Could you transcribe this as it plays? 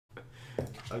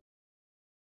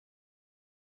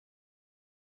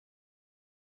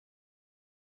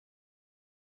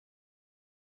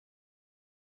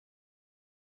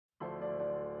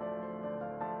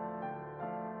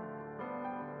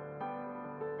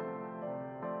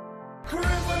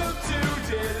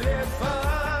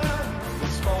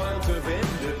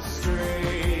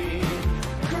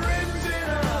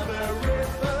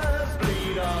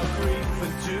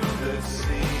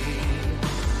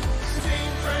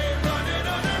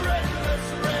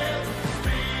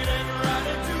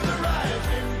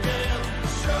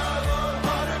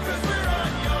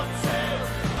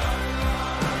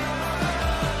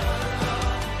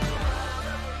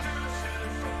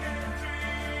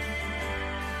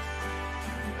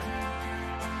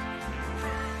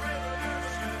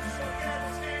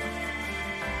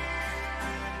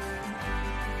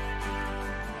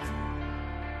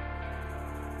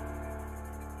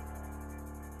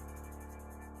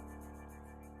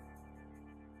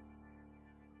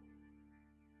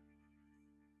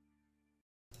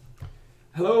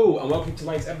Hello and welcome to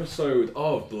tonight's episode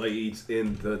of Blades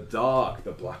in the Dark,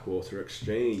 the Blackwater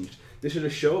Exchange. This is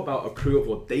a show about a crew of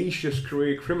audacious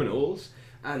career criminals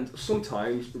and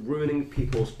sometimes ruining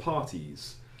people's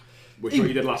parties. Which is what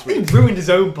you did last week. He ruined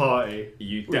his own party.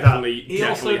 You definitely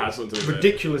had something to do with it.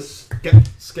 Ridiculous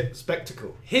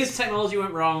spectacle. His technology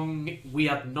went wrong. We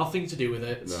had nothing to do with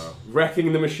it. No.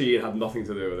 Wrecking the machine had nothing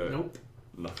to do with it. Nope.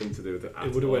 Nothing to do with it at all.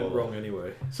 It would have went wrong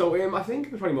anyway. So I think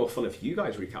it was probably more fun if you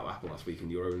guys recap what happened last week in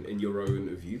your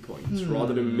own viewpoints,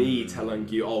 rather than me telling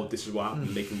you, "Oh, this is what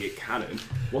happened," making it canon.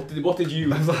 What did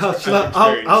you?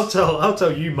 I'll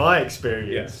tell you my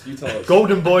experience. Yes, you tell us.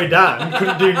 Golden Boy Dan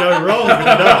couldn't do no wrong with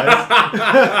the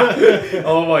dice.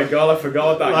 Oh my god, I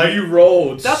forgot that. Like, you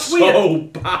rolled that's so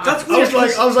weird. bad. That's weird.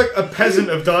 I was like a peasant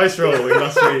of dice rolling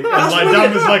last week, and my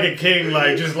dad was like a king,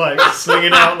 like just like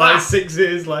slinging out like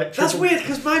sixes, like. That's weird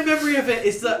because my memory of it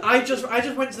is that I just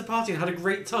went to the party and had a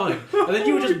great time, and then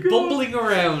you were just bumbling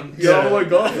around. Yeah, oh my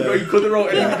god, you couldn't roll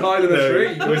any kind of the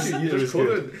tree. You just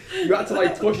couldn't. Good. You had to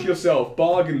like push yourself,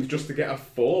 bargains just to get a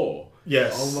 4.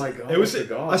 Yes. Oh my god. It was.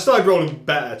 I started rolling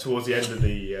better towards the end of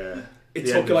the. It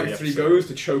took you like 3 goes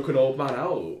to choke an old man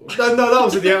out. No, that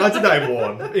was at the end. I did that in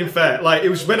 1. In fair, like it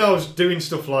was when I was doing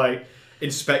stuff like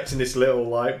inspecting this little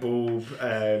light bulb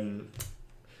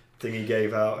thing he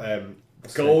gave out.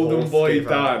 Golden Boy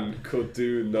Dan could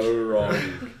do no wrong.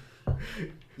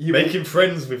 Making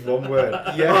friends with one word.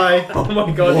 Yeah. Hi. Oh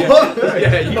my god. What?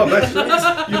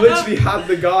 Yeah. You literally had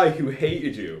the guy who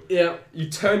hated you. Yeah. You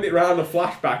turned it around a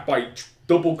flashback by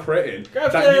double critting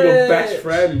Crabs that you were Stitch! best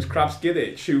friends, Crab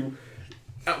Skidditch, who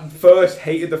at first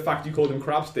hated the fact you called him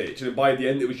Crab Stitch, and by the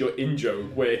end it was your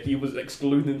in-joke where he was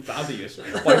excluding Thadeus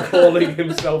by calling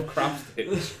himself Crab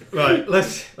Stitch. Right.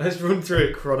 Let's run through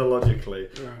it chronologically.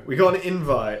 Right. We got an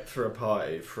invite for a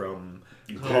party from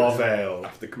Harvale.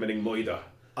 After committing murder.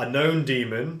 A known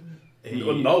demon.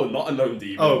 No, not a known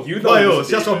demon. Oh, you know by he's a us.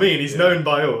 That's what I demon. mean. He's known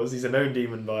by us. He's a known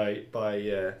demon by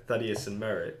Thadeus and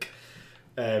Merrick.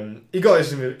 He got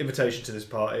his invitation to this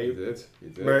party. He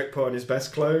did. Merrick put on his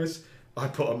best clothes. I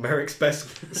put on Merrick's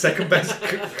second best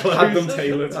clothes. Had them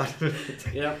tailored.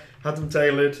 Yeah. Had them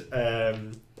tailored.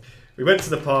 We went to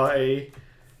the party.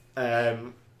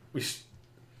 It was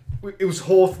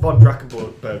Horth von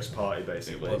Drakenberg's party,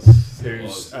 basically. It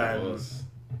was.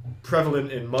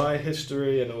 Prevalent in my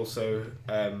history, and also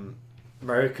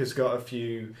Merrick has got a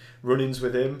few run-ins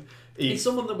with him. He's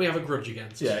someone that we have a grudge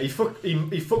against. Yeah, he fucked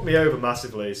me over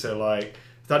massively. So like,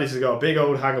 Thaddeus has got a big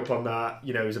old hang up on that.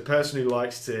 You know, he's a person who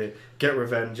likes to get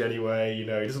revenge anyway. You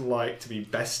know, he doesn't like to be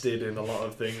bested in a lot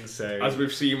of things. So As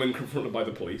we've seen when confronted by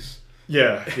the police.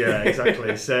 yeah,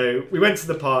 exactly. So we went to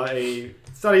the party.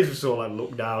 Thaddeus was sort of like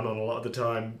looked down on a lot of the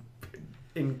time,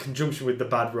 in conjunction with the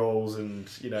bad rolls, and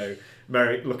you know,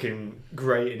 Merrick looking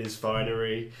great in his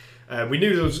finery. We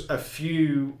knew there was a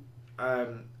few.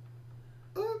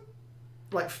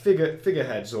 Like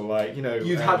figureheads, or like, you know,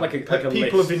 You'd had like a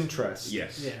people list. of interest.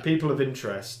 Yes. Yeah. People of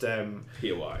interest.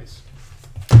 Peer-wise.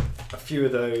 A few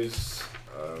of those.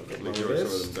 Let me zero some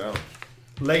of them down.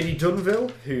 Lady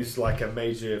Dunville, who's like a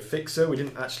major fixer. We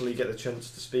didn't actually get the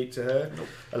chance to speak to her. Nope.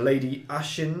 A Lady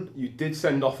Ashen. You did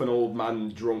send off an old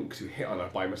man drunk to hit on her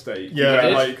by mistake. Yeah.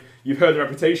 You like, you've heard the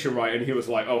reputation right, and he was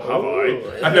like, "Oh, have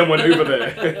I?" And then went over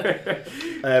there.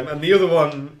 And the other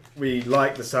one we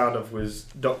liked the sound of was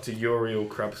Dr. Uriel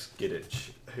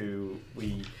Krabskidich, who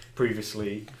we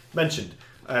previously mentioned.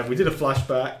 We did a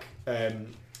flashback.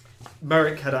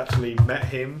 Merrick had actually met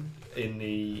him in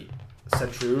the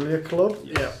Centrulia Club.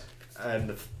 Yes. And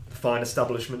the fine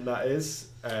establishment that is.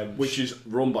 Which is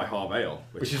run by Harvale.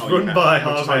 Which is run by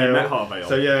Harvale. Which is how you met Harvale.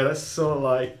 So yeah, that's sort of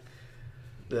like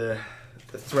the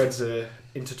threads are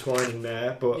intertwining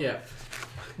there. But Yeah.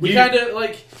 We kind of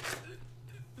like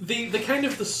the kind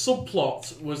of the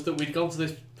subplot was that we'd gone to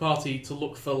this party to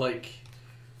look for like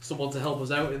someone to help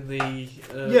us out in the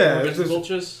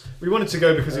vultures. we wanted to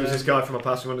go because it was this guy from our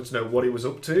past. We wanted to know what he was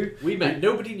up to. We met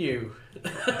nobody knew.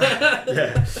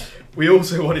 Yeah. We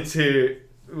also wanted to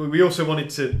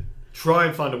try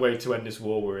and find a way to end this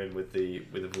war we're in with the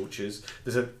vultures.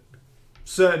 There's a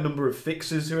certain number of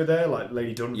fixers who are there, like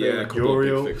Lady Dunville and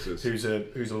Uriel, who's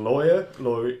a lawyer.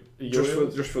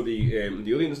 Just for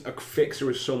the audience, a fixer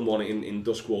is someone in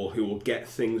Doskvol who will get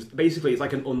things. Basically, it's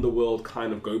like an underworld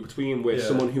kind of go-between, where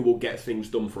someone who will get things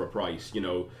done for a price. You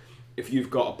know, if you've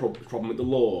got a problem with the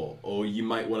law, or you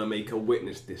might want to make a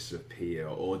witness disappear,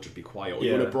 or just be quiet, or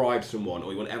you want to bribe someone,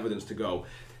 or you want evidence to go.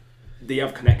 They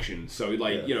have connections, so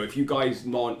like you know, if you guys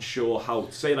aren't sure how,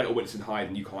 say like a witness in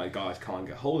hiding, you guys can't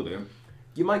get hold of him.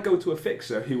 You might go to a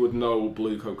fixer who would know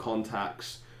Blue Co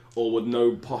contacts, or would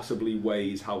know possibly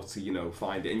ways how to,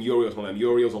 find it. And Uriel's one of them.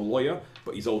 Uriel's a lawyer,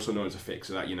 but he's also known as a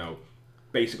fixer. That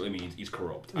basically means he's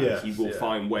corrupt, and he will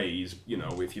find ways.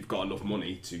 If you've got enough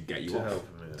money to get you off,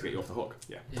 to get you off the hook.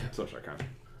 Yeah, so much I can.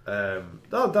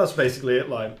 That's basically it.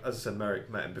 Like as I said, Merrick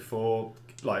met him before.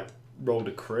 Like rolled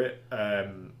a crit.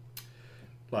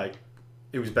 Like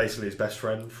it was basically his best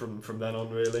friend from then on.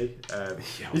 Really.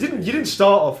 You didn't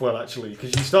start off well actually,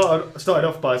 because you started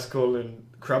off by calling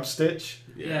Crab Stitch.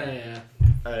 Yeah.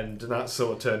 And that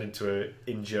sort of turned into a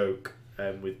in joke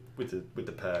with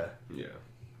the pair. Yeah.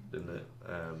 Didn't it?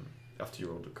 After you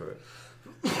rolled a crit.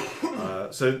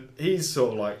 So he's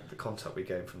sort of like the contact we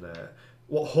gained from there.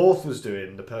 What Horth was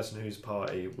doing, the person whose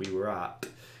party we were at,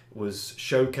 was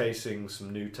showcasing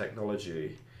some new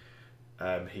technology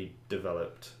he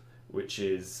developed, which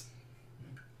is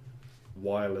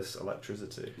wireless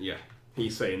electricity. Yeah,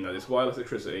 he's saying that this wireless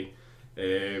electricity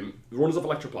runs off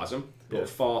electroplasm, but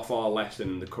far, far less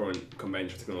than the current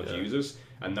conventional technology uses.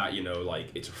 And that,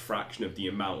 it's a fraction of the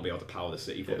amount to be able to power the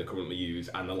city for what they currently use,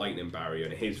 and the lightning barrier,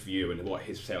 and his view, and what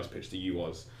his sales pitch to you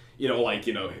was. He was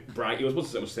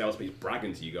supposed to sales pitch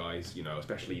bragging to you guys,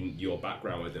 especially in your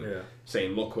background with him,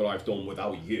 saying, look what I've done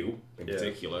without you, in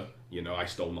particular. I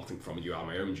stole nothing from you out of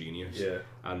my own genius. Yeah.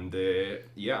 And,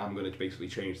 I'm going to basically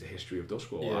change the history of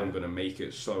Doskvol. Yeah. I'm going to make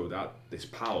it so that this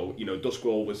power,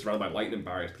 Doskvol was surrounded by lightning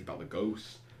barriers to keep out the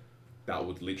ghosts that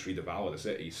would literally devour the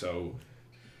city. So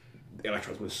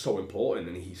electricity was so important,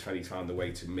 and he's found a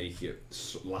way to make it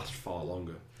last far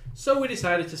longer. So we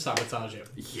decided to sabotage it.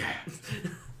 Yeah.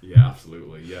 Yeah,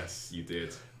 absolutely. Yes, you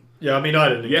did. Yeah, I mean, I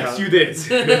didn't. Yes, you did.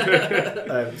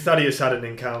 Thaddeus had an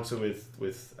encounter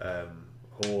with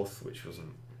Horth, which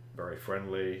wasn't very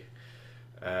friendly.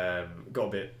 Got a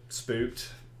bit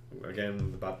spooked. Again,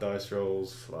 the bad dice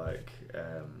rolls,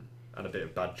 and a bit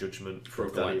of bad judgment from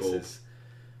Thaddeus.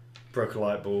 Broke a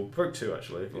light bulb. Broke two,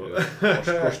 actually. Yeah.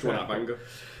 Crushed one out of anger.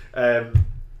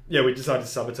 We decided to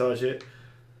sabotage it.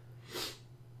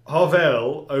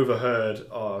 Harvell overheard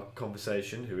our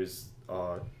conversation, who is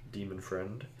our demon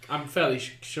friend. I'm fairly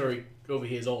sure he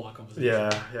overhears all our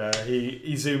conversations. Yeah.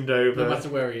 He zoomed over. No matter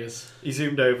where he is. He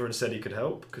zoomed over and said he could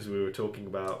help, because we were talking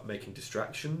about making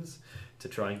distractions to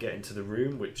try and get into the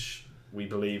room, which we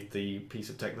believed the piece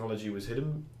of technology was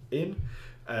hidden in.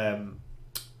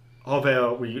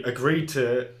 Harvell, we agreed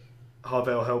to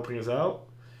Harvell helping us out.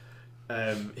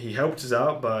 He helped us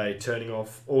out by turning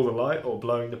off all the light or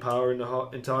blowing the power in the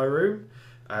entire room,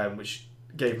 which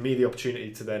gave me the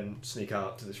opportunity to then sneak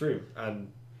out to this room.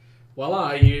 And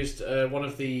I used one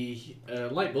of the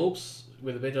light bulbs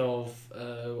with a bit of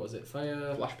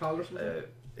fire? Flash powder or something?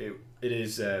 It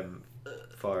is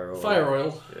fire oil. Fire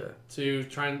oil. Yeah. To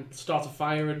try and start a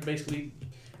fire and basically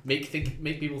make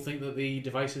people think that the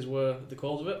devices were the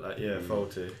cause of it.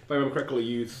 Faulty. If I remember correctly,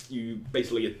 you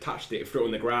basically attached it, threw it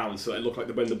on the ground, so it looked like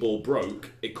when the ball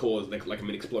broke, it caused like a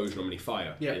mini explosion or mini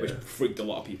fire, which freaked a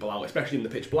lot of people out, especially in the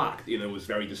pitch black. It was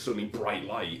very just suddenly bright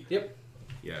light. Yep.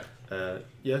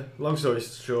 Yeah. Long story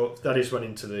short, Thaddeus went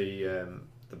into the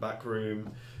back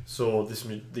room, saw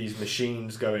these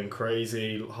machines going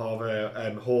crazy.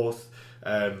 Horth.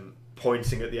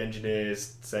 Pointing at the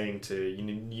engineers, saying you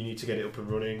need to get it up and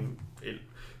running.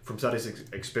 From Thaddeus'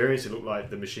 experience, it looked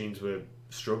like the machines were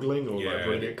struggling or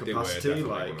running at capacity.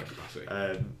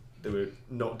 They were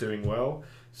not doing well.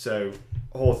 So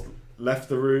Horth left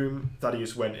the room.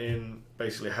 Thaddeus went in,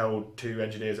 basically held two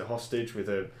engineers at hostage with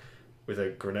a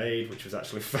grenade, which was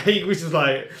actually fake, which is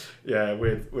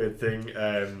weird thing.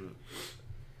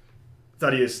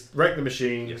 Thaddeus wrecked the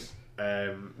machine,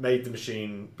 made the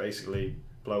machine basically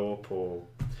blow up or...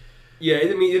 Yeah, it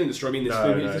didn't destroy.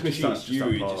 This machine's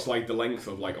huge. It's like the length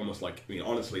of honestly,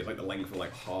 it's like the length of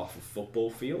half a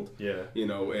football field. Yeah. They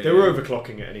were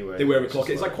overclocking it anyway. They were overclocking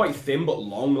it. It's quite thin but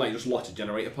long, just lots of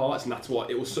generator parts, and that's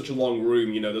what it was. Such a long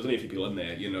room. There's only a few people in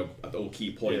there. At all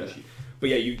key points. Yeah. But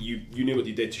you knew what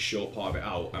you did to short part of it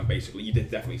out, and basically you did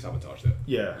definitely sabotage it.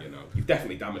 Yeah. You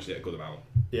definitely damaged it a good amount.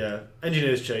 Yeah.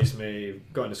 Engineers chased me,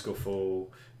 got in a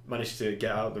scuffle. Managed to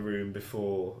get out of the room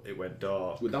before it went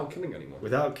dark. Without killing anyone?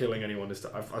 Without killing anyone.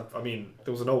 I mean,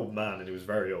 there was an old man and he was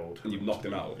very old. And you knocked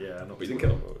him out? Yeah, but you didn't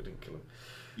kill him? We didn't kill him.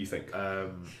 You think?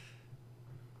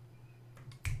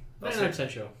 99%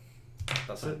 sure.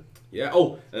 That's it. Yeah.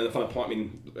 Oh, and the final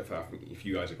point, if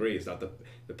you guys agree, is that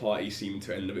the party seemed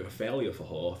to end up with a failure for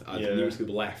Horth. As numerous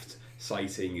people left,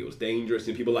 citing it was dangerous,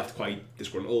 and people left quite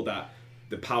disgruntled that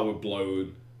the power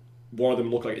blown. One of them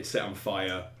looked like it set on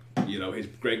fire. His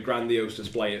great grandiose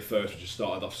display at first, which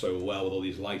started off so well with all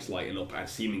these lights lighting up and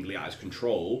seemingly at his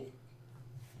control,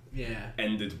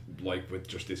 ended with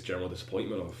just this general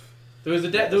disappointment of. There was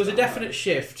a definite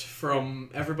shift from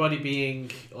everybody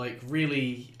being like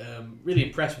really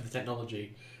impressed with the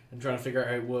technology and trying to figure out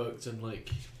how it worked and like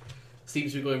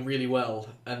seems to be going really well,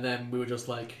 and then we were just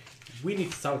like, we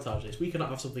need to sabotage this. We cannot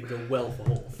have something go well for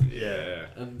Horth. Yeah.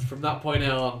 And from that point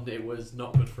on, it was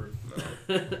not good for him.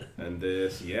 No. And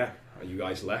so yeah, you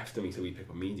guys left, and we pick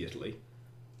up immediately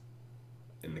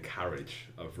in the carriage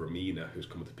of Romina, who's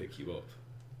coming to pick you up.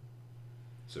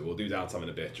 So we'll do downtime in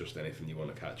a bit, just anything you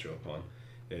want to catch up on.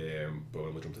 But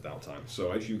we'll jump to downtime.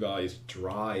 So as you guys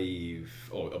drive,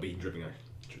 or being driven, I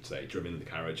should say, driven in the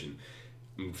carriage, and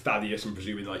Thadeus, I'm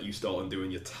presuming like you start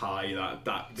undoing your tie,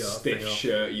 that stiff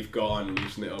shirt you've got, and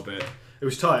loosen it up a bit. It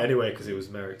was tight anyway because it was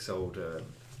Merrick's old.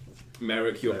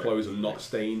 Merrick, your clothes are not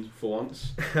stained for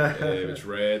once. It's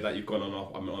rare that you've gone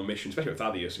on a mission, especially with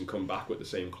Thadeus, and come back with the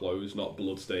same clothes, not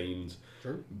blood stained,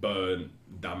 burnt,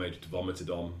 damaged, vomited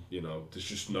on. You know, there's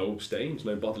just no stains,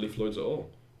 no bodily fluids at all.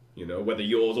 You know, whether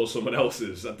yours or someone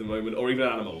else's at the moment, or even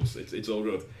animals, it's all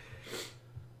good.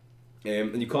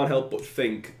 And you can't help but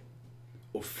think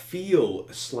or feel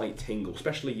a slight tingle,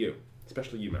 especially you,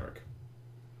 Merrick.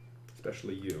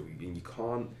 Especially you. And you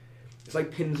can't. It's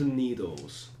like pins and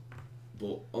needles,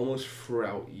 but almost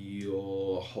throughout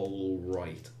your whole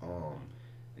right arm,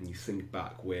 and you think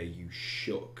back where you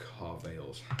shook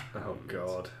Harvale's hand. Oh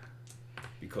God!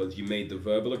 Because you made the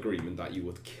verbal agreement that you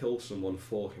would kill someone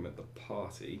for him at the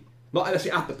party. Not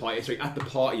necessarily at the party. Sorry, at the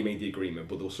party you made the agreement,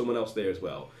 but there was someone else there as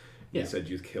well. Yeah. You said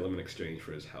you'd kill him in exchange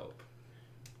for his help.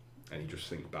 And you just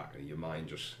think back, and your mind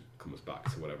just comes back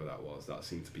to whatever that was. That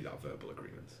seemed to be that verbal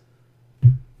agreement.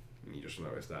 And you just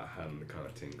notice that hand kind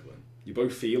of tingling. You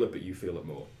both feel it, but you feel it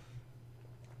more.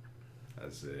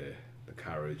 As the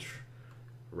carriage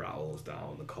rattles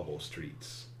down the cobble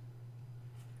streets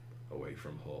away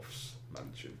from Horth's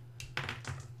mansion.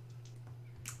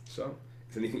 So,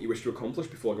 is there anything you wish to accomplish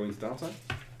before going to downtime?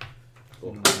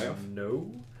 Or no.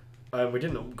 We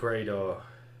didn't upgrade our...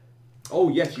 Oh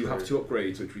yes, you have 2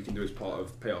 upgrades, which we can do as part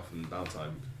of payoff and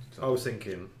downtime. So. I was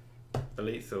thinking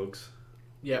elite thugs.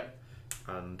 Yep.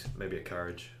 And maybe a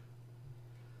carriage.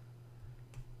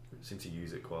 We seem to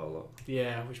use it quite a lot.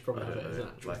 Yeah, we should probably have it as an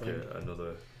actual thing.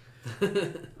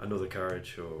 Another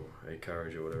carriage or a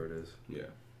carriage or whatever it is. Yeah.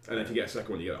 And if you get a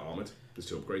second one, you get armoured. There's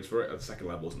 2 upgrades for it. At the second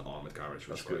level is an armoured carriage,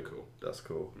 which is quite cool. That's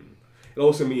cool. It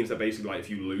also means that basically, like, if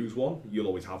you lose one, you'll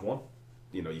always have one.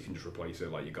 You know, you can just replace it.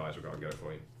 Like, your guys will go and get it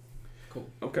for you. Cool.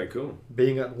 Okay, cool.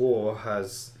 Being at war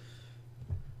has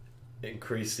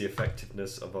increased the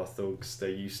effectiveness of our thugs. They're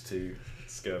used to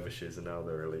skirmishes and now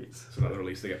they're elites. So now they're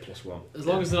elites, they get +1. As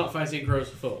long as they're not fighting crows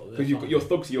for foot. Because your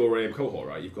thugs, your cohort,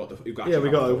 right? You've got we got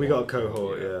a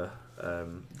cohort, yeah.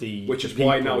 Which is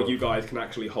why now you guys can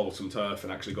actually hold some turf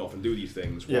and actually go off and do these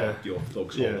things while your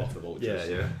thugs hold off the vultures.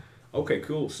 Yeah. Okay,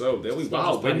 cool. So they'll be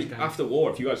after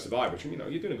war. If you guys survive, which you're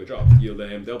doing a good job,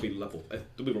 they'll be level.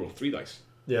 They'll be rolling 3 dice.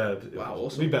 Yeah. Wow,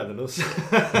 awesome. Be better than us.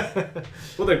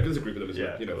 Well, there's a group of them,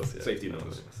 isn't there? Safety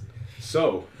numbers.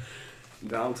 So,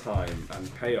 downtime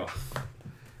and payoff.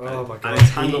 Oh my god. And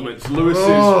entanglements.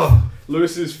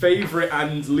 Lewis's favourite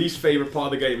and least favourite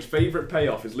part of the game. His favourite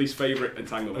payoff, his least favourite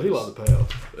entanglements. I do like the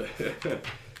payoff.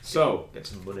 So, get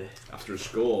some money. After a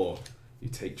score, you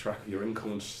take track of your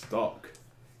income and stock.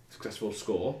 Successful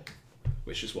score,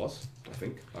 which this was, I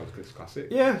think. That was classic.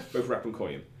 Yeah. Both rep and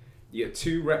coin. You get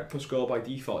 2 rep per score by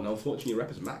default. Now, unfortunately, your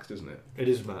rep is maxed, isn't it? It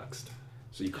is maxed.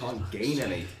 So you can't gain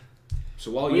any.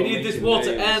 So while we need this war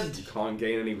to end. You can't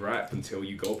gain any rep until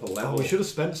you go up a level. Oh, we should have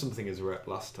spent something as rep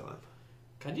last time.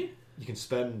 Can you? You can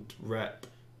spend rep.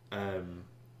 Oh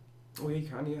yeah, you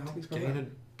can. Yeah, how do you spend gain rep?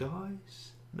 a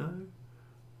dice? No.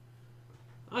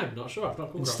 I'm not sure. I've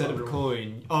not come Instead of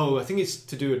coin. Oh, I think it's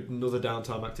to do another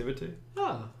downtime activity.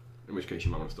 Ah. In which case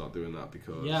you might want to start doing that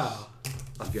because. Yeah.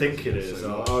 I think it is.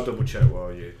 I'll double check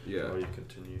while you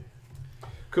continue.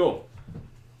 Cool.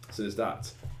 So there's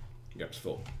that. Rep's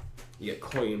full. You get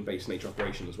coin-based nature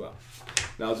operation as well.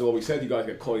 Now, as we said, you guys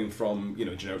get coin from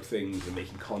generic things and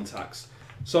making contacts.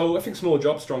 So I think small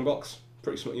job, strong box,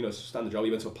 pretty small. Standard job.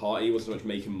 You went to a party, wasn't so much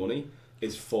making money.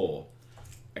 Is 4,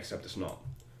 except it's not.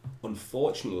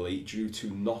 Unfortunately, due to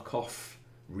knockoff,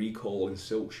 recall, and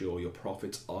Silkshore, your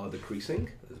profits are decreasing.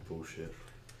 That's bullshit.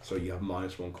 So you have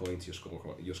 -1 coin to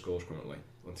your scores currently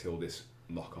until this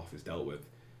knockoff is dealt with.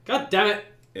 God damn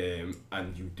it!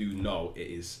 And you do know it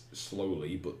is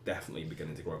slowly but definitely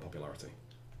beginning to grow in popularity.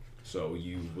 So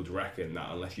you would reckon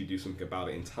that unless you do something about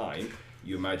it in time,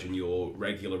 you imagine your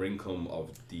regular income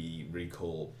of the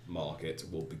recall market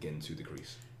will begin to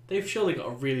decrease. They've surely got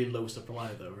a really low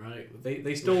supply though, right?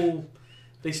 They stole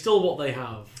what they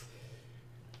have.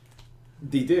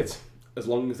 They did. As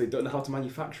long as they don't know how to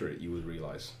manufacture it, you would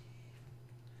realise.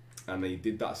 And they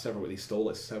did that they stole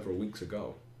it several weeks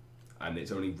ago. And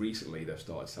it's only recently they've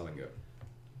started selling it.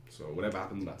 So whatever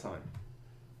happened in that time.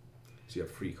 So you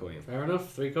have 3 coin. Fair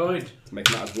enough, 3 coin. To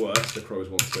make matters worse, the crows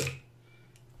want 2.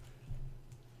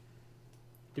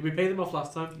 Did we pay them off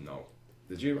last time? No.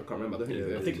 Did you? I can't remember. I think you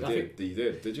did. I think you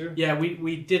did. Did you? Yeah,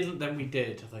 we didn't, then we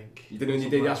did, I think. You didn't, you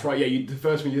did. That's right, yeah. The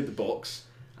first one you did the box,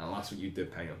 and the last one you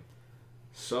did pay them.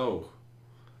 So,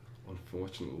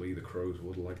 unfortunately, the crows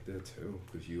would like their 2,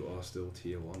 because you are still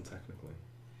tier 1 technically.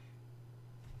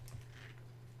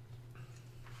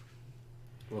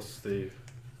 What's the...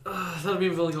 That'll mean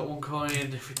we've only got 1 coin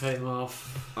if we pay them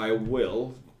off. I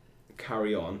will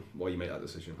carry on while you make that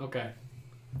decision. Okay.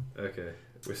 Okay,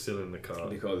 we're still in the car.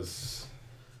 Because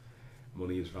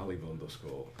money is valuable in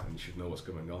Doskvol, and you should know what's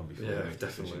going on before you make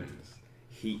definitely. decisions.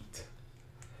 Heat.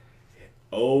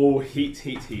 Oh, heat.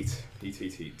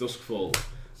 Doskvol.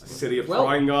 A city of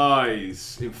prying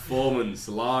eyes, informants,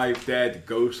 live, dead,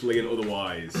 ghostly, and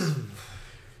otherwise.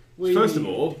 First of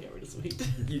all,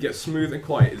 you get smooth and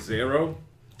quiet at 0.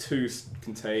 2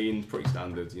 contained, pretty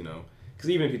standard, you know.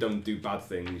 Because even if you don't do bad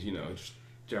things, you know, just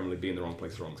generally be in the wrong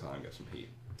place at the wrong time, get some heat.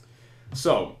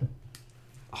 So,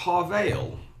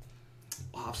 Harvale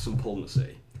will have some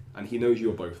pungency, and he knows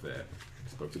you're both there. He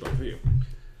spoke to both of you.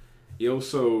 He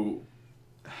also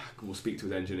will speak to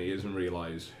his engineers and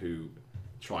realise who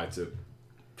tried to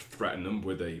threaten them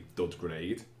with a dud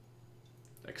grenade.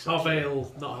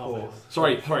 Harvale, not Harvale.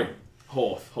 Sorry,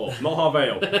 Horth, not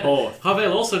Harvale, Horth.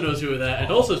 Harvale also knows you were there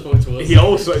and also spoke to us. He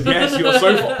also, yes, he was so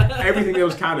everything there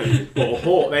was canon. But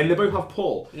Horth, then they both have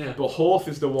pull. Yeah. But Horth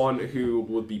is the one who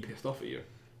would be pissed off at you.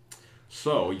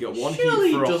 So you get 1 Surely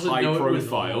heat for he a doesn't high know it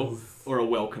profile was or a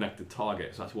well-connected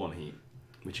target. So that's 1 heat,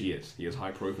 which he is. He is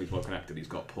high profile, he's well-connected, he's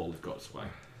got pull, he's got sway.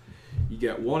 You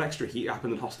get 1 extra heat. It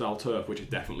happened in hostile turf, which it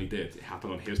definitely did. It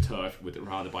happened on his turf,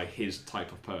 surrounded by his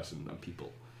type of person and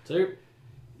people. 2.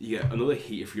 You get another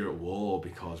heat if you're at war,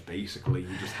 because basically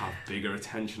you just have bigger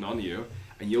attention on you.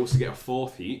 And you also get a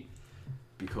 4th heat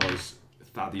because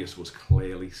Thadeus was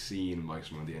clearly seen by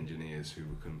some of the engineers who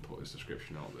can put his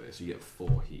description out there. So you get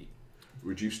 4 heat.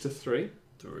 Reduced to 3.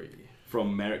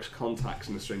 From Merrick's contacts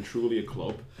in the Centrulia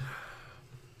Club.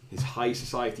 His high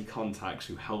society contacts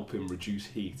who help him reduce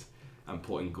heat and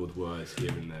put in good words here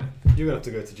and there. You're going to have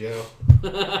to go to jail.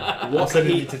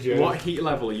 What heat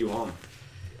level are you on?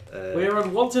 We're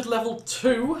on wanted level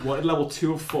 2. Wanted level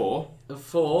 2 of 4. Of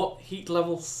 4, heat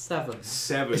level 7.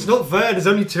 7. It's not fair, there's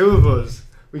only 2 of us.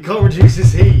 We can't reduce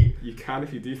his heat. You can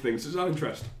if you do things. It's our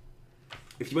interest.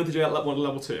 If you went to jail at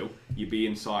level 2, you'd be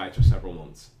inside for several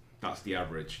months. That's the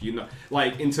average. You know,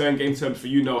 like in game terms, for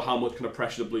you know how much kind of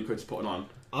pressure the blue coat's putting on.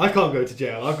 I can't go to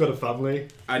jail. I've got a family.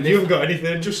 And you haven't got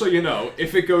anything. Just so you know,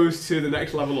 if it goes to the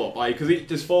next level up, like because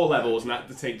there's 4 levels, and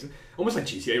that takes almost like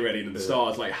GTA Ready in the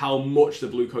stars, like how much the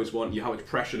blue coats want you, how much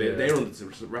pressure they're under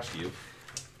to rescue.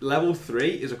 Level 3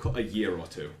 is a year or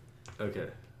 2. Okay.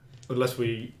 Unless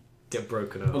we get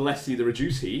broken up. Unless you either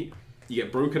reduce heat, you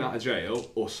get broken out of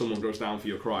jail, or someone goes down for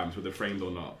your crimes, whether framed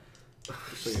or not.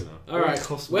 Just so you know. Alright,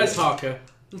 where's Harker?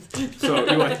 So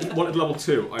you wanted level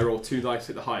 2, I rolled 2 dice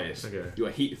at the highest. Okay. You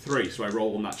are heat 3, so I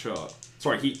roll on that chart.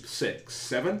 Sorry, heat 6,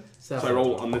 7? 7. So I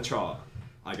roll on the chart.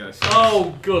 I go 6.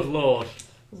 Oh, good lord.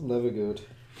 That's never good.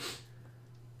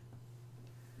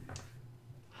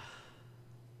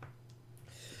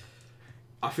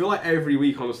 I feel like every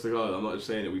week, honest to God, I'm not just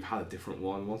saying it, we've had a different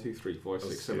one. 1, 2, 3, 4,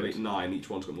 6, 7, 8, 9. Each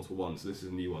one's got multiple ones, so this is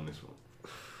a new one, this one.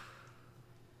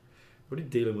 What are you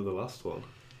dealing with the last one?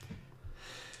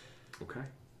 Okay.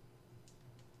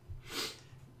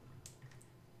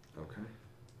 Okay.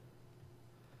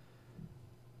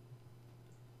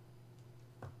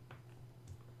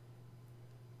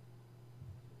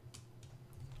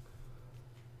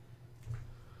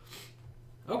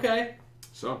 Okay.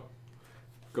 So,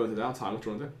 go into downtime, what do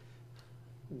you want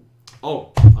to do?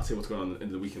 Oh, I'll tell you what's going on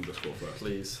in the weekend Doskvol first.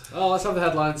 Please. Oh, let's have the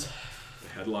headlines. The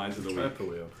headlines of the week. Harper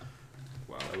wheel.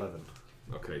 Wow. 11.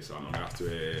 Okay, so I'm going to have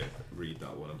to read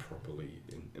that one and properly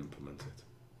implement it.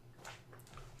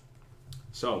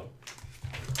 So,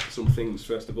 some things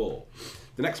first of all.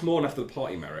 The next morning after the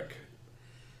party, Merrick,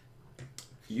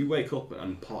 you wake up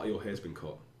and part of your hair's been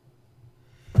cut.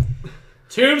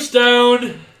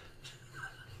 Tombstone!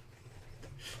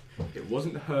 It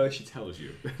wasn't her, she tells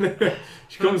you.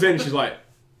 She comes in, she's like,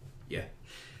 yeah.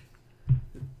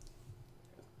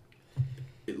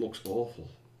 It looks awful.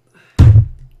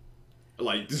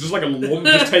 Like, there's just like a lump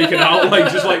just taken out,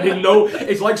 like, just like, no,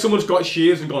 it's like someone's got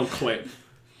shears and gone clip.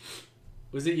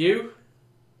 Was it you?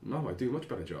 No, I do a much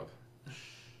better job. I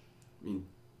mean,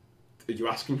 are you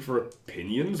asking for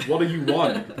opinions? What do you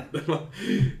want?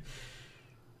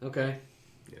 Okay.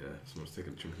 Yeah. Someone's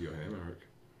taking a chunk of your hair, Merrick.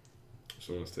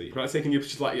 Someone's taking... Am I taking your...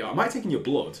 She's like, yeah, am I taking your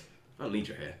blood? I don't need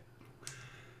your hair.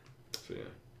 So,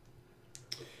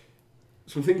 yeah.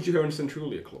 Some things you hear in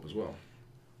Centralia Club as well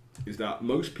is that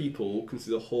most people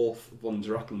consider Horth von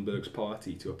Drachenberg's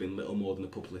party to have been little more than a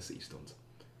publicity stunt.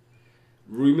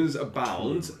 Rumours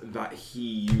abound that he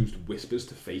used whispers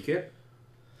to fake it,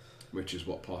 which is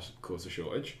what caused the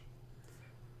shortage.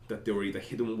 That there were either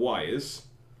hidden wires,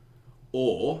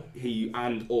 or he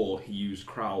used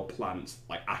crowd plants,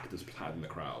 like actors planted in the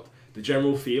crowd. The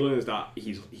general feeling is that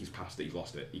he's past it, he's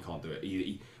lost it, he can't do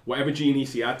it. Whatever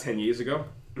genius he had 10 years ago,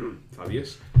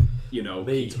 Thadeus, he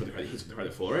took the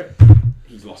credit for it,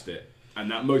 he's lost it.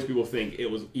 And that most people think he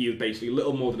was basically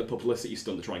little more than a publicity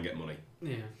stunt to try and get money.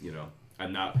 Yeah.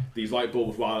 And that these light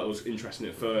bulbs, while it was interesting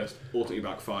at first, ultimately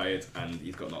backfired, and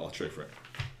he's got not a lot of trick for it.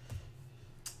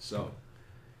 So,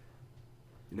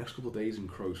 the next couple of days in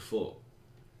Crow's Foot,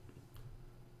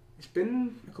 it's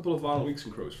been a couple of violent weeks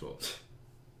in Crow's Foot,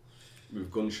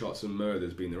 with gunshots and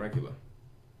murders being the regular.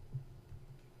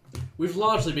 We've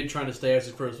largely been trying to stay out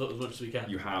of Crow's Foot as much as we can.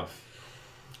 You have,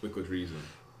 with good reason,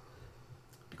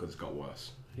 because it's got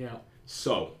worse. Yeah.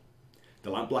 So,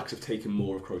 the Lampblacks have taken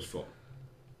more of Crow's Foot.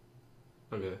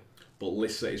 Okay. But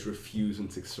Lissa is refusing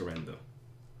to surrender.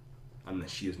 And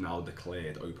she is now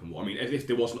declared open war. I mean, if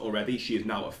there wasn't already, she is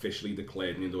now officially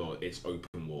declared in the world it's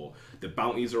open war. The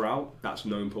bounties are out. That's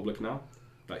known public now.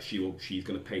 That she's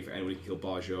going to pay for anyone who can kill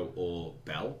Barjo or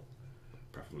Bell.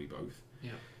 Preferably both.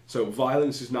 Yeah. So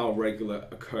violence is now a regular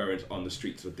occurrence on the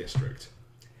streets of the district.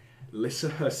 Lissa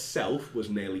herself was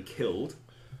nearly killed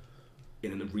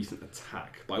in a recent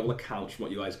attack. By all accounts, from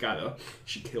what you guys gather,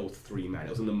 she killed 3 men. It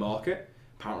was in the market.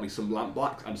 Apparently some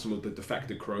Lampblacks and some of the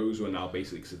defected crows who are now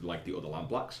basically considered like the other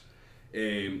Lampblacks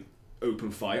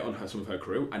opened fire on some of her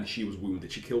crew, and she was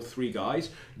wounded. She killed 3 guys.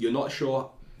 You're not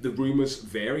sure. The rumours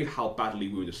vary how badly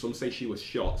wounded. Some say she was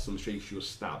shot, some say she was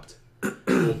stabbed.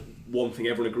 But one thing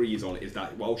everyone agrees on is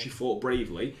that while she fought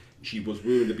bravely, she was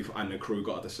wounded before, and the crew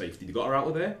got her to safety. They got her out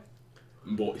of there,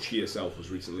 but she herself was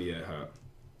recently hurt.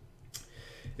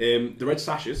 The Red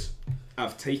Sashes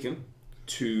have taken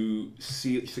to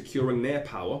securing their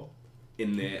power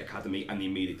in their academy and the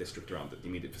immediate district around it, the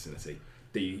immediate vicinity.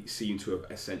 They seem to have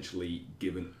essentially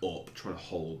given up trying to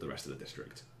hold the rest of the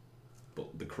district.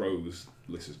 But the Crows,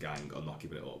 Lissa's gang, are not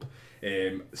giving it up.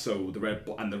 So the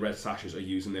Red Sashes are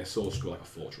using their source school like a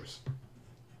fortress.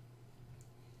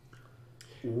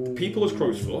 Ooh. People as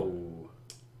Crow's Foot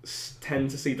tend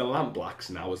to see the Lampblacks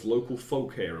now as local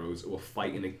folk heroes who are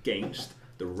fighting against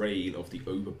the reign of the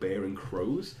overbearing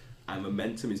Crows, and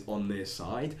momentum is on their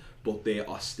side, but there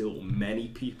are still many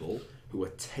people who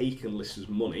are taking Lissa's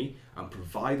money and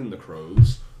providing the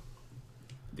Crows,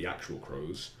 the actual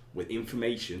Crows, with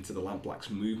information to the Lampblacks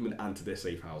movement and to their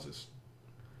safe houses.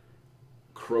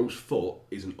 Crow's Foot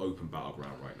is an open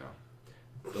battleground right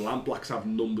now. The Lampblacks have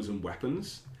numbers and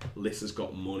weapons, Lissa's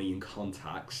got money and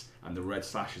contacts, and the Red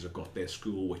Sashes have got their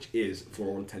school, which is, for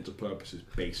all intents and purposes,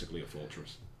 basically a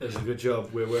fortress. That's a good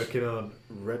job. We're working on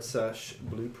Red Sash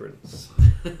blueprints.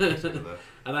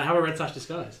 And I have a Red Sash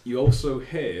disguise. You also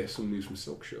hear some news from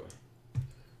Silkshore.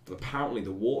 But apparently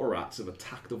the water rats have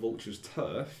attacked the Vulture's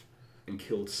turf and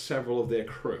killed several of their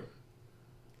crew.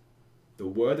 The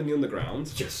word in the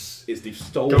underground is they've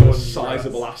stolen a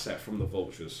sizable asset from the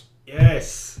Vultures.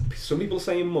 Yes! Some people are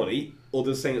saying money,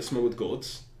 others saying it's smuggled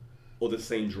goods, others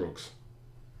saying drugs.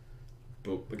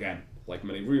 But again, like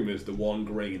many rumours, the one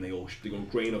grain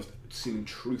grain of seeming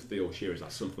truth they all share is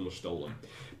that something was stolen.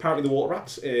 Apparently the water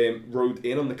rats rode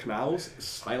in on the canals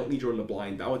silently during the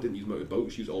blind hour, didn't use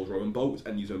motorboats, used old rowing boats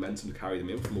and used momentum to carry them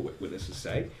in, from what witnesses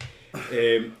say.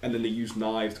 And then they used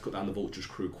knives to cut down the Vulture's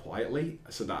crew quietly,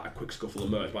 so that a quick scuffle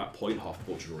emerged. By that point, half the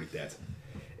Vultures were already dead.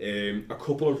 A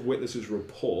couple of witnesses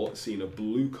report seeing a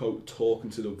blue coat talking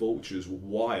to the Vultures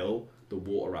while the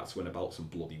water rats went about some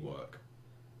bloody work.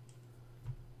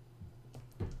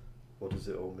 What does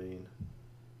it all mean?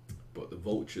 But the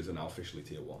Vultures are now officially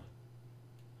tier 1.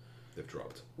 They've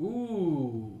dropped.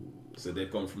 Ooh. So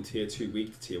they've gone from tier 2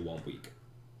 weak to tier 1 weak.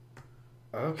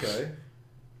 Okay.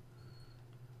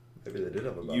 Maybe they did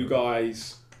have a battle. You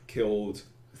guys killed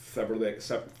several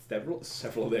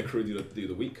of their crew the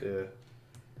other week. Yeah.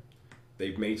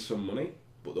 They've made some money,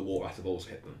 but the water rats have also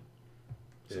hit them.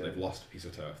 So Yeah. they've lost a piece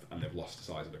of turf and they've lost the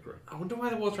size of the crew. I wonder why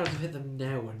the water rats have hit them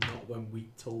now and not when we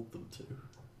told them to.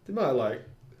 They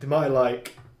might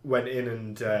like went in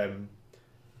and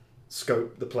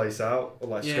scoped the place out, or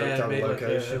like scoped out the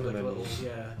location, like and a little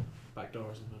back door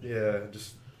or something. Yeah,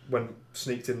 just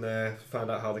sneaked in there, found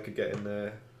out how they could get in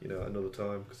there, another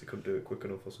time because they couldn't do it quick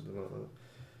enough or something like that.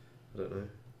 I don't know.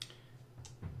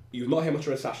 You've not heard much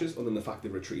of the sashes other than the fact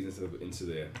they've retreated into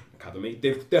the academy.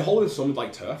 They're holding some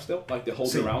like turf still, like they're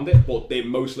holding around it, but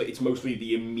it's mostly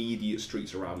the immediate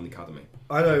streets around the academy.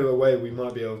 I know a way we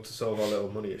might be able to solve our little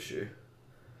money issue.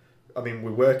 I mean,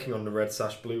 we're working on the red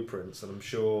sash blueprints, and I'm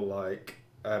sure like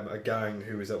a gang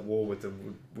who is at war with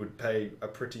them would pay a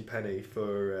pretty penny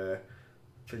for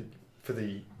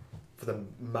the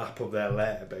map of their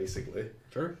lair, basically.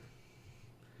 Sure.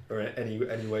 Or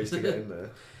any ways to get in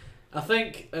there. I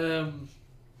think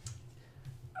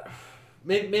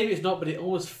maybe it's not, but it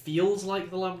almost feels like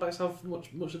the Landbacks have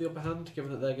much of the upper hand, given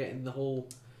that they're getting the whole.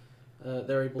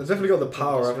 They're able. They've definitely got the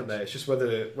power, haven't they? It's just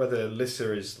whether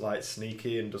Lissa is like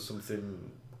sneaky and does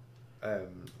something.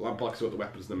 Landbacks got the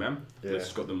weapons and the men. Yeah.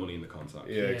 Lissa's got the money and the contacts.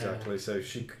 Yeah, exactly. So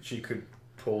she could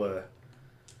pull a.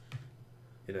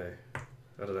 You know,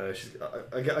 I don't know.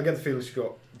 I get the feeling she's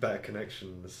got better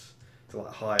connections to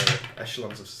like higher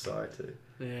echelons of society.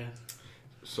 Yeah.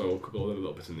 So a couple of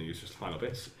little bits of news, just final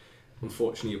bits.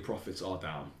 Unfortunately, your profits are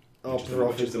down.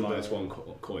 Which is the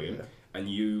 -1 coin. Yeah. And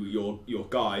your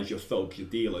guys, your thugs, your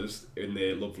dealers in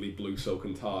their lovely blue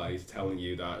silken ties telling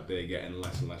you that they're getting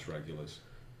less and less regulars.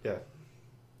 Yeah.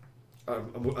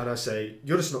 And I say,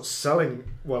 you're just not selling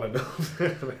well enough.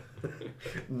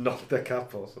 Knock the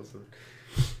cap off or something.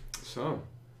 So,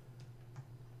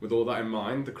 with all that in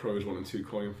mind, the Crows wanting 2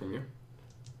 coin from you.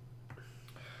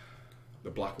 The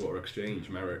Blackwater Exchange,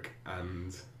 Merrick,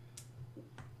 and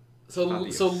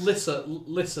Thadeus. So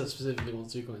Lissa specifically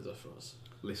wants 2 coins off for us.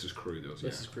 Lissa's crew does.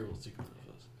 Lissa's crew wants 2 coins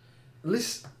off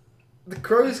us. The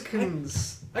Crows can.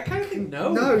 I kind of think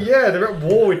no. No, yeah, they're at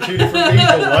war with 2 different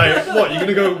people. Like, what? You're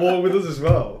gonna go at war with us as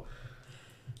well?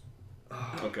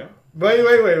 Okay. Wait.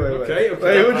 Okay.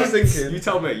 We're just thinking. You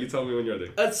tell me when you're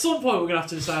ready. At some point, we're gonna have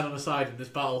to decide on a side in this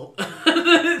battle.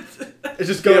 It's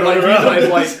just going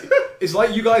around. It's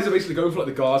like you guys are basically going for like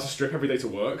the guards to strip every day to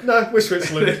work. No, we're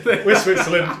Switzerland. We're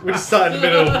just sat in the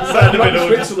middle. Not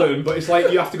Switzerland, but it's like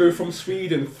you have to go from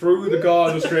Sweden through the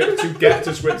Gaza Strip to get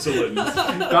to Switzerland.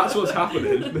 That's what's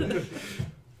happening.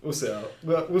 We'll sit out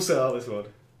this one.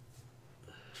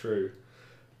 True.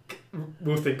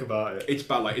 We'll think about it. It's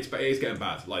bad. Like it's getting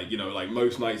bad. Like, you know, like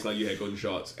most nights, like you hear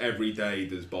gunshots every day.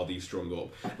 There's bodies strung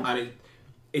up, and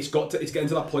it's getting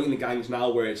to that point in the gangs now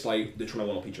where it's like they're trying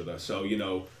to one up each other. So, you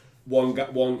know,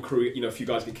 one crew, you know, a few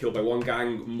guys get killed by one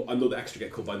gang, another extra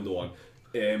get killed by another one.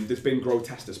 There's been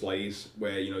grotesque displays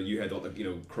where, you know, you heard like, you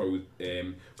know, crow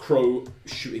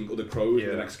shooting other crows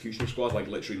with an execution squad, like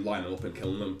literally lining up and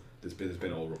killing them. There's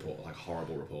been all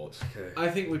horrible reports. Okay. I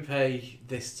think we pay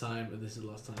this time, and this is the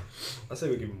last time. I say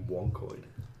we give him 1 coin.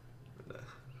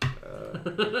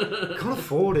 Can't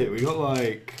afford it. We got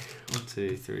like 1,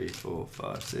 2, 3, 4,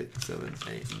 5, 6, 7,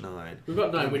 8, 9. We've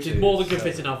got 9, which is more than can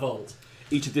fit in our vault.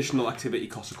 Each additional activity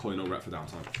costs a coin or rep for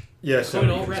downtime. Yeah, so you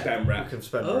can spend rep. You can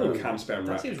spend rep. You can spend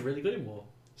rep. That seems really good in war.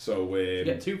 So you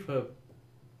get 2 per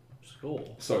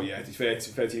score. So yeah, it's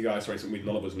fair to you guys. Right,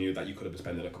 none of us knew that you could have been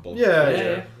spending a couple.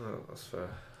 Yeah. Oh, that's fair.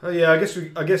 Oh yeah, I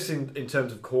guess in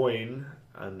terms of coin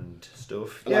and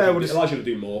stuff. Allows you to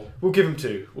do more. We'll give him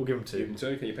 2. Give him 2.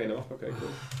 Can you pay them off? Okay,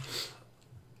 cool.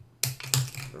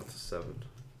 That's a 7.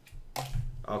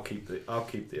 I'll keep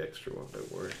the extra one.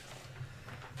 Don't worry.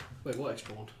 Wait, what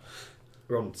extra one?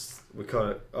 We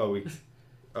can't.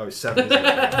 It's 7.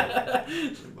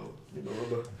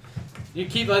 You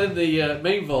keep that in the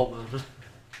main vault, man.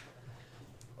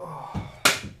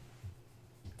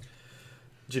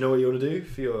 Do you know what you want to do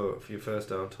for your first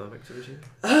downtime activity?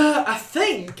 I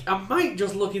think I might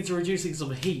just look into reducing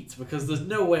some heat, because there's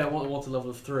no way I want to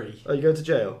level of 3. Are you going to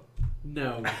jail?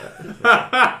 No.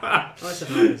 I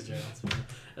said no, it's jail.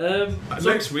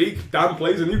 Next week, Dan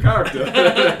plays a new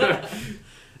character.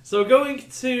 So going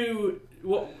to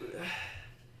what?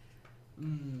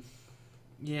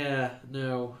 Yeah,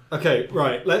 no. Okay,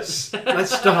 right. Let's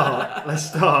start. Let's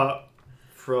start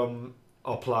from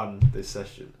our plan this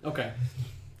session. Okay.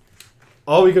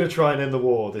 Are we going to try and end the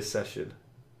war this session?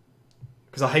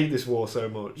 Because I hate this war so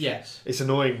much. Yes. It's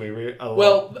annoying me a lot.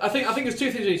 Well, I think there's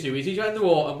 2 things we need to do. We need to end the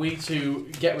war, and we need to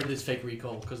get rid of this fake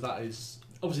recall, because that is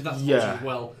obviously that's as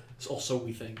well. Or so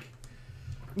we think.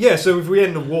 Yeah. So if we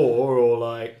end the war or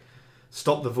like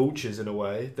stop the vultures in a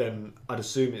way, then I'd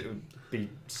assume it would be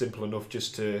simple enough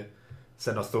just to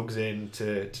send our thugs in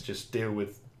to just deal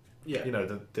with. Yeah. You know,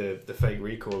 the fake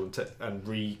recall and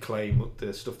reclaim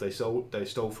the stuff they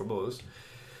stole from us.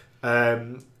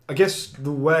 I guess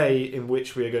the way in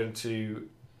which we are going to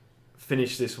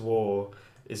finish this war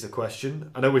is the question.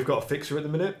 I know we've got a fixer at the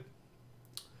minute.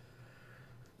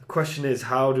 The question is,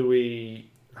 how do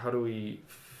we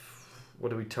What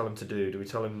do we tell him to do? Do we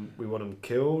tell him we want him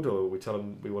killed, or we tell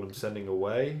him we want him sending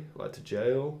away, like to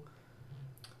jail?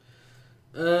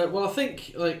 Well, I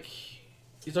think like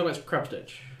you're talking about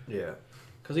Crabstitch. Yeah.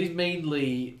 Because he's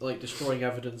mainly like destroying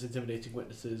evidence, intimidating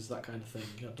witnesses, that kind of thing.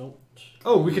 I don't.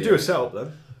 Oh, we could do a setup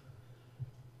then.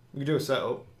 We could do a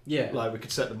setup. Yeah. Like we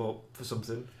could set them up for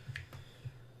something.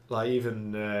 Like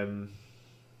even.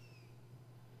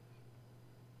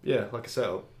 Yeah, like a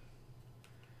setup.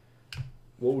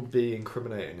 What would be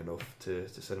incriminating enough to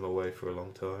send him away for a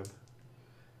long time?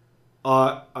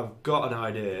 I've got an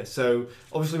idea. So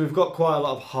obviously we've got quite a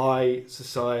lot of high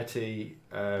society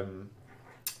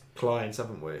clients,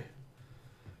 haven't we?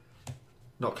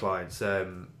 Not clients,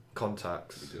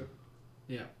 contacts. We do.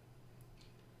 Yeah.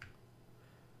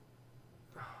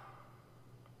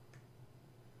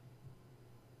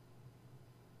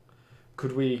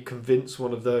 Could we convince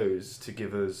one of those to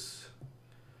give us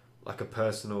like a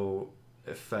personal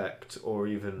effect, or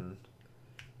even,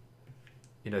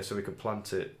 so we could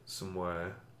plant it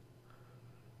somewhere?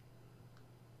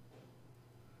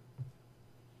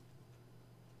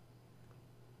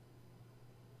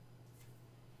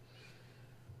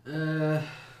 You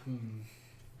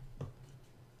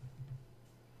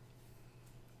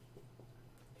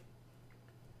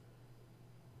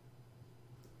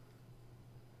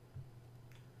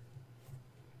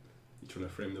trying to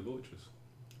frame the vultures?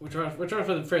 We're trying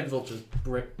to frame the vultures,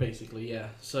 basically, yeah.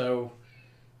 So,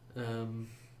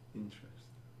 Interesting.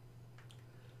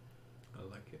 I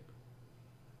like it.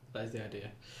 That is the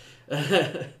idea.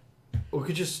 Or we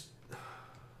could just.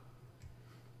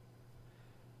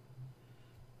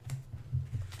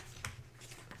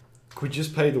 Could we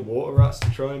just pay the water rats to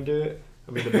try and do it?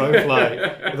 I mean, they're both like.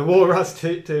 Are the water rats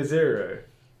tier 0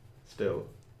 still?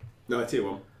 No, tier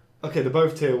 1. Okay, they're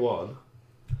both tier 1.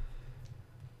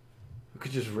 We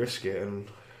could just risk it and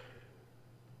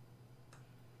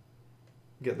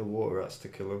get the water rats to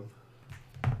kill them.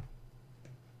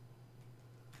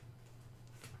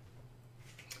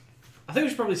 I think we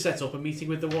should probably set up a meeting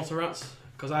with the water rats,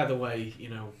 because either way,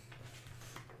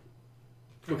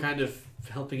 we're kind of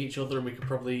helping each other, and we could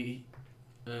probably.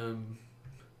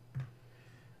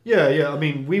 Yeah. I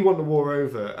mean, we want the war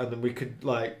over, and then we could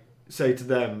say to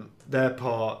them their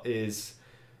part is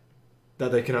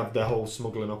that they can have their whole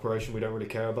smuggling operation. We don't really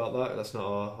care about that. That's not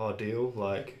our deal.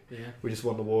 We just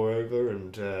want the war over,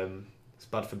 and it's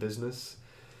bad for business.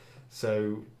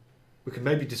 So we can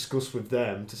maybe discuss with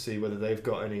them to see whether they've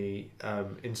got any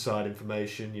inside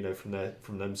information,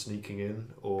 from them sneaking in,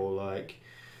 or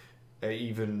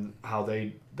even how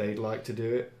they'd like to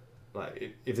do it.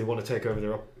 Like if they want to take over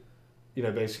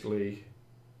their, basically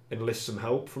enlist some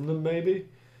help from them maybe.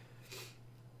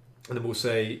 And then we'll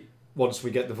say, once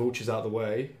we get the vultures out of the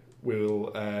way,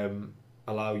 we'll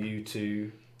allow you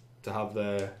to have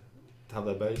their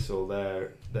base or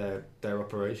their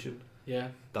operation. Yeah.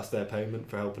 That's their payment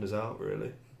for helping us out,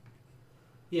 really.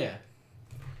 Yeah.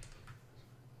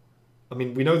 I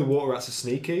mean, we know the water rats are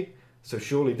sneaky, so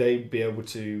surely they'd be able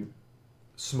to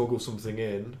smuggle something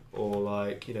in,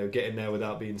 or get in there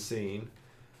without being seen.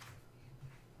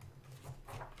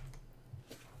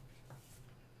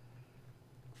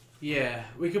 Yeah,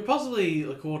 we could possibly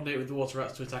coordinate with the water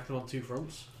rats to attack them on 2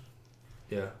 fronts.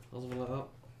 Yeah. Or something like that.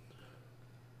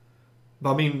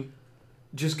 But I mean,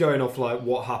 just going off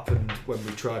what happened when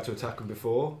we tried to attack them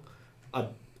before, I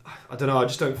don't know. I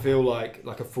just don't feel like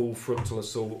a full frontal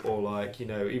assault, or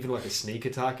even a sneak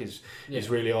attack is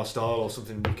really our style, or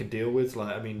something we could deal with.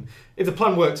 I mean, if the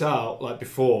plan worked out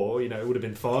before, it would have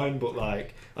been fine. But I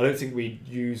don't think we'd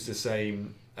use the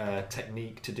same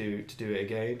technique to do it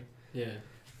again. Yeah.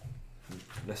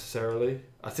 Necessarily,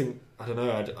 I don't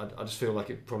know. I just feel like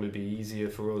it'd probably be easier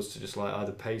for us to just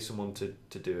either pay someone to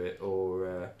do it,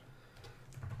 or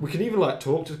we can even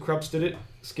talk to Crabstitch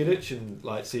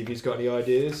and see if he's got any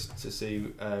ideas, to see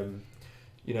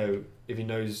if he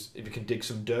knows, if he can dig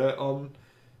some dirt on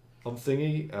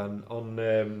Thingy and on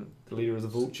the leader of the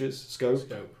vultures,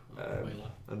 Scope.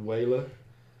 And Whaler,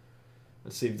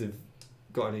 and see if they've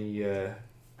got any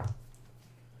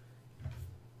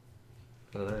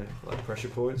I don't know, pressure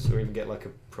points, or even get a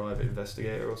private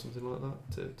investigator or something like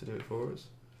that to do it for us.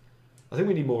 I think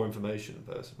we need more information,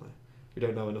 personally. We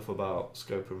don't know enough about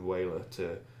Scope and Whaler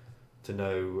to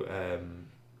know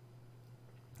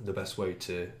the best way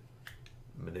to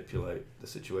manipulate the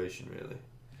situation, really.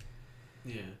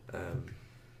 Yeah.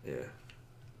 Yeah.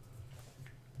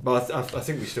 But I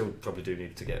think we still probably do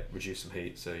need to reduce some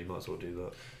heat, so you might as well do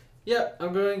that. Yeah,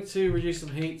 I'm going to reduce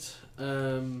some heat.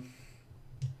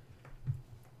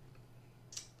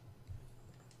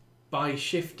 By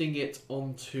shifting it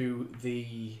onto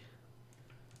the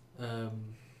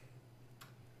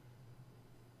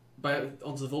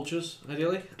onto the vultures,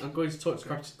 ideally. I'm going to talk to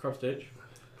Crabstitch.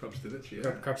 Crabstitch,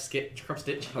 yeah.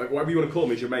 Crabstitch. Like, whatever you want to call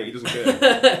him, he's your mate. He doesn't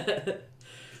care.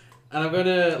 And I'm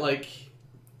gonna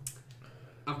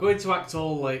I'm going to act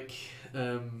all like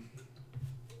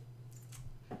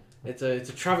it's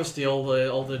a travesty.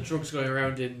 All the drugs going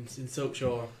around in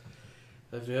Silkshore.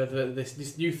 Have you heard of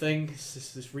this new thing?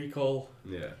 This recall.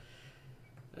 Yeah.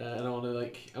 And I want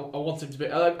to I want him to be.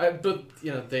 But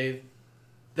you know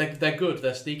they're good.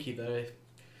 They're sneaky.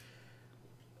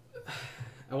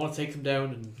 I want to take them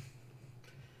down and.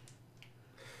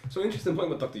 So interesting point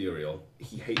about Dr. Uriel.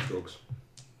 He hates drugs.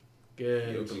 Good.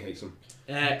 He openly hates them.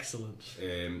 Excellent.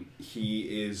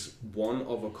 He is one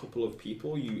of a couple of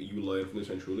people you learn from the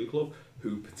Centruli Club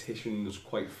who petitions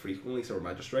quite frequently to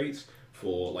magistrates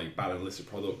for like bad illicit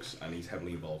products, and he's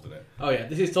heavily involved in it. Oh yeah,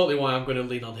 this is totally why I'm going to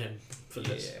lean on him for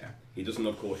this. Yeah, he doesn't,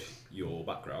 of course, your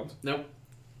background. Nope.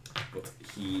 But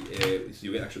he, so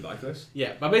you get extra die for this.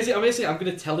 Yeah, but basically, I'm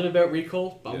going to tell him about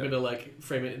recall, but I'm going to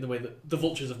frame it in the way that the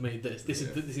vultures have made this. This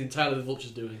is entirely the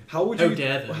vultures doing. How dare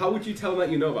they? How would you tell him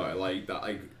that you know about it? Like that,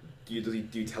 like do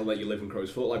you tell him that you live in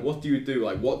Crow's Foot? Like what do you do?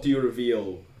 Like what do you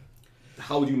reveal?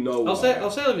 How would you know?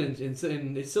 I'll sell him in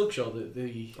Silkshore.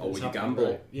 Will you gamble?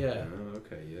 Right? Yeah. Oh,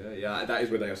 okay. Yeah. That is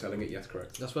where they are selling it. Yes,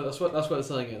 correct. That's where they're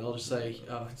selling it. And I'll just say,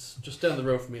 it's just down the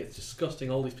road from me. It's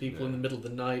disgusting. All these people in the middle of the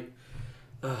night.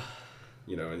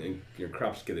 You know, and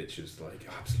Crab's Gidditch is like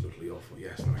absolutely awful.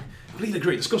 Yes, I completely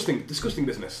agree. Disgusting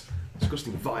business.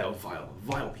 Disgusting, vile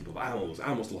people. Animals,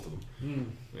 a lot of them.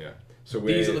 Yeah. So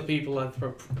these are the people I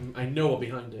know are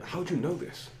behind it. How do you know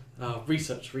this?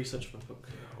 Research my book.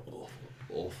 Yeah,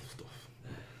 awful stuff.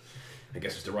 I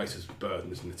guess it's the writer's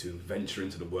burden, isn't it, to venture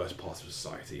into the worst parts of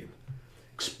society and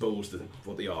expose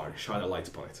what they are and shine a light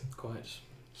upon it. Quite.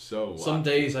 So some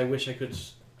days I wish I could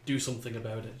do something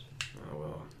about it. Oh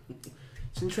well.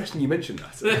 It's interesting you mentioned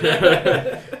that.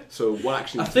 So what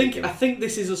action? I think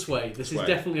this is a sway. This is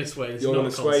definitely a sway. You're going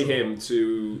to sway him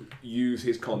to use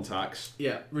his contacts.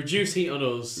 Yeah, reduce heat on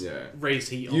us. Yeah. Raise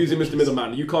heat on use him as the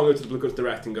middleman. You can't go to the Blue Coats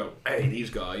direct and go, hey, these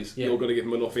guys. Yeah. You're going to give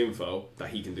him enough info that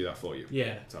he can do that for you.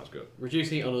 Yeah. Sounds good. Reduce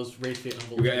heat on us, raise heat on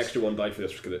vultures. You get extra 1 die for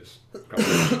this because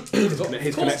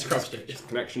his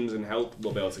connections and help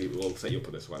will be able to we'll set you up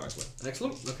for this one nicely.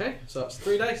 Excellent. Okay, so that's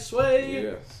 3 dice sway.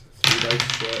 Yes, 3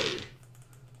 dice sway.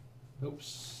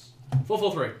 Oops.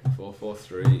 4-4-3.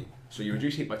 4-4-3. So you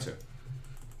reduce heat by 2.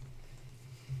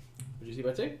 Reduce heat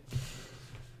by 2?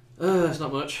 It's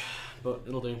not much, but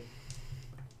it'll do.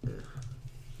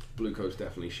 Blue Coats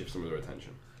definitely shift some of their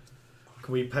attention.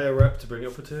 Can we pay a rep to bring it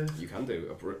up a 2? You can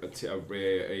do. No,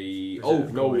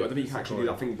 I don't think you can actually do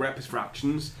that. I think rep is for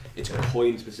actions. It's a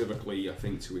coin specifically, I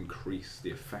think, to increase the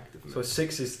effectiveness. So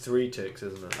 6 is 3 ticks,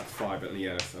 isn't it? 5 at the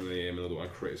end, and the another one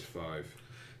crit is 5.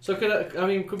 So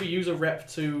could we use a rep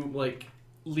to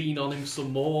lean on him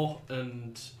some more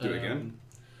and do it again?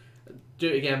 Do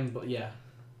it again, but yeah.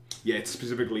 Yeah, it's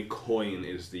specifically coin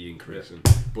is the increase,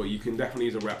 but you can definitely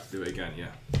use a rep to do it again.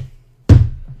 Yeah.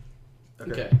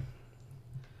 Okay.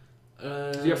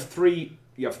 So you have 3.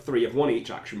 You have 1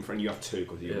 each action, and you have 2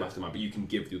 because you're mastermind, but you can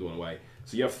give the other one away.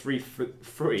 So you have 3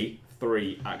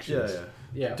 actions.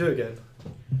 Yeah. Do it again.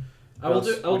 I'll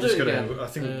do it again. I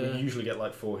think we usually get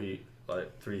 4 heat.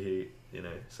 3 heat,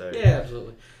 so... Yeah,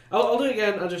 absolutely. I'll do it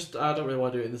again, I don't really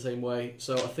want to do it in the same way,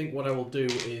 so I think what I will do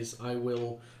is I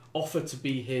will offer to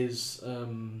be his, I'll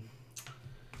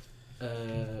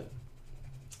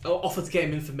offer to get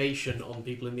him information on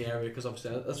people in the area, because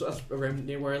obviously that's around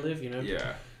near where I live,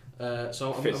 Yeah.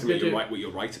 So I'm going to do with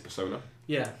your writer persona.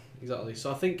 Yeah, exactly.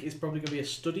 So I think it's probably going to be a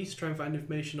study to try and find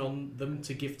information on them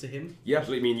to give to him. Yeah,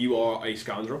 absolutely. I mean, you are a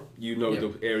scoundrel. You know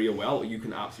the area well. You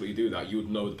can absolutely do that. You would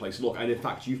know the place to look. And in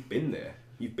fact, you've been there.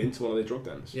 You've been to one of the drug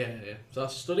dens. Yeah. So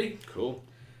that's a study. Cool.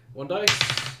 1 dice.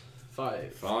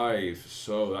 5. 5.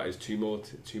 So that is 2 more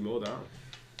down.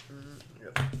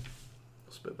 Yep.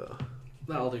 That's a bit better.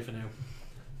 That'll do for now.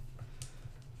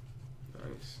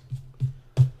 Nice.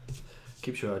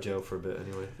 Keeps you out of jail for a bit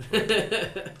anyway.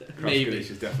 Maybe.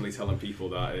 She's definitely telling people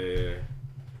that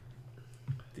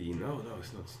no,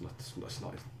 it's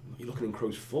not. You're looking in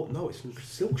Crow's Foot. No, it's in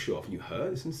Silkshore. Haven't you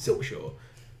heard? It's in Silkshore.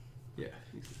 Yeah.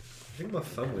 I think my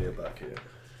family are back here.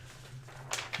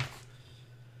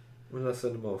 When did I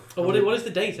send them off? Oh, what is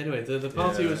the date anyway? The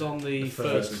party was on the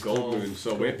first of Gold Moon,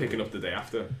 so we're picking up the day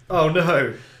after. Oh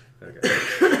no. Okay.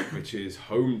 Which is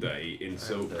Home Day in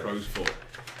Crow's Foot.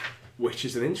 Which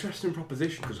is an interesting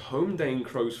proposition because Home Day in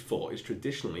Crow's Foot is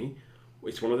traditionally,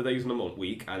 it's one of the days in the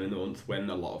week and in the month when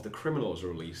a lot of the criminals are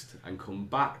released and come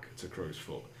back to Crow's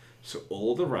Foot. So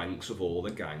all the ranks of all the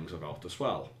gangs are out to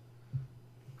swell.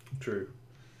 True.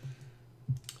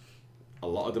 a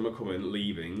lot of them are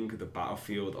leaving the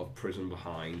battlefield of prison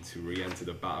behind to re-enter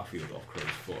the battlefield of Crow's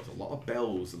Foot. A lot of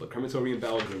bells. The crematorium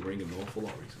bells have been ringing an awful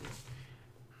lot recently.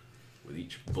 With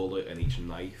each bullet and each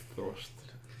knife thrust,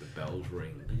 the bells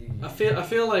ring. I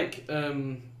feel like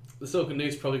the Silken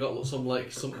Noose probably got some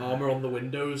armour on the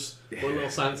windows. Yeah. With a little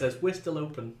sign that says, "We're still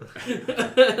open."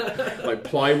 Like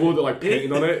plywood, or like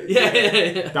painting on it.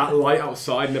 Yeah. That light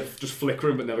outside, just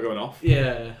flickering but never going off.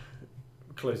 Yeah.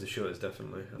 Close the shutters,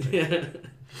 definitely. I think. Yeah.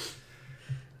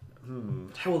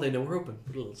 How will they know we're open?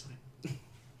 Put a little sign.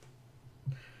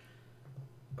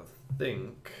 I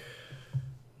think.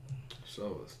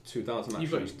 So, 2,000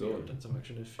 actions done. Some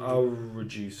action I'll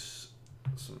reduce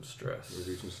some stress.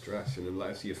 Reduce some stress and then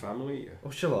let us see your family.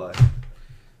 Or shall I?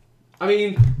 I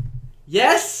mean,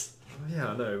 yes! Yeah,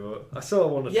 I know, but I sort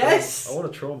of want to yes! I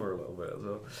want to trauma a little bit as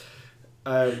well.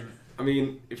 I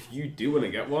mean, if you do want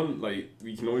to get one, like,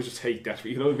 we can always just take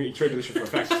desperate. You can always trade position for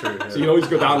effects. True, yeah. So you can always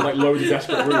go down like low the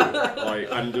desperate route, like,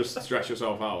 and just stretch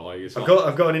yourself out. Like,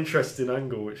 I've got an interesting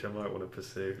angle which I might want to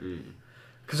pursue.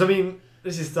 Because I mean,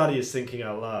 this is Thadeus thinking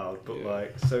out loud,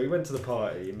 but so he went to the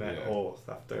party, he met Horth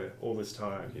after all this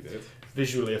time. He did.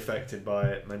 Visually affected by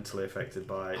it, mentally affected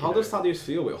by it. How does Thadeus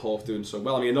feel with Horth doing so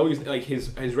well? I mean, I know he's like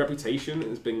his reputation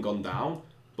has been gone down,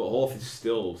 but Horth is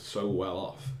still so well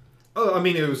off. Oh, I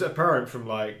mean, it was apparent from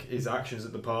like his actions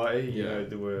at the party. You know,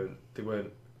 they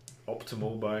weren't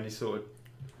optimal by any sort of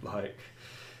like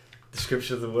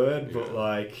description of the word, but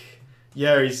like,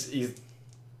 he's.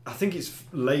 I think it's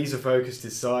laser focused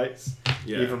his sights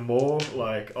even more,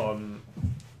 like on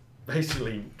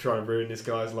basically trying to ruin this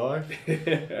guy's life,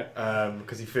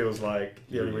 because he feels like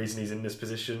the only reason he's in this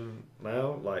position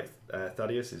now, like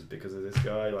Thadeus, is because of this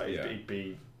guy. Like he'd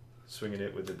be swinging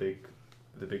it with the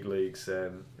big leagues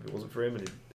if it wasn't for him,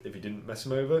 and if he didn't mess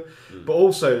him over. But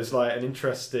also there's like an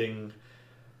interesting,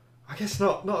 I guess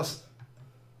not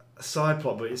a side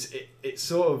plot, but it's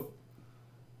sort of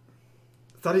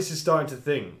Thadeus is starting to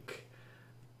think.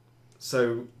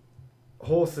 So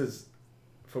Horth has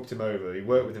fucked him over. He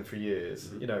worked with him for years.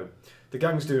 You know, the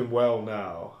gang's doing well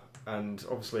now, and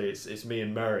obviously it's me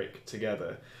and Merrick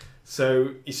together.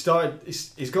 So he's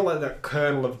got like that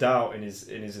kernel of doubt in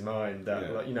his mind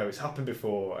that like, you know, it's happened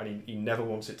before and he never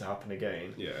wants it to happen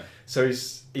again. Yeah. So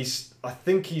I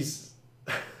think he's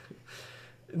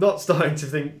not starting to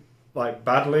think like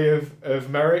badly of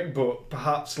Merrick, but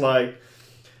perhaps like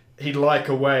he'd like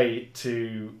a way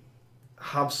to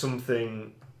have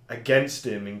something against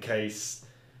him in case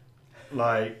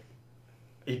like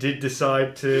he did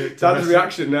decide to That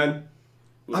reaction then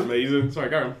was amazing. Sorry,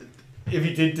 go on. If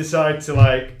he did decide to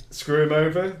like screw him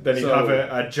over, then he'd have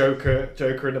a joker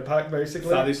in the pack, basically.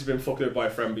 This has been fucked over by a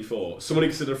friend before. Someone he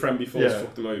considered a friend before has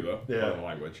fucked him over. Yeah. By the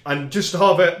language. And just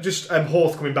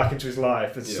Horth coming back into his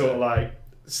life has sort of like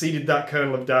seeded that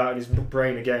kernel of doubt in his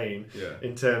brain again. Yeah.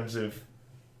 In terms of,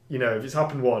 you know, if it's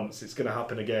happened once, it's going to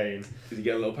happen again. Did he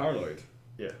get a little paranoid?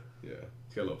 Yeah. Yeah.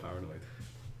 He's got a little paranoid.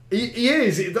 He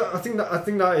is. I think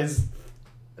that is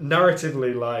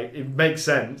narratively like it makes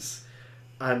sense.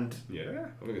 And yeah,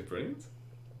 I think it's brilliant.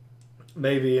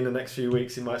 Maybe in the next few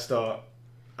weeks he might start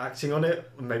acting on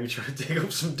it, and maybe try to dig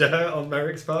up some dirt on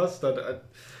Merrick's past. I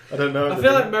don't know. I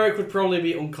feel like Merrick would probably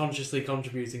be unconsciously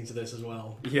contributing to this as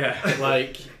well. Yeah,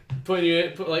 like putting you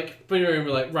in and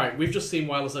be like, right, we've just seen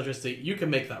wireless electricity. You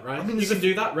can make that, right? I mean, you can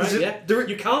do that, right?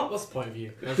 You can't. What's the point of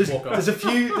you? There's a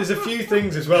few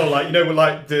things as well, like, you know, with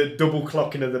like the double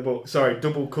cooking of the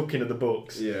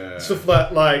books. Yeah, stuff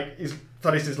like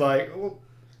Thadeus is like, well,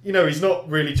 you know, he's not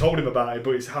really told him about it,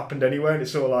 but it's happened anyway, and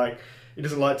it's sort of like he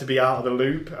doesn't like to be out of the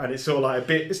loop, and it's sort of like a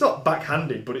bit. It's not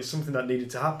backhanded, but it's something that needed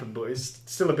to happen. But it's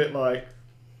still a bit like,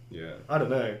 I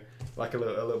don't know, like a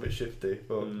little bit shifty.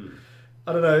 But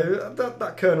I don't know.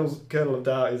 That kernel of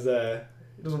doubt is there.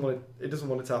 He doesn't want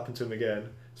it to happen to him again,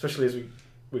 especially as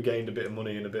we gained a bit of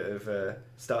money and a bit of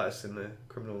status in the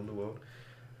criminal underworld.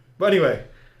 But anyway,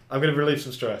 I'm going to relieve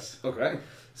some stress. Okay.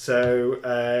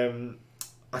 So.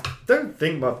 I don't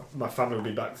think my family will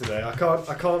be back today. I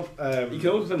can't. You can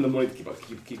also send the money to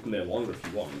keep them there longer if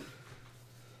you want.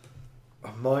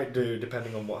 I might do,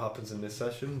 depending on what happens in this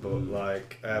session. But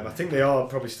like, I think they are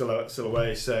probably still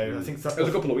away. So I think it was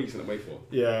a couple of weeks in the wait for.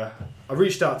 Yeah, I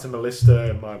reached out to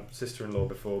Melissa, my sister-in-law,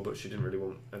 before, but she didn't really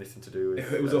want anything to do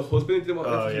with. It was her husband who didn't want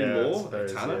anything to do more,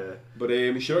 Tanner. Yeah.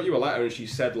 But she wrote you a letter and she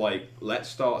said like, let's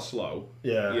start slow.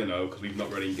 Yeah. You know, because we've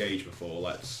not really engaged before.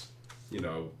 Let's, you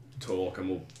know, talk and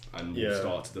we'll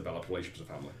start to develop relationships with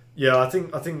family. Yeah, I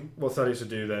think what Thadeus would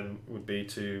do then would be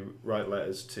to write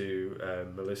letters to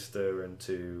Melissa and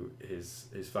to his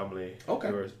family, who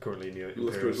are currently in the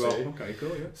Imperial City. Okay, cool.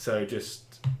 Yeah. So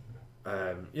just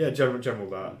General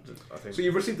that, I think. So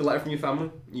you've received a letter from your family.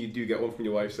 You do get one from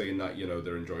your wife saying that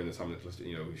they're enjoying the time that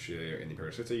you're in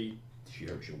Imperial City. She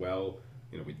hopes you're well.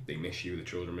 They miss you. The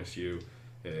children miss you.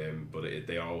 But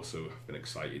they also have been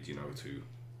excited, to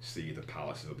see the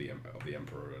palaces of the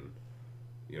Emperor and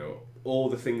all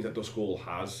the things that Doskvol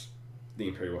has. The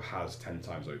Imperial has 10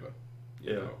 times over.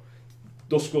 You know.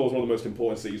 Doskvol is one of the most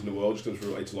important cities in the world, just because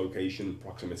of its location,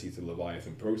 proximity to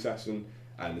Leviathan processing.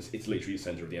 And it's literally the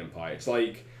centre of the empire. It's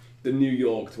like the New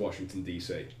York to Washington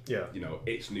DC. Yeah.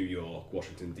 It's New York.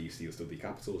 Washington DC is still the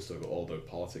capital. Still got all the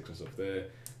politics and stuff there.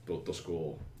 But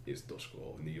Doskvol is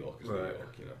Doskvol. New York is New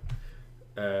York.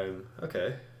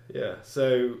 Okay. Yeah.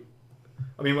 So,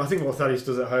 I think what Thadeus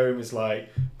does at home is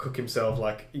cook himself.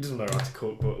 He doesn't know how to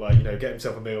cook, but get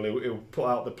himself a meal. He'll put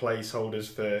out the placeholders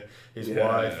for his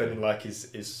wife and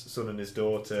his son and his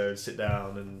daughter, and sit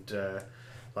down and.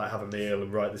 Have a meal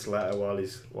and write this letter while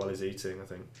he's eating, I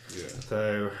think. Yeah.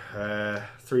 So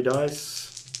 3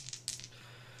 dice.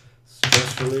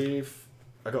 Stress relief.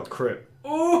 I got a crit.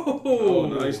 Oh,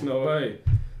 nice, no way.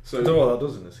 So I don't know what that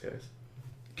does in this case.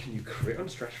 Can you crit on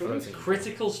stress relief?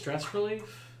 Critical stress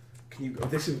relief? Can you?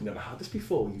 We've never had this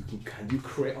before. Can you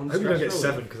crit on I hope stress relief? you don't get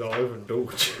 7 because I'll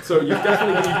overindulge. So you've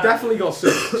definitely got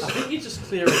 6. I think you just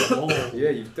clear it all. Yeah,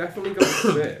 you've definitely got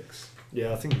 6.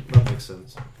 Yeah, I think that makes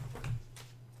sense.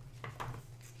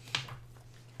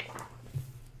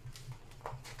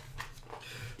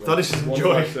 Thadeus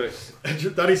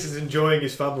is enjoying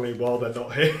his family while they're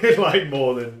not here,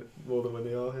 more than when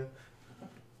they are here.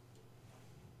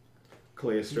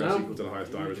 Clear stress equal to the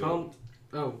highest die result.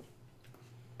 Oh.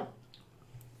 I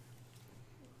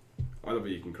don't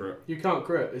think you can crit. You can't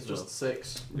crit, it's just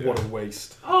 6. Yeah. What a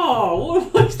waste. Oh, what a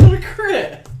waste of a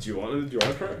crit! Do you want to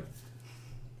crit?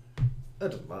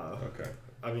 That doesn't matter. Okay.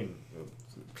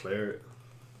 Clear it.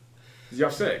 Did you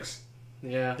have 6?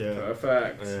 Yeah.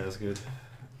 Perfect. Yeah, that's good.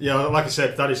 Yeah, like I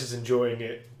said, Thadeus is enjoying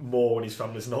it more when his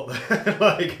family's not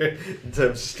there, in terms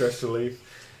of stress relief.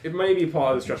 It may be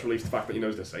part of the stress relief the fact that he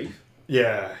knows they're safe.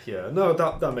 Yeah. No,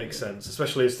 that makes sense,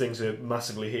 especially as things are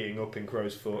massively heating up in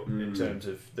Crow's Foot in terms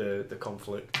of the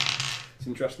conflict. It's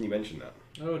interesting you mentioned that.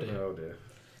 Oh dear. Oh dear.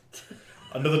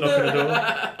 Another knock on the door?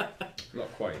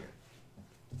 Not quite.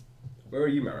 Where are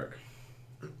you, Merrick?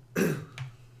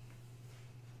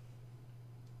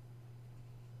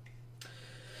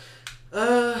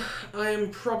 I am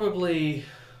probably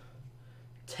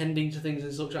tending to things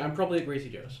in such. I'm probably at Greasy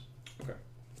Joe's. Okay.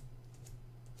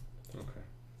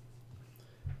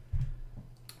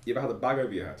 You ever had a bag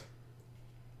over your head?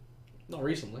 Not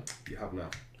recently. You have now.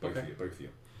 Both of you.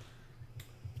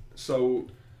 So,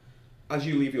 as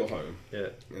you leave your home,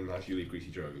 and as you leave Greasy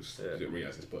Joe's, you didn't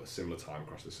realise this, but a similar time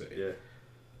across the city.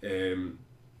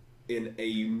 In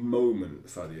a moment,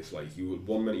 Thadeus, 1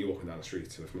 minute you're walking down the street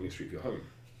to a familiar street of your home.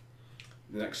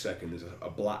 The next second, there's a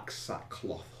black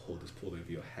sackcloth hood that's pulled over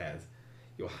your head.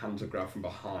 Your hands are grabbed from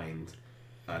behind,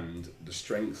 and the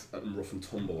strength and rough and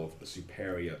tumble of the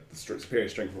superior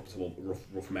strength of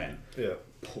rough men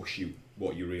push you,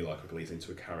 what you realise quickly, is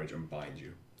into a carriage and bind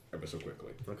you ever so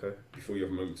quickly. Okay. Before you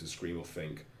have a moment to scream or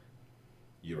think,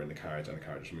 you're in the carriage and the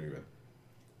carriage is moving.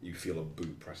 You feel a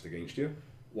boot pressed against you.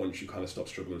 Once you kind of stop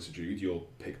struggling and subdued, you're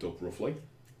picked up roughly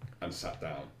and sat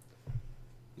down.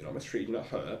 You're not mistreated, you're not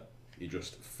hurt. You're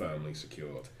just firmly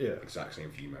secured. Yeah. Exact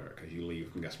same for you, Merrick. As you leave,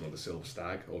 I'm guessing, on the Silver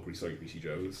Stag or Greasy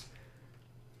Joe's.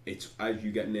 It's as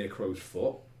you get near Crow's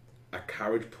Foot, a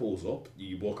carriage pulls up.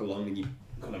 You walk along and you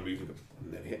kind of move and go,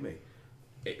 nearly hit me.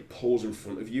 It pulls in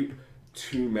front of you.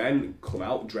 2 men come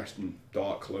out dressed in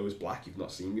dark clothes, black you've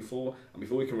not seen before. And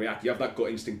before you can react, you have that gut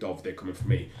instinct of they're coming for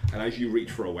me. And as you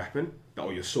reach for a weapon,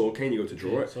 or your sword cane, you go to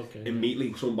draw it.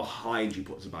 Immediately, someone behind you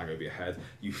puts a bag over your head.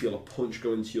 You feel a punch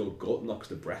go into your gut, knocks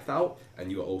the breath out,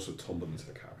 and you are also tumbled into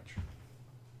the carriage.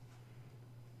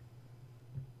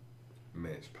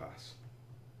 Minutes pass.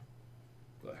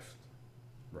 Left,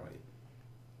 right.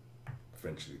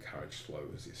 Eventually, the carriage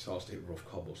slows. It starts to hit rough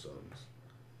cobblestones.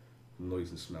 Noise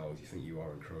and smells. You think you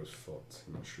are in Crow's Foot.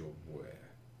 You're not sure where.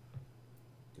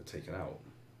 You're taken out.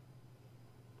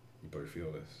 You both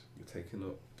feel this. You're taken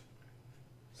up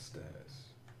stairs.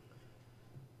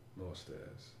 More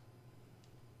stairs.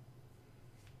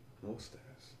 More stairs.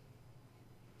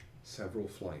 Several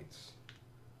flights.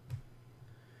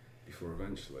 Before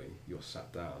eventually you're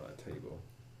sat down at a table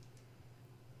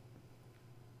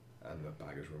and the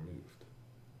bag is removed.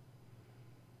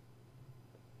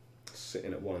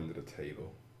 Sitting at one end of the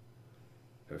table,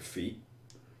 her feet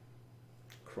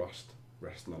crossed,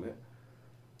 resting on it,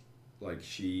 like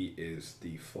she is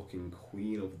the fucking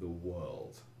queen of the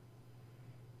world,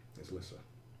 is Lissa.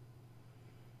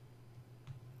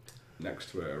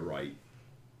 Next to her right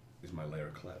is my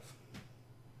Lyra Clev.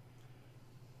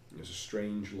 There's a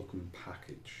strange looking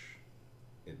package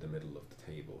in the middle of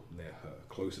the table near her.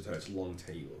 Closer to her, it's a long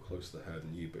table, closer to her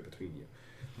than you, but between you.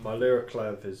 My Lyra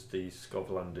Clev is the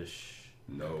Scotlandish.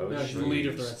 No, she's the leader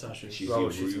of the Red Sashes. She's the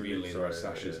Rubian leader of the Red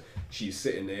Sashes. Yeah. She's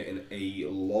sitting there in a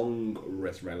long,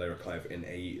 my Lyra Clev, in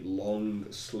a long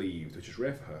sleeved, which is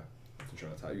rare for her. I'm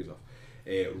trying to Thadeus off.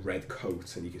 A red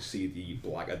coat, and you can see the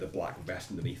black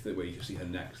vest underneath it, where you can see her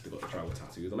neck. They've got the tribal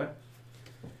tattoos on it.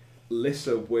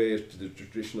 Lyssa wears the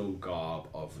traditional garb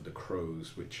of the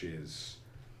crows, which is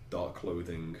dark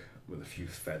clothing with a few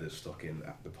feathers stuck in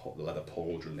at the leather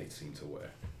pauldron they seem to wear.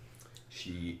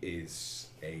 She is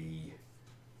a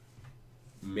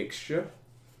mixture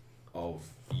of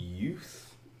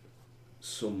youth,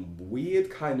 some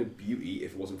weird kind of beauty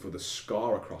if it wasn't for the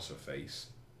scar across her face,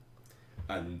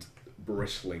 and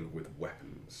bristling with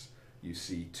weapons. You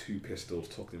see 2 pistols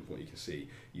tucked in from what you can see.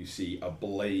 You see a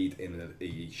blade in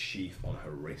a sheath on her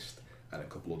wrist and a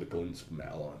couple of the guns of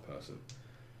metal on her person.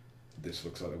 This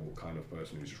looks like a kind of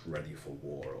person who's just ready for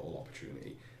war or all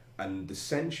opportunity. And the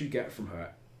sense you get from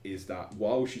her is that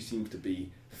while she seems to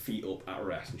be feet up at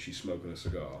rest and she's smoking a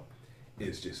cigar,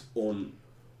 is just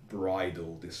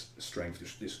unbridled, this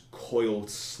strength, this coiled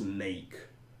snake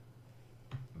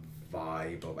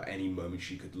vibe of at any moment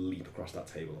she could leap across that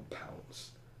table and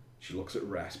pounce. She looks at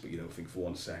rest, but you don't think for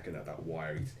 1 second that that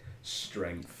wiry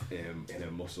strength in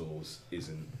her muscles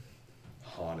isn't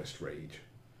harnessed rage.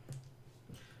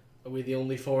 Are we the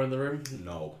only 4 in the room?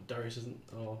 No. Darius isn't?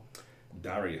 Oh.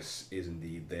 Darius is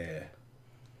indeed there,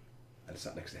 and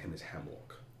sat next to him is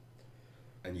Hemlock.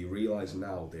 And you realise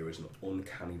now there is an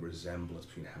uncanny resemblance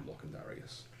between Hemlock and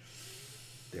Darius.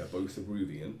 They are both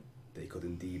Aruvian. They could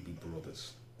indeed be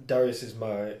brothers. Darius is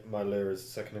my Lyra's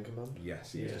second in command?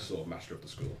 Yes, he is the sort of master of the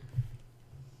school.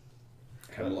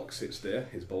 Hemlock sits there,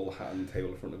 his bowler hat on the table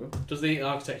in front of him. Does the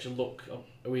architecture look...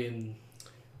 Are we in...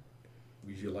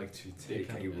 Would you like to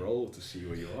take a roll to see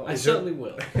where you are? I certainly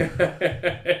will.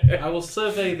 I will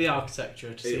survey the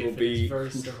architecture to see if it's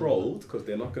very controlled, because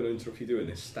they're not going to interrupt you doing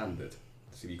this standard.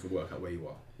 See if you can work out where you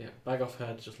are. Yeah, bag off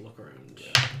head, just look around.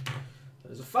 Yeah.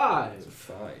 There's a 5. There's a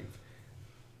 5.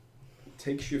 It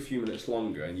takes you a few minutes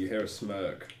longer and you hear a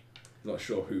smirk. Not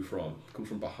sure who from. It comes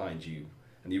from behind you.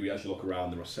 And you as you look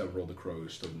around, there are several of the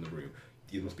crows stood in the room.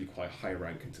 You must be quite high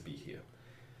ranking to be here.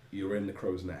 You're in the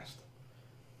crow's nest.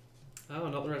 Oh,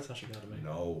 not the Red Sash Academy.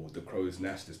 No, the crow's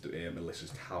nest is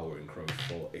Melissa's tower in Crow's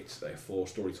Fort. It's a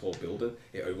 4-story tall building.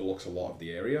 It overlooks a lot of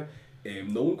the area.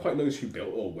 No one quite knows who built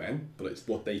it or when, but it's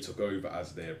what they took over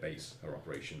as their base, their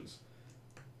operations.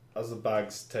 As the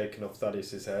bag's taken off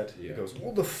Thaddeus' head, he goes,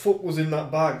 "What the fuck was in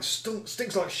that bag?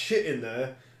 Stinks like shit in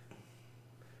there."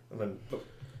 And then,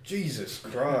 Jesus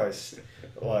Christ.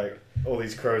 Like, all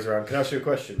these crows around. Can I ask you a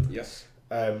question? Yes.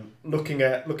 Looking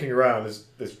around,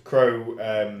 there's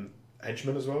crow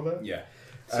henchmen as well there? Yeah.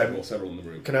 Several in the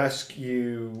room. Can I ask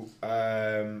you,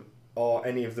 are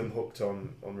any of them hooked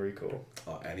on recall?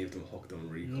 Are any of them hooked on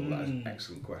recall? That is an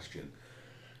excellent question.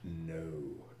 No,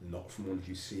 not from what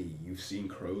you see. You've seen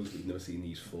crows, but you've never seen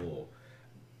these 4.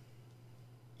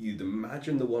 You'd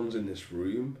imagine the ones in this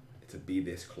room to be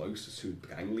this close to 2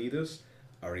 gang leaders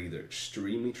are either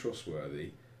extremely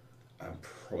trustworthy and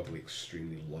probably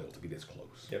extremely loyal to be this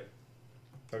close. Yep.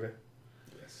 Okay.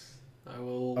 Yes. I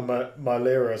will... And my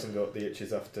Lyra hasn't got the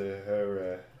itches after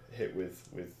her hit with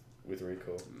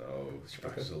recall. No, she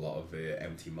practices a lot of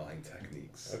empty mind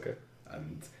techniques. Okay.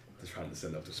 And just trying to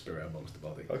send up the spirit amongst the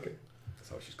body. Okay. That's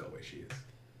how she's got where she is.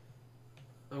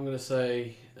 I'm going to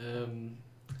say,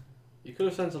 you could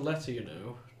have sent a letter,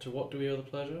 to what do we owe the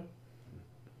pleasure?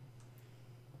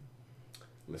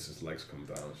 Alyssa's legs come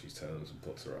down, she turns and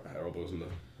puts her elbows on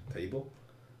the table.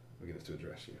 Begins to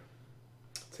address you.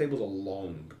 Tables are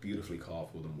long, beautifully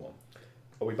carved wooden one.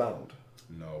 Are we bound?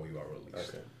 No, you are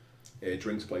released. Okay.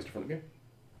 Drinks are placed in front of you.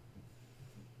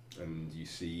 And you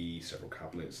see several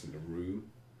cabinets in the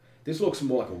room. This looks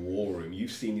more like a war room.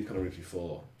 You've seen these kind of rooms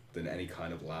before than any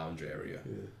kind of lounge area.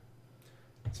 Yeah.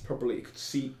 It's probably, it could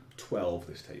seat 12,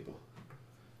 this table.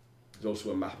 There's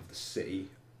also a map of the city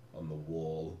on the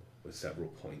wall with several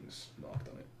points marked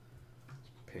on it.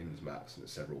 Pins, maps, and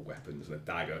several weapons and a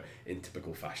dagger in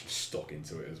typical fashion stuck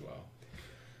into it as well.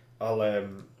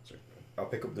 I'll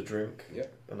pick up the drink.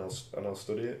 Yep. And I'll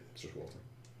study it. It's just water.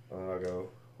 And I'll go,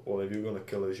 well, if you were going to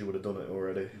kill us, you would have done it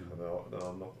already. And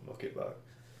I'll knock it back.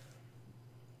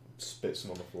 Spit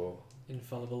some on the floor.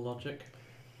 Infallible logic.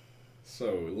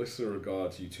 So, Lyssa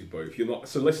regards you two both. You're not.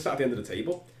 So, Lyssa's at the end of the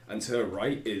table, and to her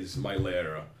right is my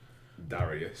Lyra,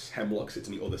 Darius. Hemlock sits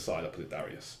on the other side opposite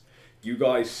Darius. You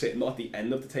guys sit not at the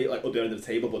end of the table, like at the end of the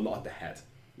table, but not at the head.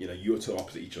 You know, you're two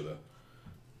opposite each other.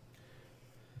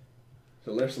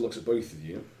 So Larissa looks at both of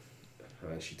you,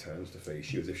 and she turns to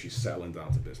face you as if she's settling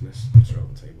down to business. Puts her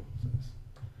on the table.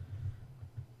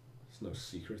 It's no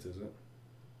secret, is it?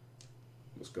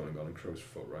 What's going on in Crow's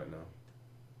Foot right now?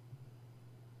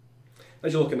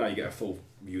 As you're looking now, you get a full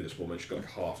view of this woman. She's got like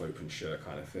a half open shirt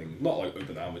kind of thing. Not like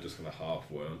open arm, but just kind of half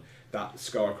worn. That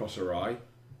scar across her eye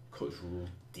cuts real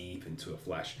deep into her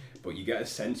flesh. But you get a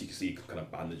sense, you can see kind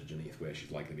of bandage underneath where she's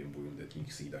likely been wounded. You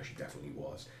can see that she definitely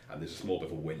was. And there's a small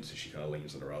bit of a wince as she kind of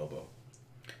leans on her elbow.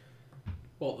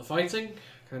 What, the fighting?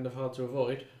 Kind of hard to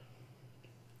avoid.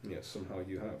 Yeah, somehow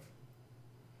you have.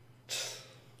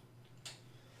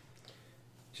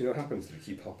 Do you know what happens if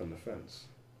you keep hopping the fence?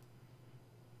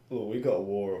 Look, we got a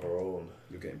war of our own.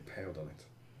 You're getting impaled on it.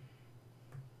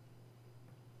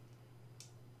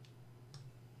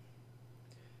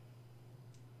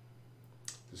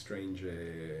 There's a strange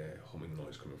humming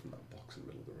noise coming from that box in the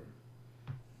middle of the room.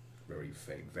 Very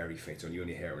faint, very faint. And you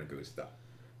only hear it when it goes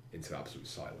into absolute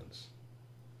silence.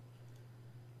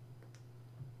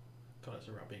 God, it's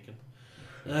a rat beacon.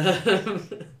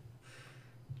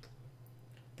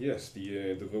 Yes,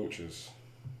 the vultures.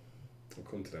 I'll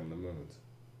come to them in a moment.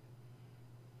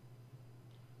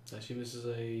 I assume this is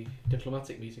a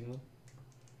diplomatic meeting then?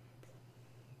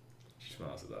 She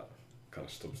smiles at that. Kind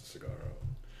of stubs the cigar out.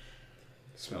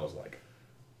 It smells like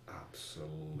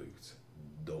absolute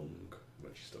dung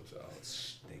when she stubs it out. It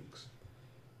stinks.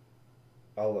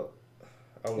 I'll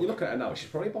You look at her now, she's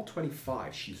probably about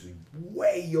 25. She's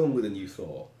way younger than you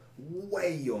thought.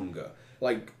 Way younger.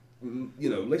 Like, you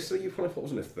know, Lisa, you probably thought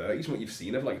was in her 30s from what you've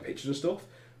seen of, like, pictures and stuff.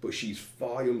 But she's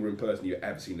far younger in person than you've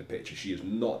ever seen in a picture. She is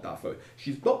not that photo.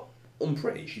 She's not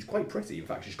unpretty. She's quite pretty. In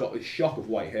fact, she's got this shock of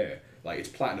white hair. Like, it's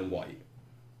platinum white.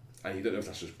 And you don't know if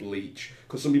that's just bleach.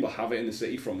 Because some people have it in the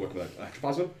city from working with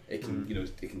ectoplasm. It can, you know,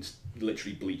 it can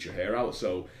literally bleach your hair out.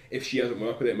 So if she hasn't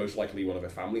worked with it, most likely one of her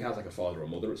family has, like a father or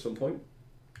mother at some point.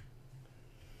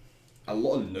 A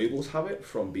lot of nobles have it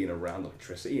from being around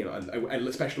electricity, you know, and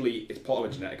especially it's part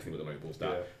of a genetic thing with the nobles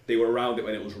that they were around it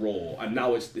when it was raw, and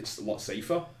now it's a lot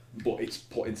safer, but it's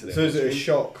put into their. So is it a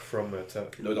shock from a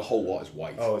No, the whole lot is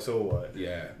white. Oh, it's all white.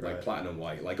 Yeah, like platinum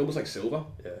white, like almost like silver.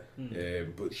 Yeah.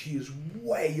 But she is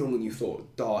way younger than you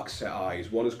thought. Dark set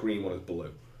eyes. One is green, one is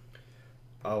blue.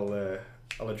 I'll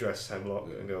address Hemlock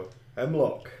and go,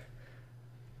 Hemlock,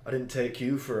 I didn't take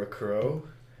you for a crow.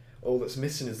 All that's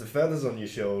missing is the feathers on your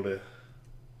shoulder.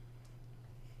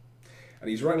 And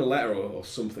he's writing a letter or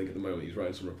something at the moment. He's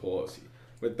writing some reports.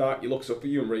 With that, he looks up at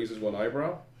you and raises one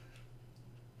eyebrow.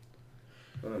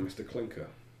 Oh, Mr. Clinker,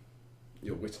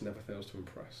 your wit never fails to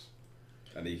impress.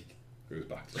 And he goes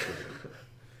back to studying.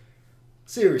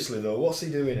 Seriously though, what's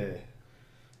he doing here?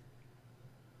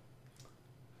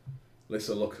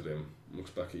 Lissa looks at him and looks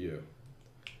back at you.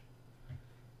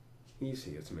 He's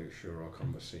here to make sure our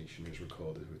conversation is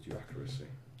recorded with due accuracy.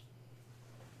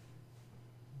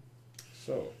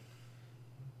 So,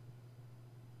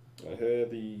 I hear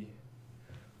the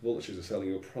vultures are selling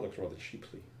your product rather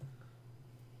cheaply.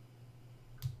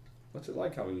 What's it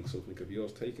like having something of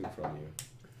yours taken from you?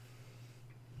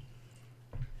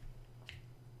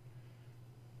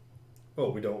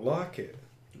 Oh, we don't like it.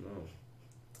 No.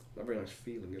 Not a very nice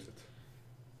feeling, is it?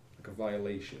 Like a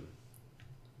violation.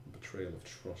 A betrayal of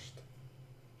trust.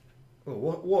 Oh,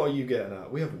 what are you getting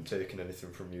at? We haven't taken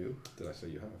anything from you. Did I say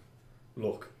you have?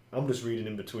 Look, I'm just reading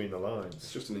in between the lines.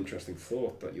 It's just an interesting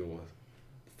thought that your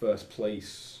first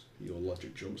place your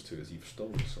logic jumps to is you've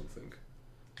stolen something.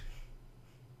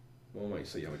 One might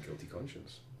say you have a guilty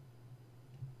conscience.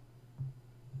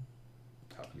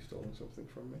 Have you stolen something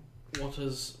from me? What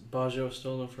has Barjo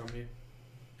stolen from you?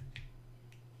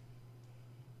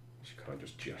 She kind of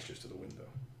just gestures to the window.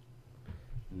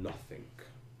 Nothing.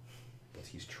 But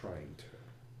he's trying to.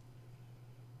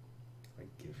 I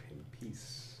give him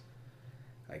peace.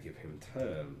 I give him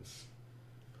terms.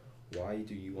 Why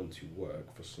do you want to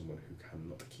work for someone who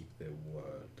cannot keep their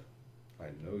word? I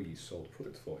know you sold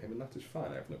product for him, and that is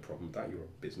fine. I have no problem with that. You're a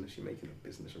business. You're making a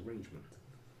business arrangement.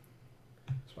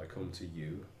 So I come to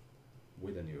you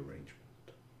with a new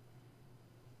arrangement.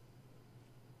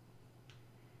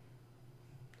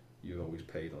 You've always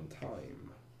paid on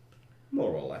time,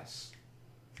 more or less.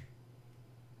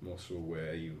 I'm also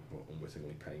aware you were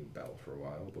unwittingly paying Bell for a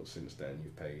while, but since then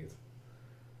you've paid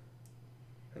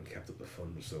and kept up the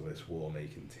funds so this war may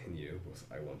continue, but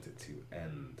I want it to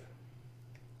end.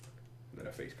 And then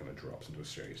her face kind of drops into a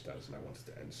serious stance, and I want it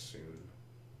to end soon,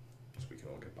 so we can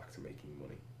all get back to making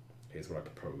money. Here's what I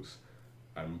propose.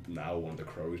 And now one of the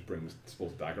crows brings the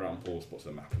dagger out and pulls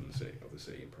the map of the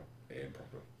city in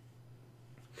proper.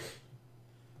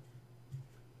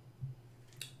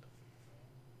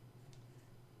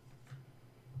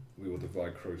 We will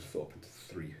divide Crow's Foot up into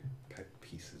 3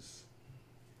 pieces,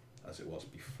 as it was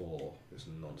before this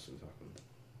nonsense happened.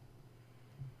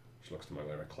 She looks to my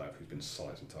Lyra Clev, who's been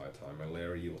silent this entire time. My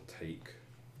Lyra, you will take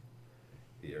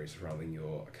the area surrounding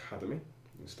your academy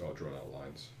and start drawing out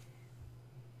lines.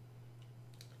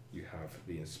 You have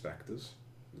the inspectors,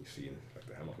 you see like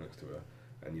the hemlock next to her,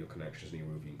 and your connections in the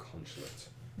Eruvian consulate.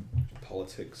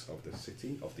 Politics of the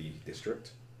city, of the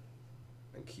district,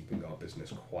 and keeping our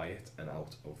business quiet and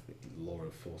out of law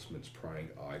enforcement's prying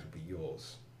eyes will be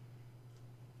yours.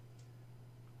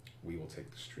 We will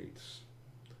take the streets.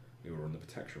 We will run the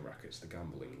protection rackets, the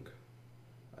gambling,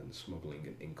 and the smuggling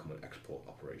and income and export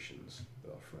operations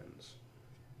with our friends.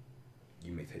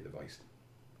 You may take the vice.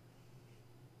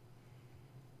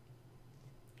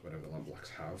 Whatever the Lampblacks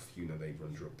have, you know they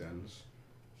run drug dens.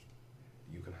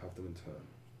 You can have them in turn,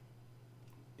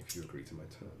 if you agree to my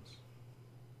terms.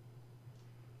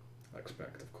 I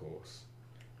expect, of course,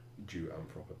 due and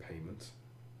proper payment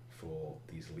for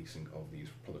these leasing of these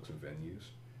products and venues,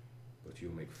 but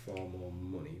you'll make far more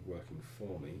money working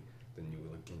for me than you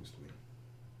will against me.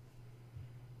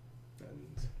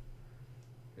 And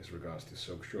as regards to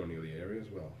Soapstraw near the area as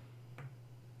well.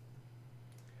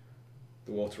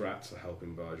 The water rats are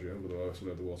helping Bargio, but I also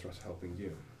know the water rats are helping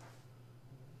you.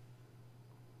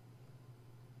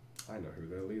 I know who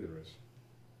their leader is.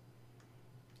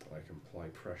 I can apply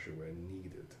pressure where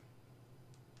needed.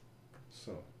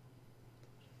 So,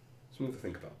 something to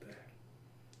think about there.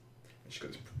 And she's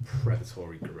got this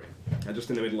predatory grin. And just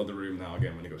in the middle of the room now,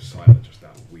 again, when it goes silent, just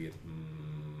that weird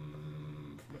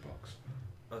from the box.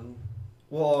 And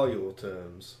what are your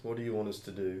terms? What do you want us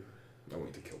to do? I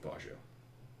want you to kill Bargio.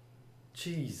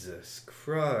 Jesus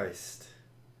Christ.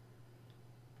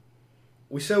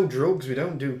 We sell drugs, we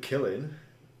don't do killing.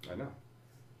 I know.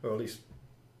 Or at least,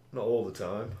 not all the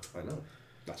time. I know.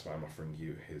 That's why I'm offering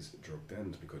you his drug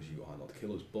dens, because you are not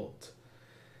killers, but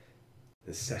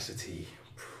necessity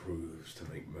proves to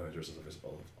make murderers of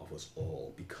us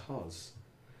all, because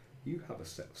you have a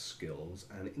set of skills,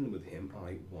 and in with him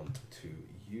I want to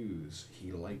use.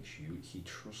 He likes you, he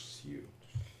trusts you,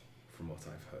 from what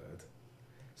I've heard.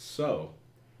 So,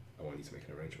 I want you to make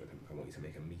an arrangement with him, I want you to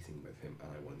make a meeting with him,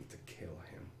 and I want you to kill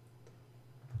him.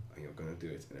 And you're going to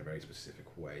do it in a very specific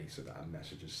way so that a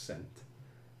message is sent,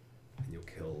 and you'll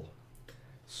kill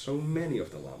so many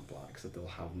of the Lampblacks that they'll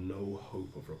have no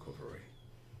hope of recovery.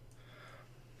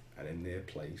 And in their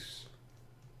place,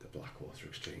 the Blackwater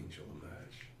Exchange will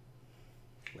emerge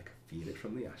like a phoenix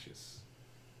from the ashes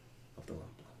of the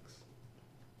Lampblacks.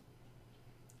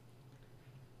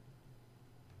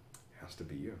 It has to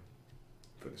be you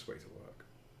for this way to work.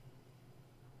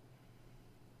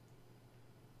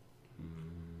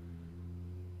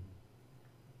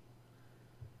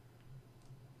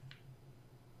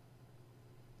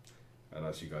 And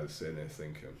as you guys are sitting there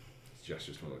thinking, he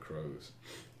gestures to one of the crows,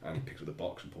 and he picks up the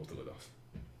box and pulls the lid off.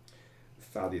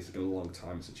 Thadeus, it's been a long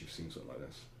time since you've seen something like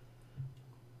this.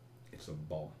 It's a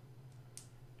bomb.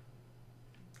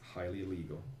 Highly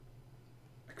illegal,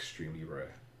 extremely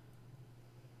rare.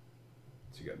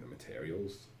 To get the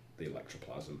materials, the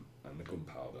electroplasm, and the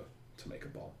gunpowder to make a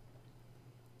bomb.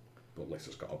 But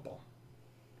Lissa's got a bomb.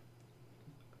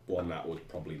 One that would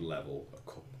probably level a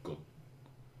good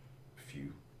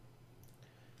few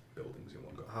buildings in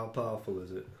one go. How powerful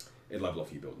is it? It'd level a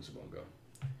few buildings in one go.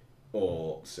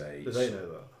 Or say... Do they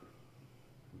know that?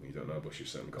 You don't know, but she's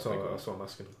certainly got... That's what I'm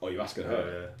asking. Oh, you're asking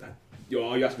her? Yeah.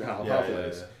 You're asking how powerful it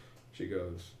is? Yeah. She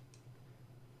goes,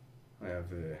 I have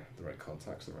the right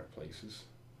contacts in the right places.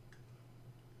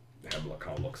 The Hemlock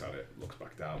kind of looks at it, looks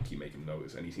back down, keep making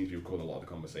notes, and he seems to be recording a lot of the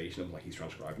conversation, and like he's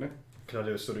transcribing it. Can I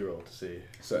do a study roll to see?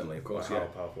 Certainly, of course, how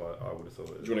powerful I would have thought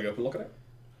it is? Do you want to go up and look at it?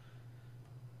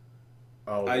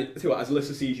 I'll... I tell you what, as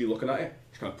Alyssa sees you looking at it,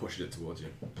 she kind of pushes it towards you.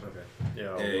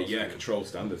 Okay. Yeah, control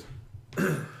standard.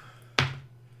 A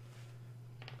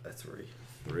 3.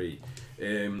 3.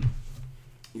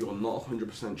 You're not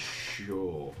 100%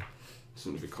 sure,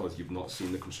 simply because you've not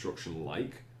seen the construction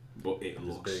like, but it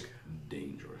looks big.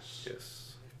 Dangerous.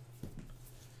 Yes.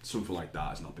 Something like that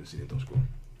has not been seen in Doskvol.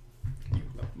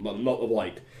 Not of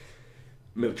like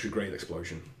military grade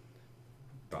explosion.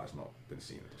 That has not been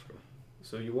seen in Doskvol.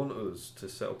 So you want us to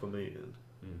set up a meeting,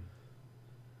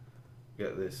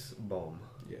 get this bomb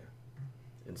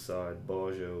inside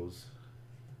Bargio's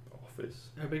office.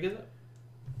 How big is it?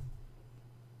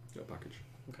 Your package.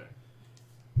 Okay.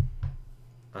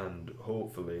 And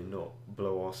hopefully not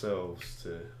blow ourselves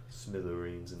to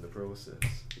smithereens in the process.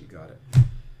 You got it.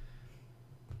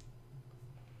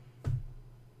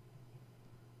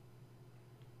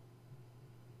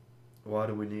 Why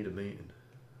do we need a meeting?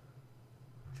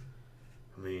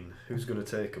 I mean, Who's going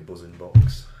to take a buzzing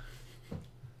box?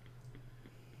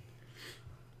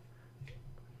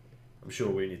 I'm sure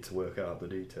we need to work out the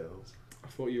details. I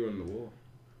thought you were in the war.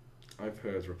 I've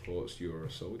heard reports you were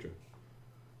a soldier.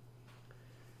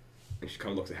 And she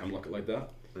kind of looks at Hemlock like that.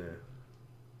 Yeah.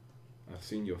 I've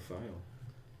seen your file.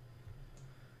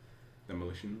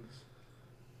 Demolitions.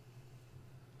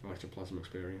 Electroplasm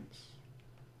experience.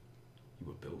 You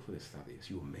were built for this, Thadeus.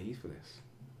 You were made for this.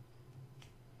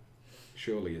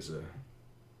 Surely as a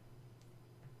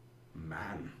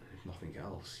man, if nothing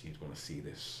else, you'd want to see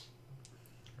this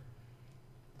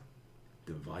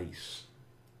device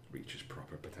reach its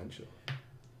proper potential.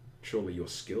 Surely your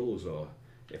skills are,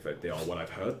 if they are what I've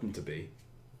heard them to be,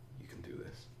 you can do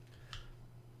this.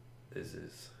 This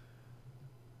is...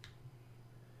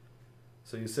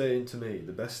 So you're saying to me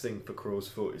the best thing for Crow's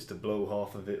Foot is to blow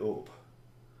half of it up?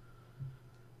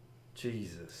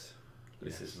 Jesus.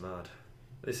 This is mad.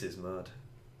 This is mad.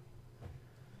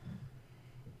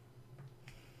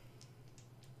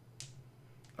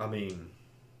 I mean,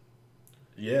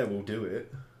 yeah, we'll do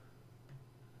it.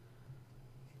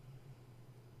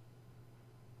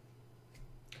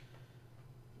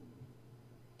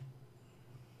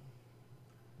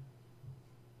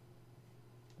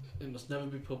 It must never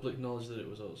be public knowledge that it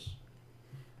was us.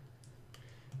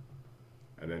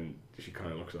 And then she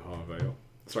kind of looks at Harvale.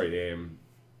 Sorry,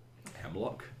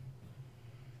 Hemlock.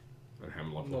 And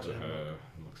Hemlock looks at her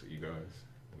and looks at you guys.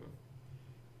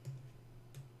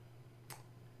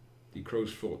 The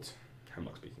Crow's Foot,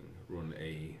 Hemlock speaking, run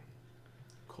a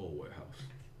coal warehouse.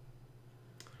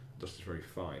 Dust is very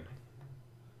fine.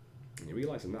 And you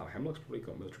realise now, Hemlock's probably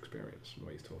got military experience from the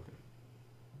way he's talking.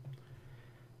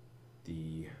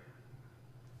 The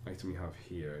item we have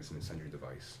here is an incendiary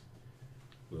device.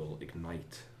 Will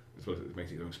ignite, as well as it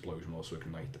makes its own explosion, will also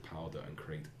ignite the powder and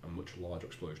create a much larger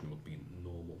explosion than would be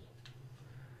normal.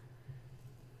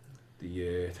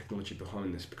 The technology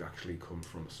behind this could actually come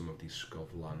from some of these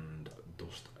Scotland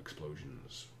dust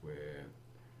explosions, where,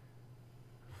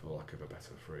 for lack of a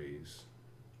better phrase,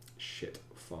 shit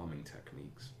farming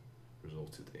techniques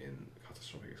resulted in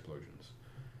catastrophic explosions.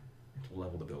 It will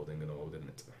level the building and all within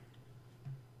it.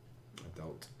 I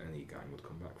doubt any gang would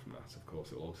come back from that. Of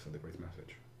course, it will also send a great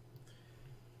message.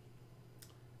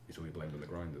 It will be blamed on the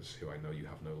Grinders, who I know you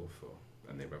have no love for,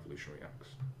 and their revolutionary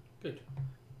acts. Good.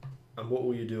 And what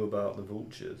will you do about the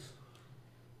vultures?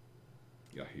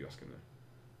 Yeah, who are you asking them?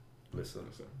 Listen.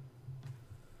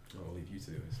 I'll leave you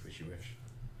to do this, which you wish.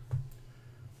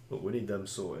 Look, we need them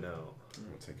sorting out.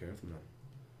 I'll take care of them then.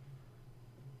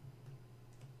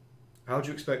 How do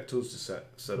you expect us to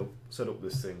set up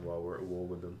this thing while we're at war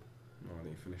with them? No, I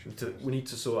need to finish it. We need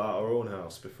to sort out our own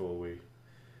house before we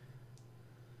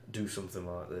do something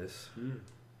like this.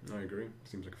 I agree.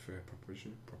 Seems like a fair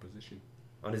proposition.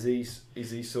 And is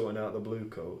he sorting out the blue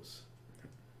coats?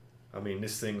 I mean,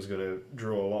 this thing's going to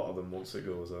draw a lot of them once it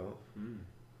goes out.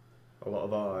 A lot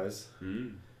of eyes.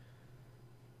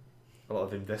 A lot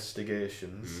of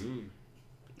investigations.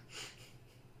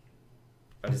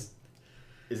 And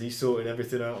is he sorting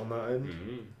everything out on that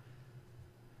end?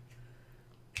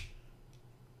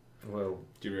 Well,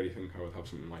 do you really think I would have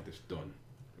something like this done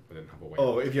if I didn't have a way?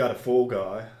 Oh, if you had a fall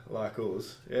guy like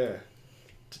us, yeah,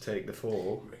 to take the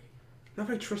fall. Not a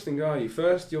very trusting guy.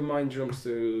 First, your mind jumps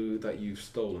to that you've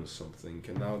stolen something,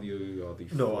 and now you are the.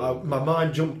 No, my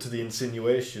mind jumped to the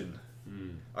insinuation.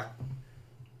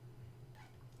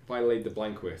 If I laid the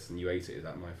blanquet and you ate it, is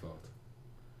that my fault?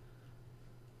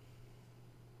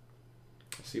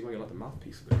 I see why you're like the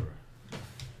mouthpiece of the mirror.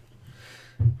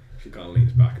 She kind of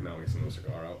leans back and now gets another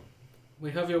cigar out.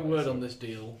 We have your word on this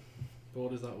deal, but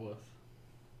what is that worth?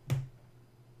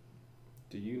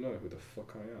 Do you know who the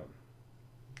fuck I am?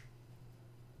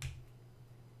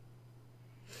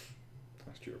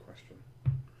 Asked you a question.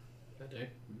 I do.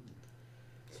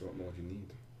 So what more do you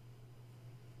need?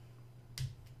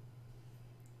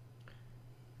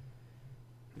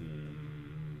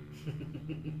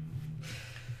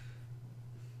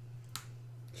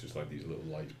 It's just like these little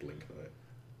lights blinking at it.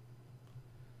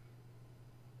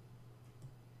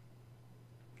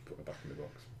 Put it back in the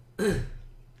box.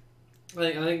 I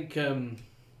think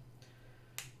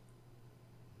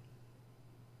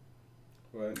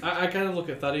I kind of look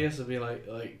at Thadeus and be like,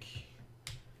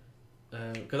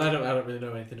 because I don't really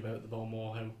know anything about the bomb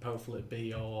or how powerful it'd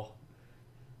be or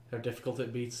how difficult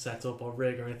it'd be to set up or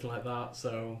rig or anything like that.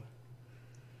 So,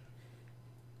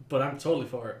 but I'm totally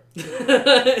for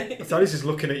it. Thadeus is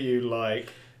looking at you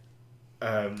like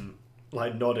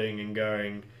nodding and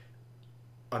going,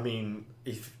 I mean,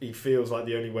 he feels like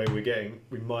the only way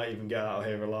we might even get out of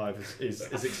here alive is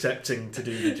accepting to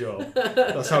do the job.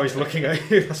 That's how he's looking at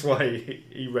you. That's why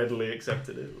he readily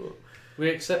accepted it. But... We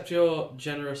accept your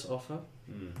generous offer.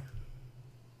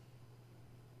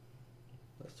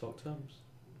 Let's talk terms.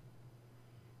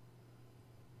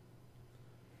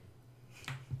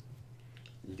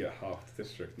 You get half the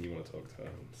district and you want to talk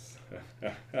terms.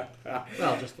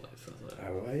 Well, just like for the... I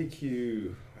like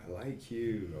you.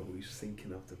 Always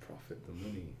thinking of the profit, the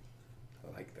money. I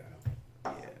like that.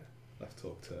 Yeah. Let's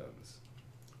talk terms.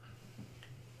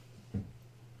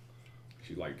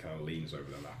 She like kind of leans over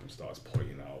the map and starts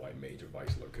pointing out like major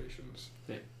vice locations.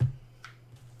 Yeah.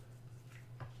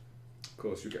 Of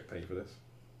course, you get paid for this.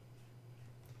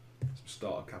 Some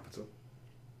starter capital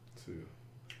to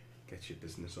get your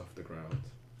business off the ground.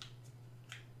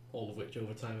 All of which,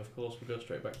 over time, of course, will go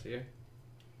straight back to you.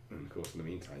 And of course, in the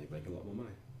meantime, you make a lot more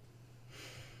money.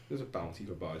 There's a bounty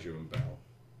for Barjo and Bell.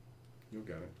 You'll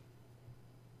get it.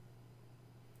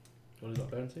 What is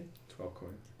that bounty? 12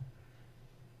 coin.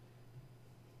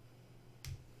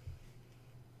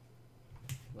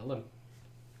 Well then.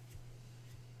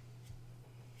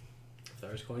 If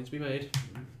there is coin to be made.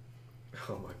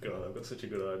 Oh my god, I've got such a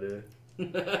good idea.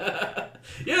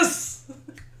 Yes!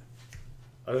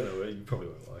 I don't know, you probably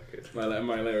won't like it.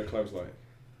 My layer of clouds like.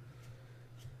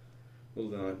 Well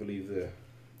then I believe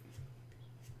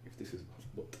if this is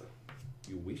what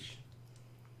you wish,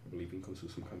 I believe we can come to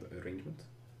some kind of arrangement.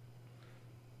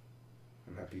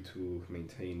 I'm happy to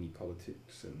maintain the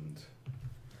politics and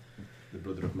the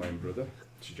brother of my brother,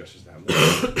 she gestures down there.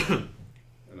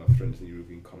 And our friends in the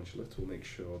European consulate will make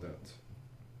sure that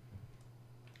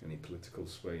any political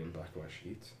sway and backlash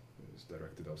heat is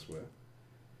directed elsewhere.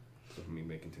 So we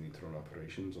may continue to run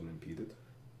operations unimpeded.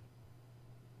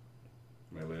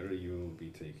 My layer, you'll be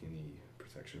taking the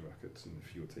protection rackets, and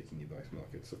if you're taking the dice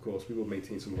markets, of course, we will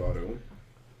maintain some of our own.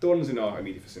 The ones in our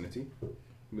immediate vicinity.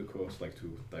 We, of course, like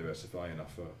to diversify and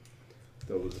offer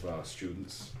those of our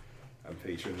students and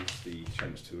patrons the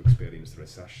chance to experience the Red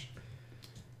Sash.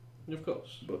 Of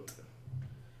course. But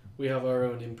we have our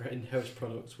own in-house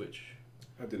products, which...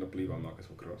 I do not believe our markets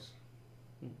will cross.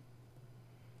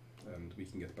 And we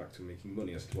can get back to making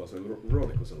money as it was when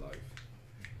Rodic was alive,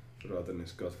 rather than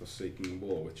this godforsaken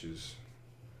war which is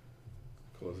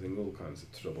causing all kinds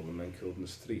of trouble and men killed in the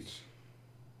streets.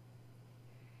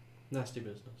 Nasty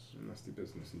business. Nasty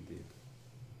business indeed.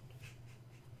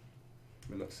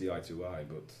 May not see eye to eye,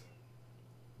 but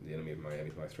the enemy of my enemy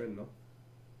is my friend, no?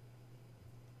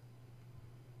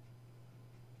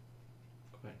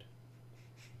 Quite.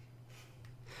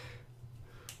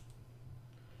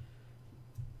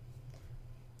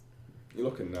 You're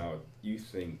looking now, you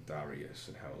think Darius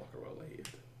and Hemlock are related.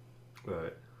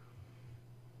 Right.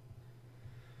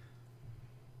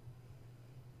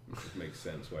 It makes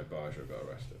sense why Barjo got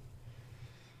arrested.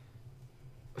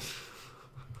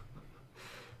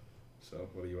 So,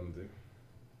 what do you want to do?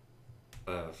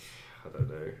 I don't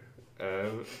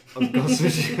know.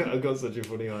 I've got such a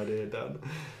funny idea, Dan.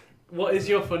 What is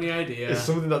your funny idea? It's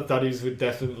something that Thaddeus would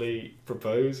definitely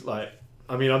propose. Like,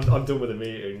 I mean, I'm done with the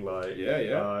meeting. Like,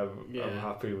 I'm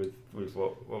happy with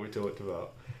what we talked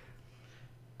about.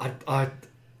 I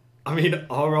mean,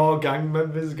 are our gang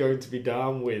members going to be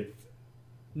down with?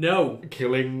 No.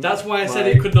 Killing. That's why I said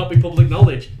it could not be public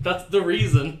knowledge. That's the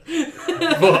reason.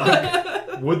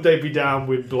 But would they be down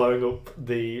with blowing up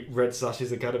the Red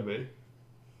Sashes Academy?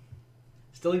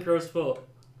 Still in Crow's Foot.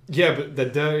 Yeah, but they're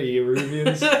dirty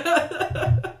Eruvians.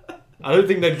 I don't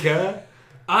think they'd care.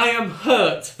 I am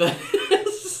hurt for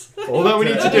this. All that we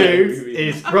need to do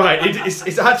is... Right,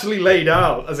 it's actually laid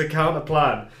out as a counter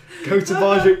plan. Go to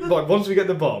Barjo... Like, once we get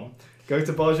the bomb, go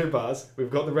to Barjo Baz.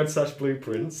 We've got the Red Sash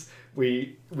blueprints.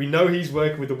 We know he's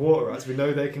working with the water rats. We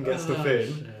know they can get stuff in.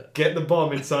 Shit. Get the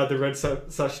bomb inside the Red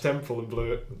Sash Temple and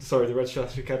blow it... Sorry, the Red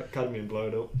Sash Academy and blow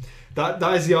it up.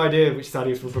 That is the idea which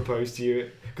Thadeus would propose to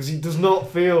you. Because he does not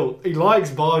feel... He likes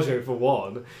Barjo, for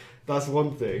one. That's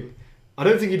one thing. I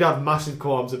don't think he'd have massive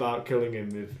qualms about killing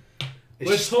him.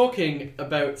 We're talking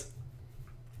about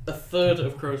a third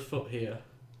of Crow's Foot here.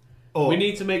 Or we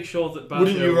need to make sure that Barjo...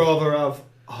 Wouldn't you rather have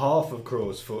half of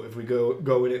Crow's Foot if we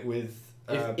go in it with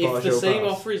If Barjo the same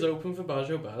Baz? offer is open for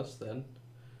Barjo Baz, then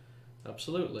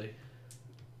absolutely.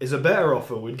 Is a better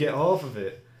offer. We'd get half of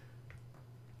it.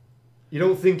 You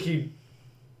don't think he'd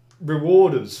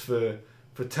reward us for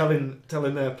telling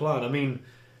their plan? I mean,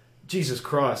 Jesus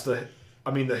Christ, the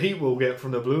heat we'll get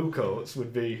from the blue coats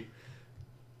would be...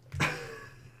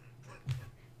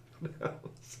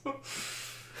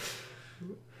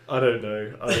 I don't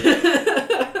know. I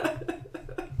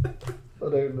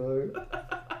don't know.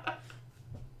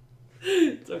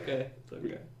 It's okay. It's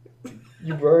okay.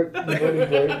 You broke. You really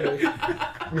broke me.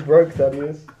 You broke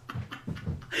Thaddeus.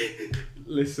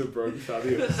 Lisa broke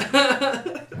Thadeus.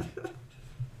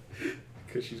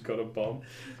 Because she's got a bomb.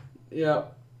 Yeah.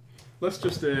 Let's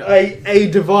just... A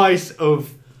device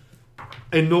of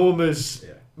enormous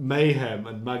mayhem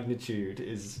and magnitude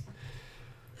is...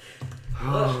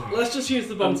 Let's just use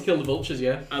the bomb to kill the vultures,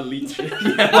 yeah? And leech.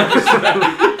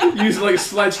 Use like a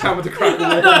sledgehammer to crack the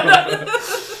wall.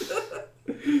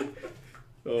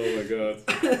 Oh my god.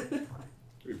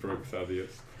 We broke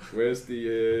Thadeus. Where's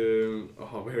the...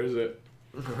 where is it?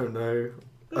 I don't know.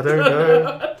 I don't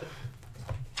know.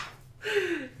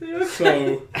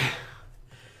 So... I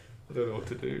don't know what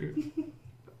to do.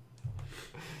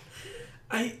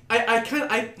 I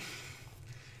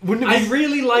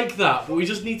really like that, but we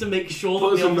just need to make sure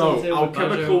that the alternative our with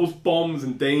chemicals, bombs,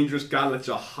 and dangerous gadgets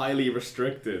are highly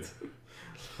restricted.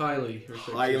 Highly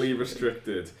restricted. Highly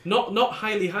restricted. Not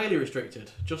highly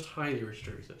restricted, just highly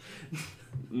restricted.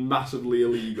 Massively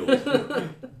illegal.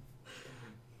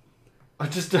 I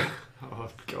just... Oh,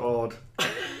 God.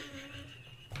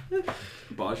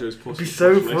 Barjo's push. It'd be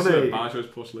so funny. Barjo's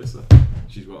push Lisa.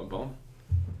 She's got a bomb.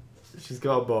 She's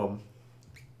got a bomb.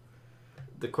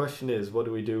 The question is, what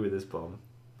do we do with this bomb?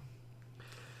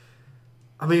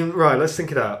 I mean, right, let's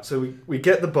think it out. So we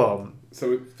get the bomb.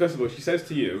 So, first of all, she says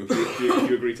to you, if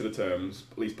you agree to the terms,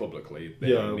 at least publicly.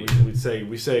 Yeah, we say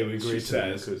we agree to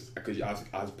them. Because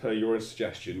as per your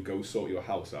suggestion, go sort your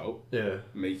house out. Yeah.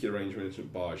 Make your arrangements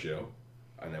with Barjo,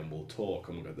 and then we'll talk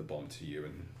and we'll get the bomb to you.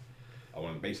 And I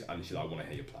want to basically, and she said, I want to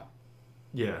hear your plan.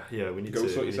 Yeah, we need go to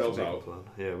sort yourselves out.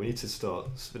 Yeah, we need to start.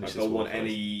 I don't want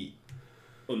any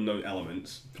unknown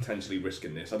elements potentially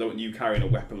risking this. I don't want you carrying a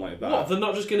weapon like that. What? They're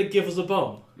not just going to give us a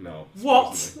bomb? No.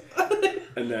 What?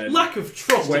 And then lack of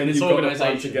trust in this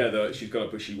organisation. Together, she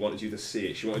wanted you to see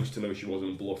it. She wanted you to know she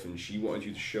wasn't bluffing. She wanted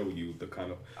you to show you the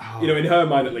kind of, in her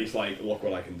mind at least, like, look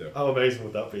what I can do. How amazing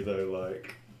would that be though?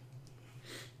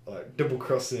 Like double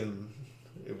crossing.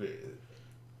 I don't know.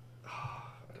 I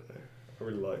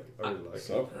really like.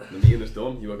 So the meeting is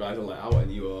done. You guys are let out,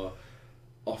 and you are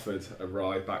offered a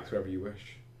ride back to wherever you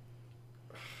wish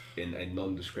in a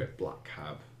nondescript black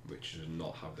cab, which does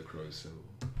not have the crow's symbol.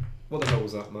 What the hell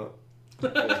was that, Matt?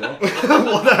 What was that?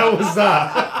 What the hell was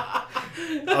that?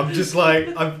 I'm just like,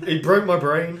 it broke my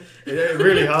brain. It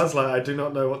really has. Like, I do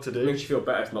not know what to do. It makes you feel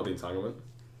better if not the entanglement.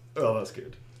 Oh, that's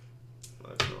good.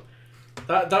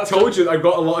 That's told you I've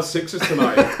got a lot of sixes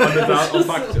tonight on the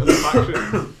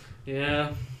faction.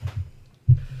 Yeah.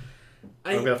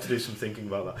 I'm gonna have to do some thinking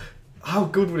about that. How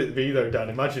good would it be though, Dan?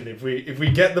 Imagine if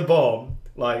we get the bomb,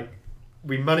 like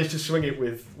we manage to swing it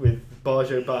with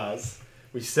Barjo Baz.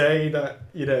 We say that,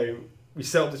 we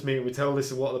set up this meeting, we tell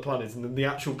this is what the plan is, and then the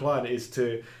actual plan is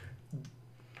to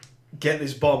get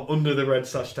this bomb under the Red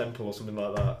Sash Temple or something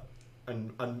like that.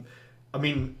 And I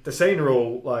mean, they're saying they're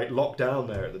all like locked down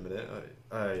there at the minute.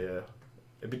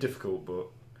 It'd be difficult, but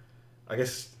I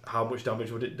guess how much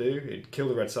damage would it do? It'd kill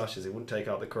the Red Sashes. It wouldn't take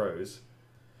out the crows.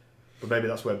 But maybe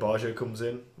that's where Barjo comes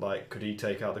in. Like, could he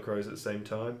take out the crows at the same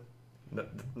time?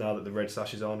 Now that the Red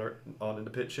Sashes aren't in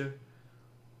the picture.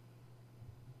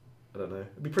 I don't know.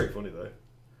 It'd be pretty funny though.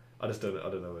 I don't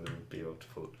know whether we'd be able to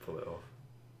pull it off.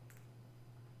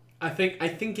 I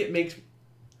think it makes.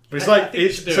 But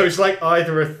it's like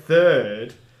either a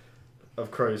third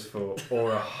of crow's foot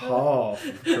or a half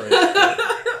of crow's foot.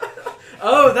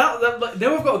 Oh, that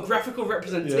now we've got a graphical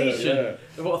representation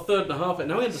of what a third and a half.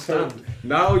 Now I understand. So,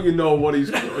 now you know what he's.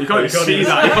 You can't see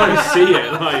that. You can't see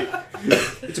it. Like,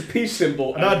 it's a peace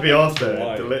symbol. And that'd be our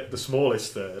third, the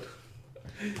smallest third.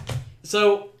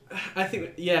 So, I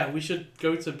think we should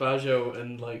go to Barjo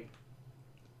and like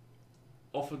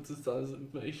offer to start his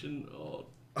information or.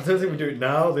 I don't think we do it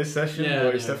now, this session,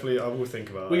 but it's no. definitely, I will think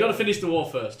about it. We got to finish the war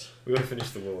first. We got to finish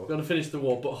the war. We got to finish the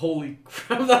war, but holy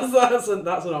crap, that's an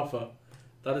offer.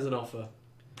 That is an offer.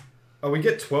 Oh, we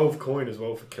get 12 coin as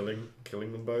well for killing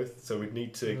them both, so we'd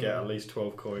need to get at least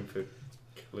 12 coin for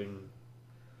killing...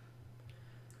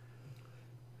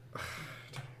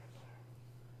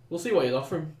 We'll see what he's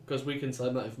offering, because we can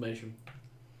send that information.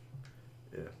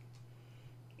 Yeah.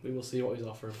 We will see what he's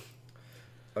offering.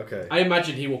 Okay. I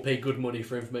imagine he will pay good money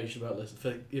for information about Lissa,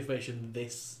 for information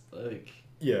this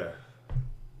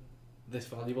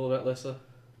valuable about Lissa.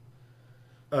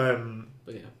 But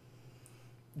yeah.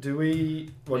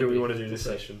 What do we want to do this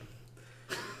session?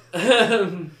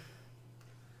 I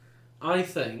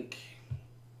think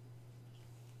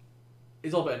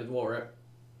it's all about ending the war, right?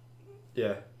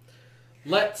 Yeah.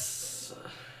 Let's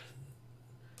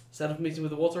set up a meeting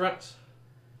with the Water Rats.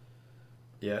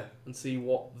 Yeah. And see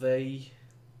whether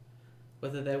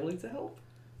they're willing to help.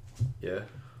 Yeah.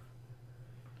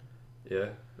 Yeah,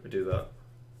 we do that.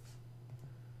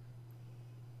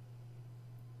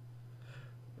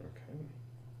 Okay.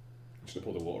 I'm just going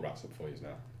to pull the water rats up for you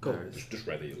now. Cool. Just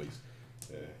ready, at least.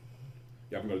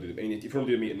 You haven't got to do the... If you want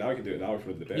to do the meeting now, you can do it now if you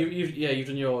want to do the bit. You've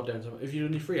done your downtime. Have you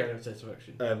done your free active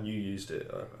action? You used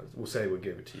it. We'll say we'll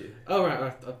give it to you. Oh, right. I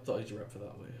thought you'd rep for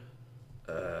that, were you?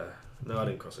 No, I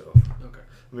didn't cross it off. Okay.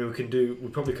 I mean, we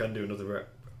probably can do another rep.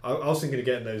 I was thinking of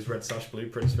getting those red sash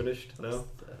blueprints finished now.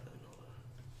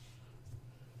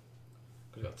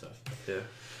 We got tough. Yeah.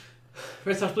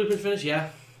 Red sash blueprint finished? Yeah.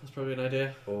 That's probably an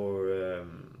idea. Or,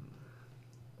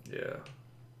 yeah.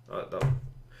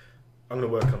 I'm going to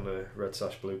work on the red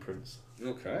sash blueprints.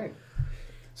 Okay.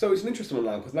 So it's an interesting one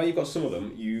now, because now you've got some of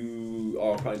them, you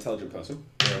are quite an intelligent person.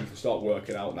 Yeah. You can start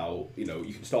working out now, you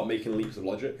can start making leaps of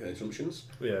logic and assumptions.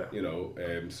 Yeah.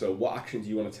 So what actions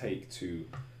do you want to take to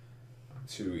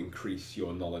increase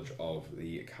your knowledge of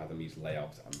the academy's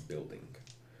layout and building?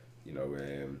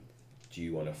 Do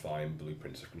you want to find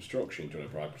blueprints of construction? Do you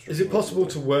want to provide construction? Is it possible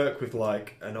to work with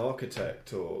like an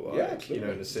architect or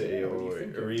in the city,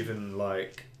 or even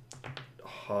like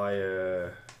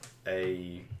hire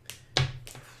a? I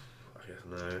guess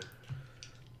no.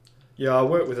 Yeah, I'll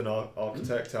work with an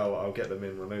architect. I'll get them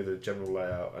in. I know the general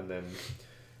layout, and then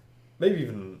maybe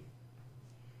even.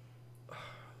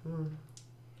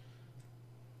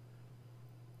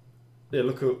 Yeah,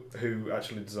 look at who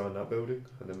actually designed that building,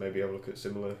 and then maybe have a look at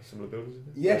similar buildings.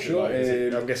 Yeah, sure.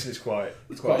 I'm guessing it's quite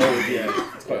old.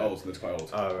 Yeah, it's quite old. It's quite old.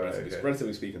 Oh, right.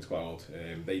 Relatively speaking, it's quite old.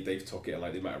 They've took it and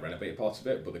they might have renovated parts of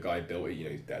it, but the guy built it.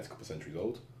 He's dead. It's a couple of centuries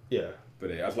old. Yeah.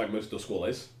 But as like most Doskvol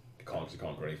is, it can't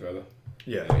go any further.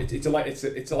 Yeah. It's a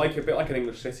bit like an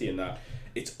English city in that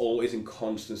it's always in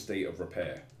constant state of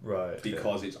repair. Right.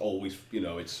 Because it's always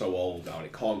it's so old now and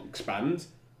it can't expand,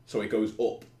 so it goes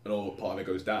up. And all part of it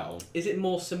goes down. Is it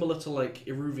more similar to like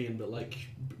Eruvian, but like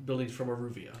buildings from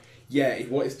Eruvia? Yeah, it's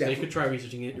definitely. So you could try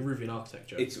researching Eruvian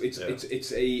architecture. It's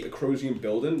a Acrosian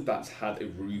building that's had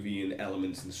Eruvian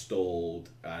elements installed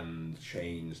and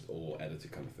changed or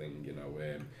edited, kind of thing.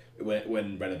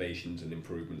 When renovations and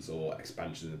improvements or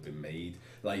expansions have been made,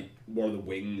 like one of the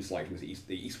wings, like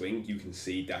the east wing, you can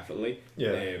see definitely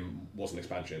was an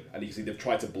expansion, and you can see they've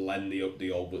tried to blend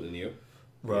the old with the new.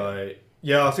 Right.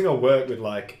 Yeah, I think I'll work with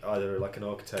like either like an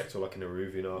architect or like an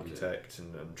Eruvian architect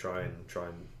and try and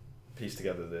piece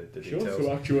together the details. Sure,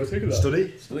 so actually take that.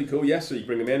 Study, cool, yeah. So you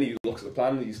bring him in, he looks at the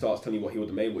plan, he starts telling you what he would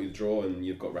have made, what he'd draw, and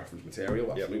you've got reference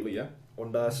material, absolutely, yeah.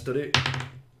 One die study.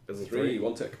 There's a 3,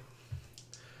 1 tick.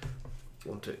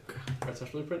 1 tick. Red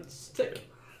sash blueprints, tick.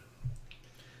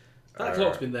 That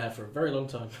clock's been there for a very long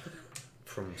time.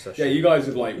 From session. Yeah, you guys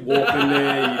have like walked in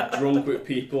there, you've drunk with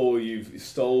people, you've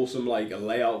stole some like a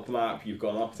layout map, you've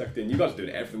got an architect in, you guys are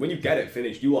doing everything. When you get it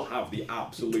finished, you will have the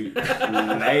absolute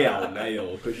layout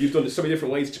nail, because you've done it so many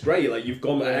different ways. It's great, like you've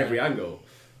gone at every angle.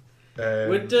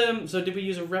 So did we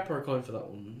use a rep or a coin for that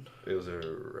one? It was a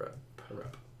rep.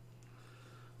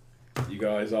 You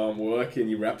guys aren't working,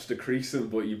 your reps decreasing,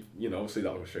 but you obviously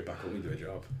that'll go straight back up when you do a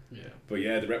job. Yeah. But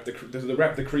yeah, the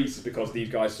rep decreases because these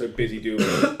guys are so busy doing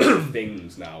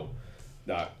things now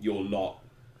that you're not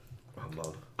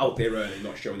out there earning,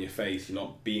 not showing your face, you're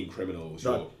not being criminals.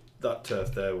 That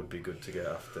turf there would be good to get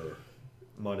after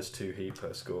 -2 heat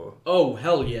per score. Oh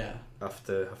hell yeah!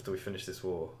 After we finish this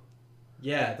war.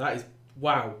 Yeah, that is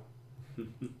wow.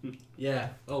 Yeah.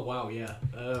 Oh wow. Yeah.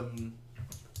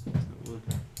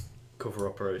 Cover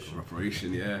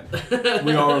operation. Yeah.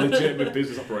 We are a legitimate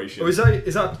business operation. Oh,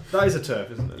 that is a turf,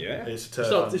 isn't it? Yeah. It's a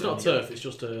turf. It's not turf. It's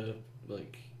just a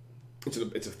like.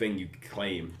 It's a thing you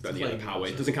claim that you have the power.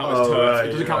 It doesn't count as turf. Right,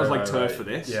 it doesn't count as turf for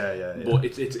this. Yeah. But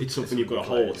it's something you've got to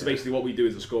hold. So basically, what we do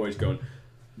as a score is going,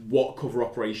 what cover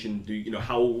operation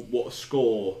what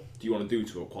score do you want to do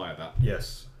to acquire that?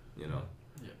 Yes.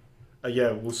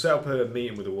 Yeah, we'll set up a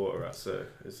meeting with the water rats. So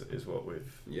is what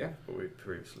we've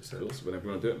previously said. Cool. So whenever you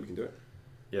want to do it, we can do it.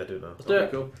 Yeah, do it now. Let's do it.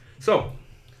 Cool. So,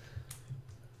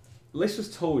 Liz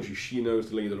has told you she knows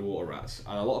the leader of the water rats,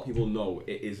 and a lot of people know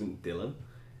it isn't Dylan.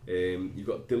 You've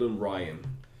got Dylan Ryan.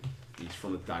 He's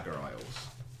from the Dagger Isles.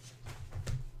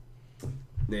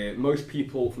 Now, most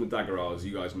people from the Dagger Isles,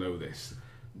 you guys know this.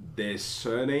 Their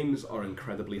surnames are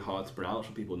incredibly hard to pronounce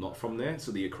for people not from there,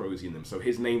 so they Acrosian them. So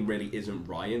his name really isn't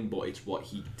Ryan, but it's what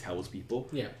he tells people.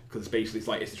 Yeah. Because basically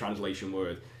it's a translation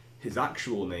word. His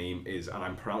actual name is, and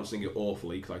I'm pronouncing it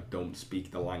awfully because I don't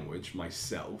speak the language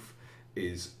myself,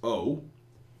 is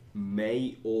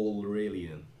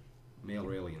May-Aurelian.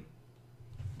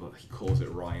 But he calls it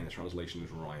Ryan, the translation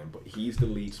is Ryan. But he's the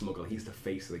lead smuggler, he's the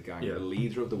face of the gang. Yeah. The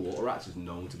leader of the water rats is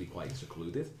known to be quite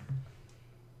secluded.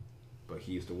 But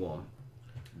he's the one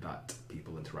that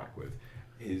people interact with.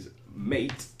 His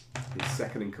mate, his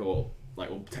second in court,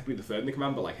 technically the third in the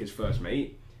command, but his first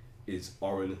mate is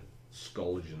Oren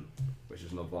Skoljan, which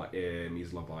is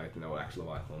he's Leviathan,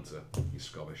 ex-Leviathan hunter. He's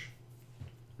Scottish.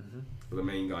 Mm-hmm. But the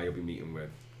main guy you'll be meeting with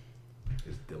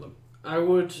is Dylan. I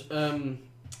would,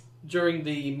 during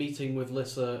the meeting with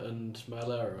Lissa and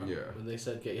Mylera, when they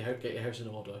said get your house in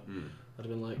order, I'd have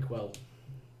been like, well,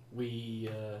 we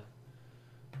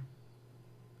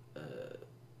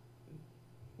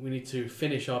need to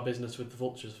finish our business with the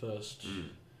vultures first.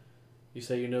 You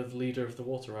say you know the leader of the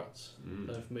water rats.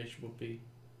 That information would be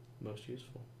most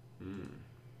useful.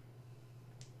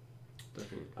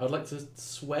 I would like to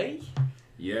sway.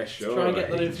 Yeah, sure. Try and get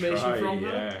that information from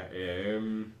her. Yeah.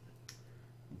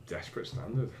 Desperate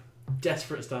standard.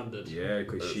 Desperate standard. Yeah,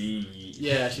 because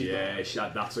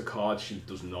that's a card she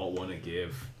does not want to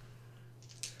give.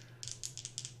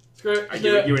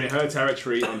 You're in her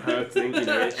territory on her thing,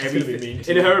 everything.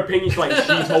 In her opinion,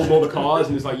 she's holding all the cards,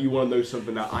 and it's like, you want to know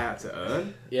something that I had to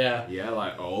earn? Yeah. Yeah,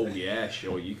 oh yeah,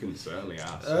 sure, you can certainly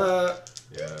ask.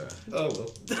 Yeah. Oh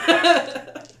well.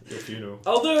 If you know.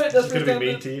 I'll do it. That's going to be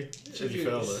mean to you if you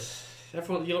fail there.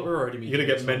 Everyone, we're already mean. You're going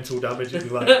to get mental damage and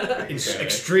be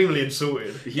extremely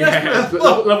insulted. Yeah.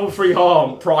 Level 3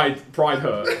 harm. Pride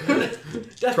hurt.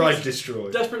 Pride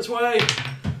destroyed. Desperate sway.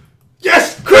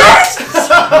 Yes, Chris!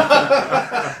 Oh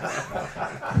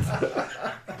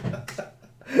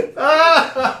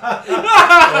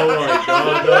my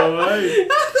god, no way.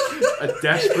 A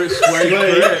desperate sway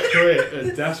crit.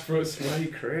 A desperate sway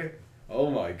crit.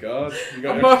 Oh my god.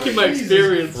 I'm marking my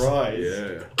experience.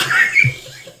 Yeah.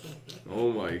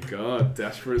 Oh my god,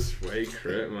 desperate sway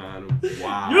crit, man.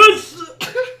 Wow. Yes!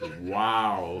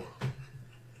 Wow.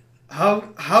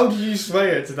 How do you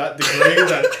sway her to that degree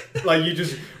that you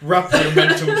just wrap your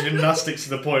mental gymnastics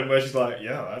to the point where she's like,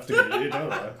 yeah, I have to get you, don't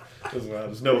I?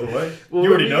 There's no other way. Well, you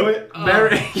already know it.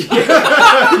 Merrick.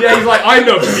 Yeah, he's like, I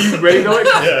know, but you really know it.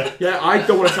 Yeah, I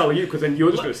don't want to tell you because then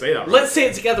you're just going to say that. Right? Let's say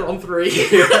it together on 3.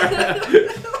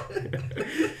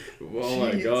 Oh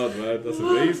my god, man, that's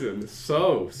amazing.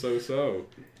 So.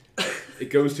 It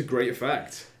goes to great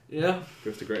effect. Yeah. It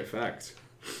goes to great effect.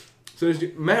 So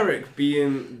Merrick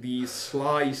being the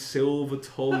sly silver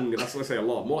tongue, that's what I say a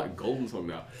lot, more like golden tongue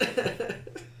now.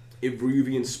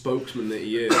 Eruvian spokesman that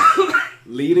he is,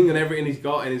 leading on everything he's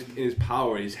got in his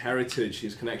power, his heritage,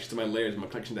 his connection to my layers, my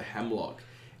connection to Hemlock.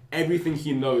 Everything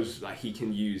he knows that he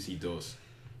can use, he does.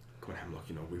 Come on, Hemlock,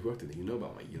 we've worked together, you know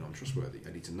about me, I'm trustworthy,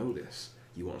 I need to know this.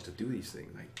 You want us to do these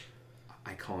things,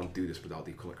 I can't do this without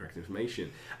the correct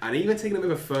information. And even taking a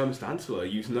bit of a firm stance for her,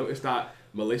 you've noticed that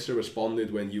Melissa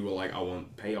responded when you were like, I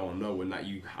want pay, I want to know, and that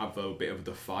you have a bit of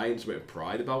defiance, a bit of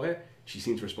pride about it. She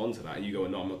seems to respond to that, and you go,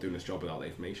 no, I'm not doing this job without the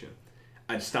information.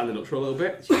 And standing up for a little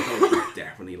bit, she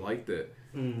definitely liked it.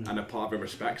 And a part of her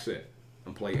respects it,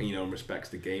 and and respects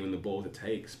the game and the balls it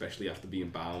takes, especially after being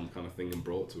bound kind of thing and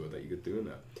brought to her that you're doing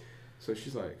that. So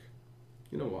she's like,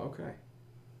 you know what, okay.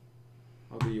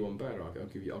 I'll do you one better. I'll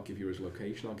give you his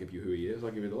location. I'll give you who he is.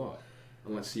 I'll give you the lot,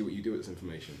 and let's see what you do with this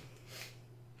information.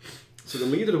 So the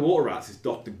leader of the water rats is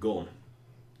Dr. Gunn,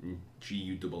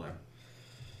 G-U-M-M.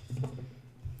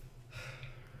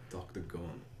 Dr.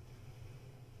 Gunn.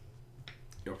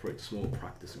 He operates a small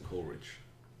practice in Coleridge.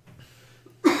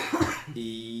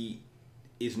 He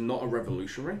is not a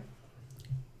revolutionary,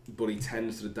 but he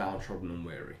tends to the downtrodden and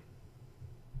weary.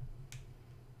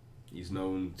 He's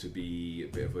known to be a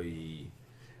bit of a,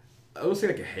 I don't say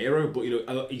like a hero, but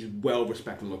he's well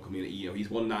respected in the local community. He's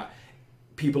one that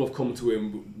people have come to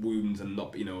him with wounds and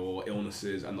not, or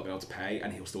illnesses and not being able to pay,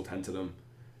 and he'll still tend to them.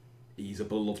 He's a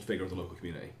beloved figure of the local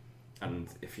community, and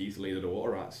if he's the leader of the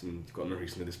water rats, and you've got no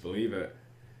reason to disbelieve it,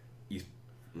 he's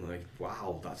like,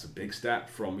 wow, that's a big step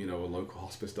from a local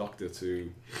hospice doctor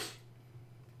to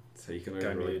taking over.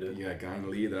 Gang leader. Yeah, gang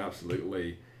leader,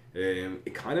 absolutely.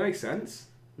 It kind of makes sense.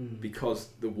 Because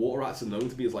the water rats are known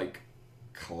to be as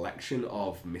collection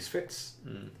of misfits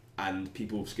and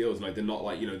people with skills, and they're not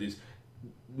there's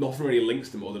nothing really links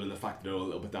them other than the fact that they're a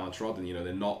little bit downtrodden.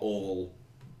 They're not all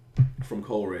from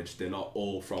Coleridge, they're not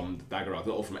all from the Daggerard,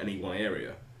 they're not all from any one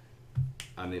area,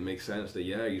 and it makes sense that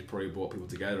he's probably brought people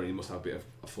together, and he must have a bit of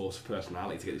a force of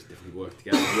personality to get this different work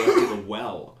together, work together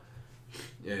well.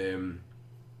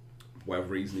 Whatever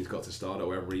reason he's got to start, or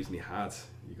whatever reason he had,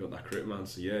 you got that crit, man.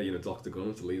 So Dr.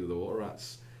 Gunn's the leader of the water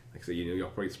rats. Like I say, he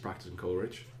operates practice in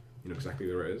Coleridge. You know exactly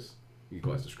where it is. You've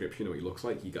got his description, you know what he looks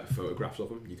like. You get photographs of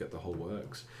him. You get the whole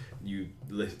works.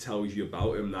 It tells you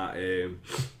about him that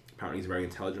apparently he's a very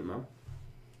intelligent man.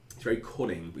 He's very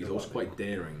cunning, but he's also quite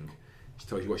daring. She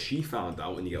tells you what she found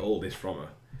out, and you get all this from her,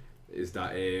 is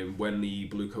that when the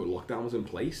Blue Coat lockdown was in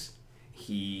place,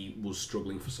 he was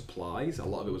struggling for supplies. A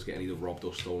lot of it was getting either robbed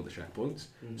or stolen at the checkpoints.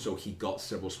 So he got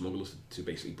several smugglers to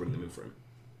basically bring them in for him.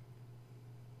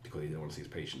 Because he didn't want to see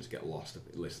his patients get lost.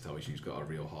 Alyssa tells you he's got a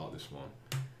real heart, this one.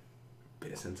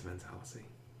 Bit of sentimentality,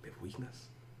 bit of weakness.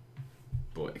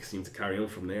 But it seemed to carry on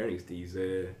from there, and he's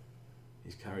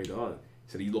carried on.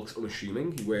 He said he looks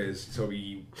unassuming. He wears,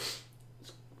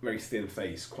 very thin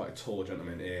face, quite a tall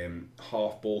gentleman,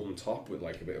 half bald on top with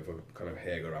like a bit of a kind of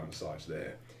hair around the sides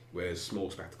there. He wears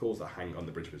small spectacles that hang on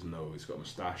the bridge of his nose. He's got a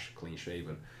moustache, clean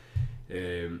shaven.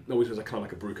 Always wears kind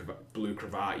of like a blue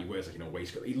cravat. He wears like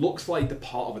waistcoat. He looks like the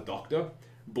part of a doctor,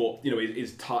 but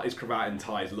his cravat and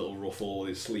tie is a little ruffled.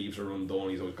 His sleeves are undone.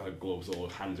 He's always got gloves on.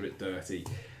 His hands are a bit dirty.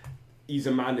 He's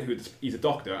a man he's a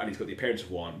doctor and he's got the appearance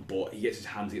of one, but he gets his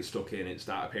hands get stuck in. It's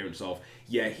that appearance of,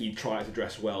 he tries to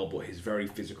dress well, but his very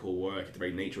physical work, the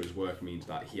very nature of his work means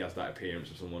that he has that appearance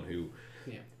of someone who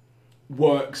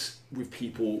works with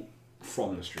people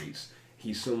from the streets.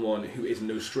 He's someone who is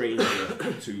no stranger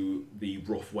to the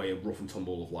rough and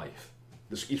tumble of life.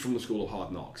 He's from the school of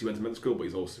hard knocks. He went to medical school, but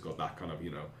he's also got that kind of,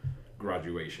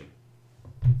 graduation.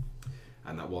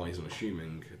 And that while he's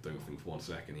unassuming, I don't think for 1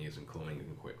 second he isn't coming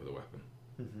and quick with a weapon.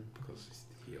 Because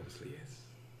he obviously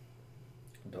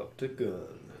is. Dr.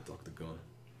 Gunn. Dr. Gunn.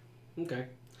 Okay.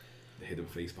 The hidden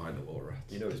face behind the law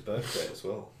rats. You know his birthday as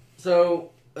well. So,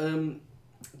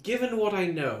 given what I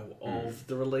know of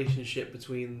the relationship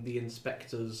between the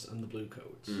inspectors and the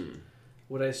Bluecoats,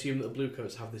 would I assume that the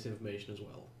Bluecoats have this information as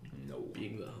well? No.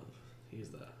 Being that he is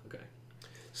there. Okay.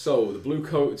 So, the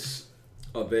Bluecoats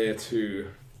are there to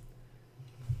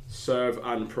serve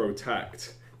and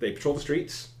protect. They patrol the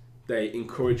streets. They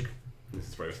encourage, this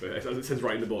is very, as it says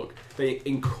right in the book, they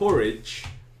encourage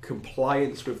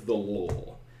compliance with the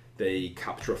law. They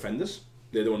capture offenders.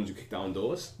 They're the ones who kick down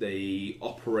doors. They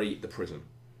operate the prison.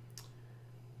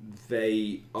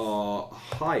 They are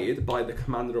hired by the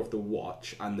commander of the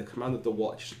watch, and the commander of the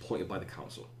watch is appointed by the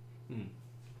council.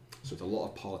 So it's a lot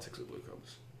of politics at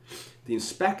Bluecoats. The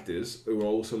inspectors, who are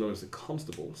also known as the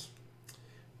constables,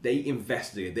 they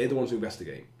investigate. They're the ones who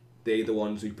investigate. They're the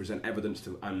ones who present evidence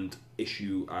to and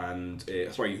issue and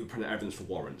who present evidence for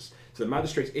warrants. So the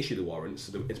magistrates issue the warrants.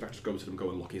 So the inspectors go to them, go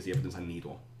and look. Here's the evidence. I need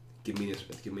one. Give me this.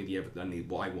 Give me the evidence. I need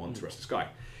what I want to arrest this guy.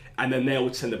 And then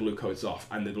they'll send the Bluecoats off,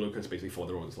 and the Bluecoats basically follow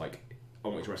their orders. Like, I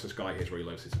want you to arrest this guy. Here's where he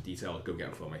lives. Here's the detail. Go get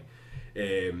him for me.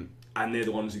 And they're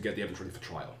the ones who get the evidence ready for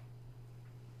trial.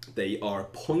 They are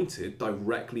appointed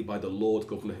directly by the Lord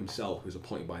Governor himself, who's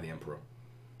appointed by the Emperor.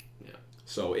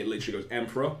 So it literally goes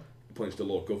Emperor, appoints the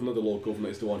Lord Governor. The Lord Governor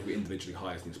is the one who individually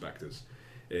hires the inspectors.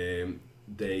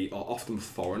 They are often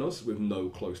foreigners with no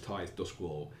close ties to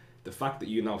Doskvol. The fact that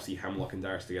you now see Hemlock and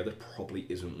Daines together probably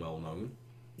isn't well known.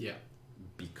 Yeah.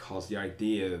 Because the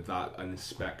idea that an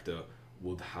inspector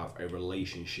would have a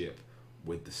relationship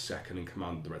with the second in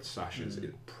command of the Red Sashes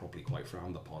is probably quite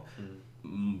frowned upon.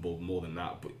 But more than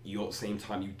that, but at the same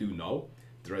time you do know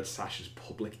the Red Sashes'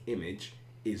 public image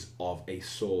is of a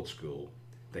sword school.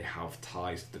 They have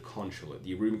ties to the consulate.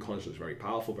 The Roman consulate is very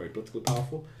powerful, very politically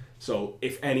powerful. So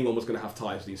if anyone was going to have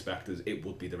ties to the inspectors, it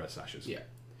would be the Red Sashes. Yeah.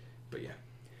 But yeah.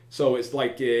 So it's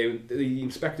like the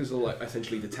inspectors are like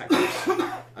essentially detectives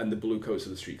and the Bluecoats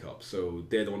are the street cops. So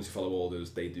they're the ones who follow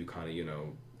orders. They do kind of,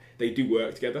 they do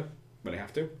work together when they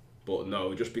have to. But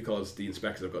no, just because the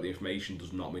inspectors have got the information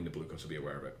does not mean the Bluecoats will be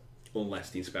aware of it.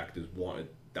 Unless the inspectors wanted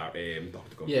that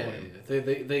Dr. Gunn.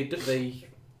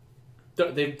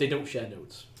 They don't share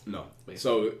notes. No. Basically.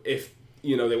 So if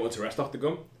they want to arrest Dr.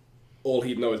 Gunn, all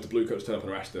he'd know is the Bluecoats turn up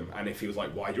and arrest him. And if he was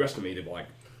like, "Why'd you arrest me?" They'd be like,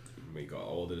 "We got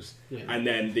orders." Yeah. And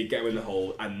then they get him in the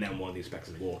hole, and then one of the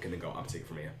inspectors walk in and go, "I'm taking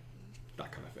from here."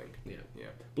 That kind of thing. Yeah.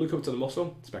 Bluecoats are the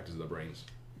muscle, inspectors are the brains.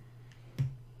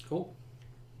 Cool.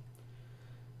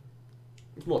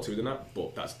 There's more to it than that,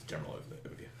 but that's the general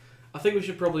overview. I think we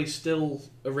should probably still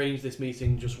arrange this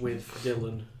meeting just with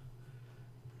Dylan.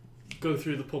 Go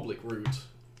through the public route,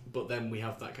 but then we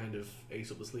have that kind of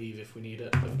ace up the sleeve if we need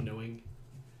it, of knowing.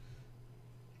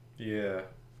 Yeah.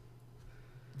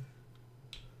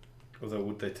 Although,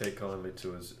 would they take kindly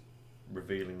to us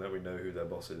revealing that we know who their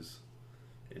boss is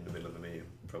in the middle of the meeting?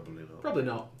 Probably not. Probably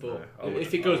not. But no,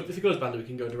 if it goes badly, we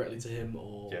can go directly to him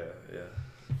or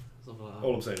something like that.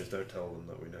 All I'm saying is, don't tell them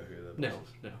that we know who their boss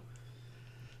is. No.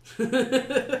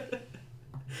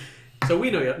 So we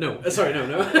know you. No, sorry, no.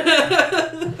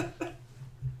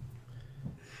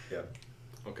 Yeah.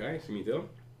 Okay, so meet Dylan.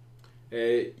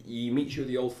 You meet you at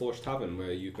the Old Forge Tavern,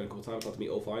 where you've been a couple times. Got to meet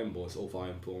Ulf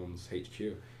Ironborn's HQ.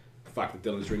 The fact that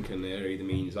Dylan's drinking there either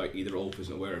means like either Ulf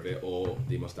isn't aware of it, or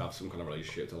they must have some kind of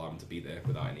relationship to allow him to be there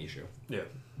without any issue. Yeah.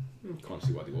 Can't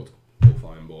see why they would. Ulf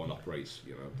Fireborn operates,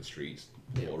 the streets,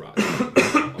 water rats,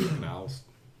 on the canals.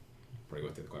 Probably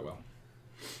worked it quite well.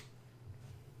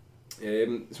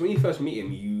 So when you first meet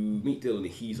him, you meet Dylan.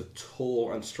 He's a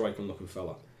tall and striking-looking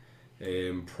fella.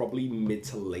 Probably mid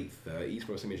to late 30s,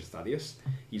 probably same age as Thadeus.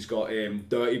 He's got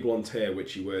dirty blonde hair,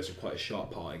 which he wears with quite a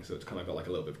sharp parting, so it's kind of got like a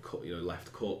little bit of cut,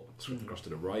 left cut, swept across to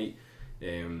the right.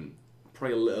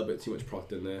 Probably a little bit too much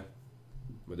product in there,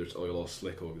 whether it's oil or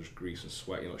slick or just grease and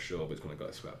sweat, you're not sure, but it's kind of got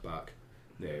it swept back.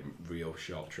 Real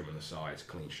sharp trim on the sides,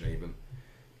 clean shaven.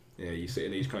 You sit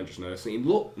in, he's kind of just nursing.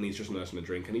 He's just nursing a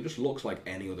drink, and he just looks like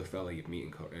any other fella you'd meet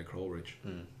in Coleridge.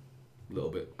 A little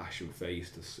bit ashen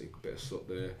faced, a bit of soot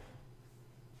there.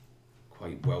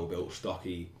 Quite well built,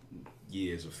 stocky,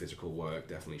 years of physical work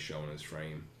definitely showing his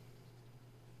frame.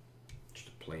 Just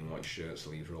a plain white shirt,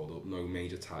 sleeves rolled up, no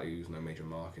major tattoos, no major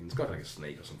markings. It's got like a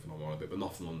snake or something on one of it, but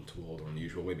nothing untoward or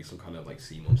unusual. Maybe some kind of like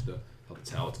sea monster. Hard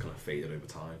to tell, it's kind of faded over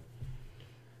time.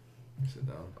 Sit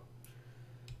down.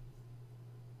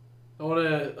 I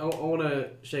wanna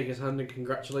shake his hand and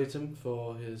congratulate him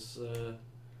for his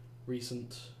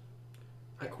recent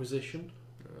acquisition.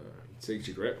 He takes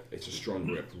your grip. It's a strong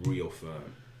grip, real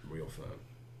firm. He's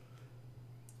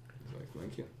like,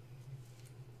 thank you.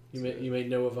 You may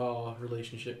know of our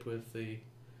relationship with the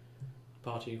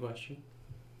party in question.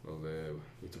 Well,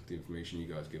 we took the information you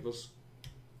guys give us,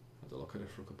 had a look at it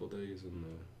for a couple of days, and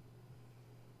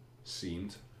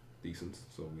seemed decent,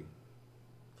 so we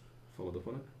followed up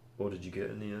on it. What did you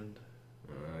get in the end?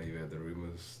 You heard the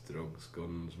rumours, drugs,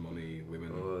 guns, money,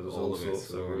 women, there's all of it. sorts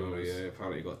of rumours.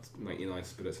 Apparently you got 99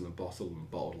 spirits in a bottle and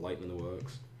bottled lightning in the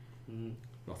works.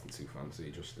 Nothing too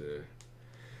fancy, just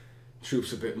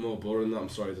troops a bit more boring than that, I'm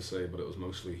sorry to say, but it was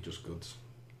mostly just goods.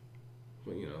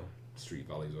 But street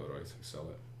value's alright, we sell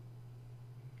it.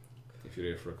 If you're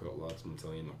here for a cut, lads, I'm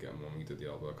telling you, not getting one, we did the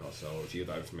artwork ourselves. You had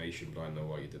that information, but I know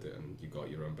why you did it, and you got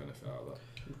your own benefit out of that.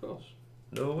 Of course.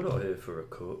 No, we're not here for a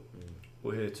cut.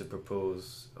 We're here to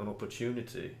propose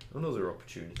another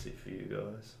opportunity for you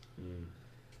guys.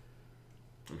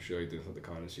 I'm sure you didn't have the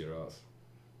kindness of your heart.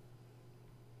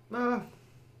 Nah.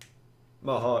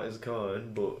 My heart is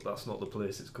kind, but that's not the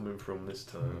place it's coming from this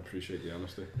time. I appreciate the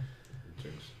honesty.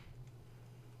 James.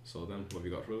 So then, what have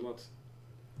you got for us, lads?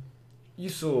 You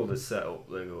saw the setup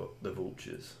they got, the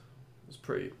vultures. It's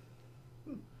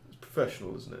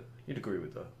professional, isn't it? You'd agree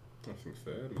with that? I think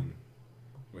fair. I mean,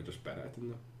 we're just better at it than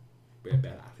them. We're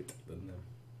better at it than them.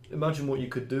 Imagine what you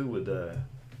could do with their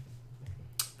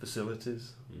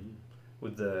facilities,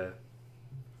 with their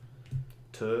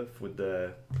turf, with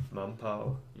their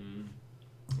manpower.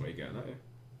 What are you getting at here?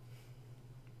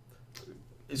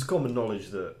 It's common knowledge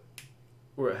that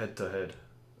we're at head-to-head,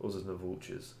 us and the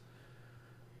vultures.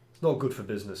 It's not good for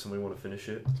business and we want to finish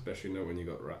it. Especially when you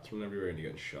got rats from everywhere and you're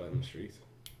getting shot in the street.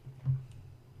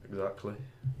 Exactly.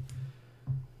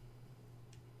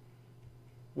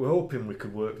 We're hoping we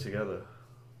could work together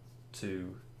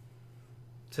to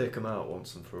take them out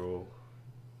once and for all.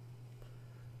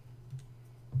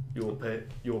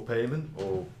 Your payment,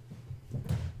 or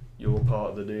your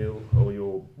part of the deal, or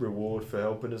your reward for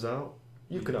helping us out.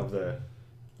 You can have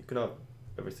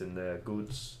everything there,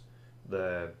 goods,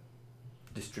 their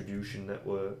distribution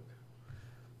network,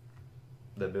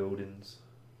 their buildings.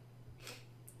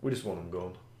 We just want them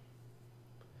gone.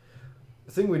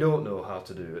 The thing we don't know how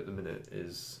to do at the minute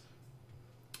is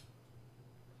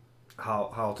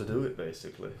how to do it,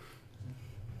 basically.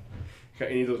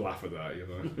 He does laugh at that,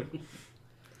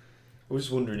 I was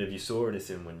just wondering if you saw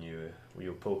anything when you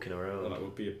were poking around. Well, that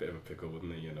would be a bit of a pickle,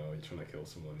 wouldn't it? You're trying to kill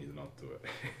someone, you not do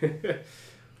it.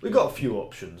 We've got a few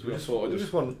options. We just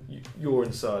want your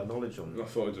inside knowledge on it. I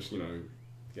thought of just,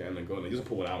 getting and going. He doesn't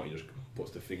pull it out, he just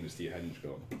puts the fingers to your head and just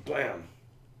go, blam!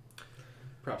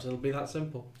 Perhaps it'll be that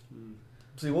simple.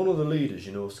 See, one of the leaders,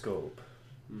 Scope,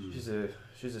 she's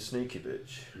a sneaky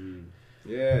bitch.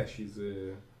 Yeah, she's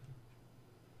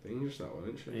dangerous, that one,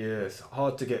 isn't she? Yeah, it's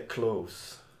hard to get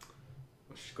close.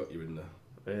 Well, she's got you in there.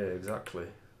 Yeah, exactly.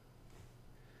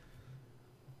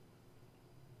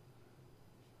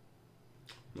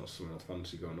 Not something I'd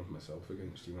fancy going up myself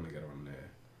against. You want to get her on there.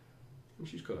 And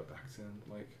she's got her back turned,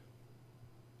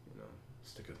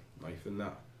 stick a knife in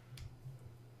that.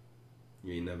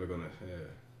 You ain't never gonna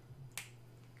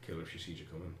kill her if she sees you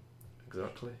coming.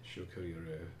 Exactly. She'll kill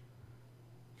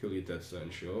you dead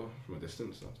certain sure from a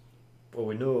distance. Well,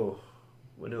 we know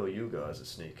you guys are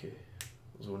sneaky.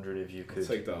 I was wondering if you could... I'll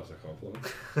take that as a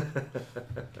compliment.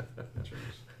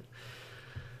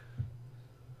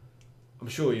 I'm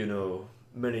sure you know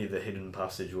many of the hidden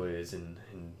passageways in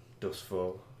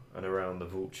Doskvol and around the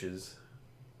vultures'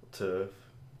 turf.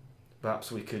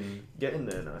 Perhaps we can get in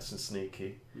there nice and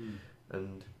sneaky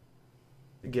and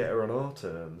get her on our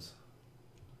terms.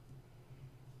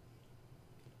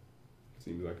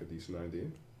 Seems like a decent idea.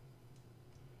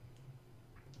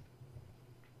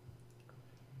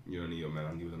 You don't need your man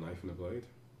handy with a knife and a blade.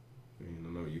 I mean, I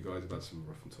know you guys have had some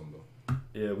rough and tumble.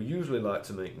 Yeah, we usually like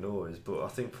to make noise, but I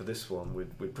think for this one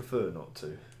we'd prefer not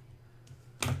to.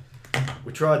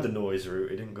 We tried the noise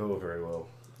route, it didn't go very well.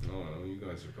 Oh no, you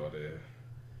guys have got a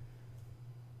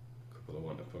couple of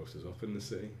wanted posters up in the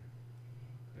city.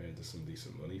 And there's some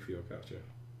decent money for your capture.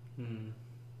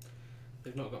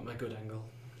 They've not got my good angle.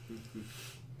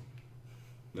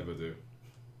 Never do.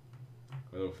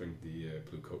 I don't think the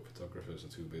blue coat photographers are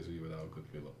too busy with how good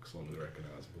we look, as long as they're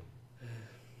recognisable.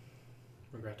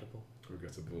 Regrettable.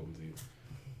 Regrettable indeed.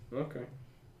 Okay.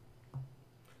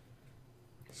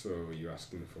 So are you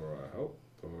asking for our help,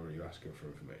 or are you asking for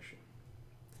information?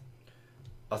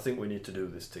 I think we need to do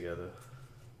this together.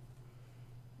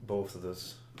 Both of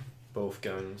us. Both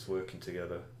gangs working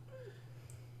together.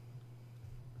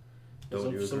 Don't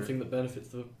you agree? Something that benefits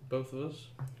the both of us?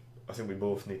 I think we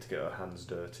both need to get our hands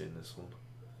dirty in this one.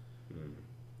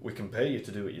 We can pay you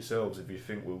to do it yourselves if you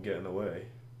think we'll get in the way.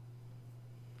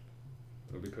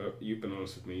 You've been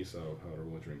honest with me, so I'll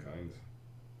reward you in kind.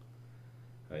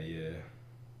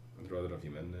 I'd rather have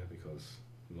you men there because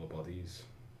more bodies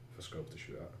for scope to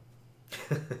shoot at.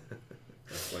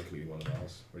 That's likely one of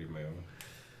ours, or even my own.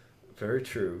 Very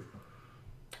true.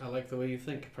 I like the way you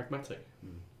think, pragmatic.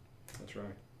 That's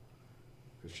right.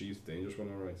 Because she's a dangerous one,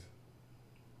 alright.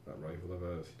 That rifle of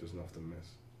hers, he doesn't often miss.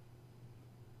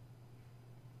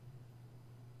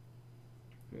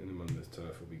 In the Mindez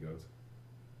turf will be good.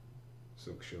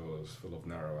 Silk shores full of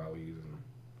narrow alleys and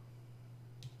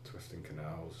twisting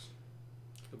canals.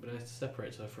 It would be nice to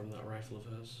separate her from that rifle of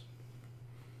hers.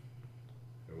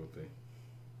 It would be.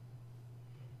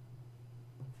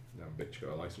 That bitch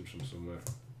got a license from somewhere.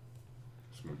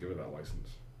 Someone give her that license.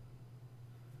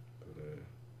 But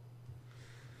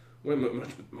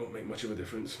won't make much of a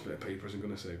difference. Bit of paper isn't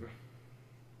going to save her.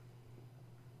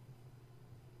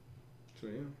 So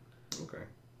yeah, okay.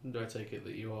 Do I take it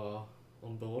that you are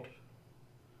on board?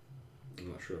 I'm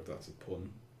not sure if that's a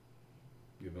pun,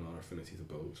 given our affinity to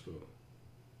boats, but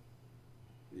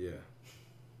yeah.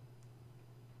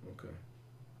 Okay.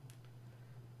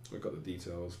 We've got the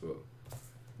details, but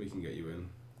we can get you in.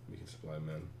 We can supply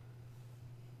men.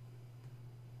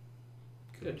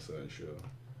 Good. So sure.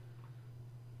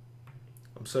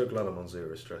 I'm so glad I'm on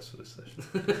zero stress for this session.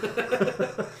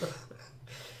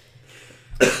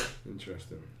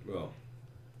 Interesting. Well,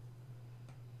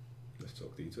 let's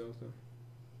talk details then.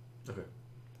 Okay.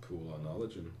 Pool our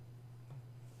knowledge and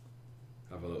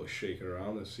have a little shake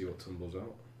around and see what tumbles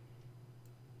out.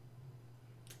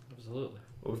 Absolutely.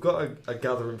 Well, we've got a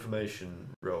gather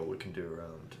information role we can do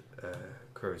around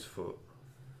Crow's Foot.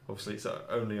 Obviously, it's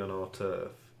only on our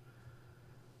turf.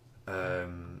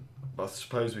 But I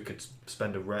suppose we could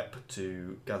spend a rep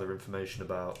to gather information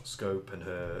about Scope and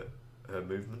her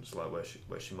movements, like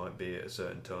where she might be at a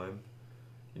certain time.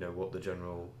 You know, what the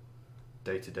general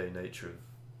day-to-day nature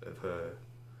of her.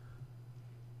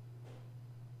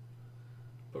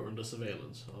 But we're under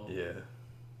surveillance. Or... Yeah.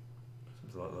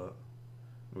 Something like that.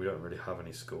 We don't really have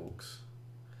any skulks.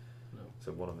 No.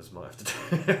 So one of us might have to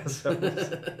do it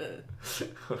ourselves.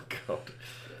 Oh God.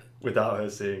 Without her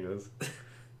seeing us.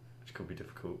 Which could be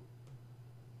difficult.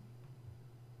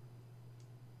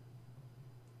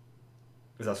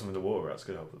 Is that something the water rats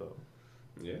could help with that?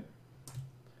 Yeah.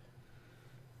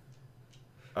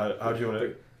 How do you want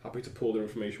to... Happy to pull their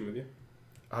information with you.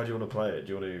 How do you want to play it?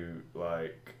 Do you want to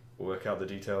like work out the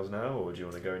details now, or do you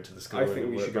want to go into the school? I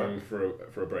think we should go in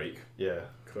for a break. Yeah.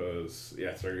 Because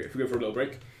sorry, if we go for a little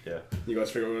break, yeah, you guys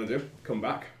figure out what we're gonna do. Come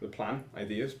back, the plan,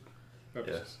 ideas.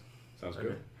 Yes. Sounds Okay.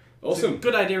 good. Awesome.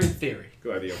 Good idea in theory.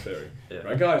 Good idea in theory. Yeah.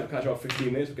 Right, guys, we'll catch you up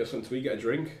 15 minutes. We'll get something to eat, get a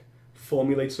drink,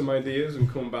 formulate some ideas, and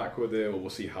come back with it. We'll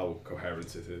see how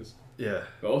coherent it is. Yeah.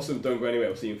 But awesome. Don't go anywhere.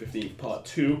 We'll see you in 15 part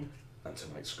 2 and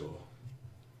tonight's score.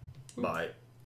 Bye.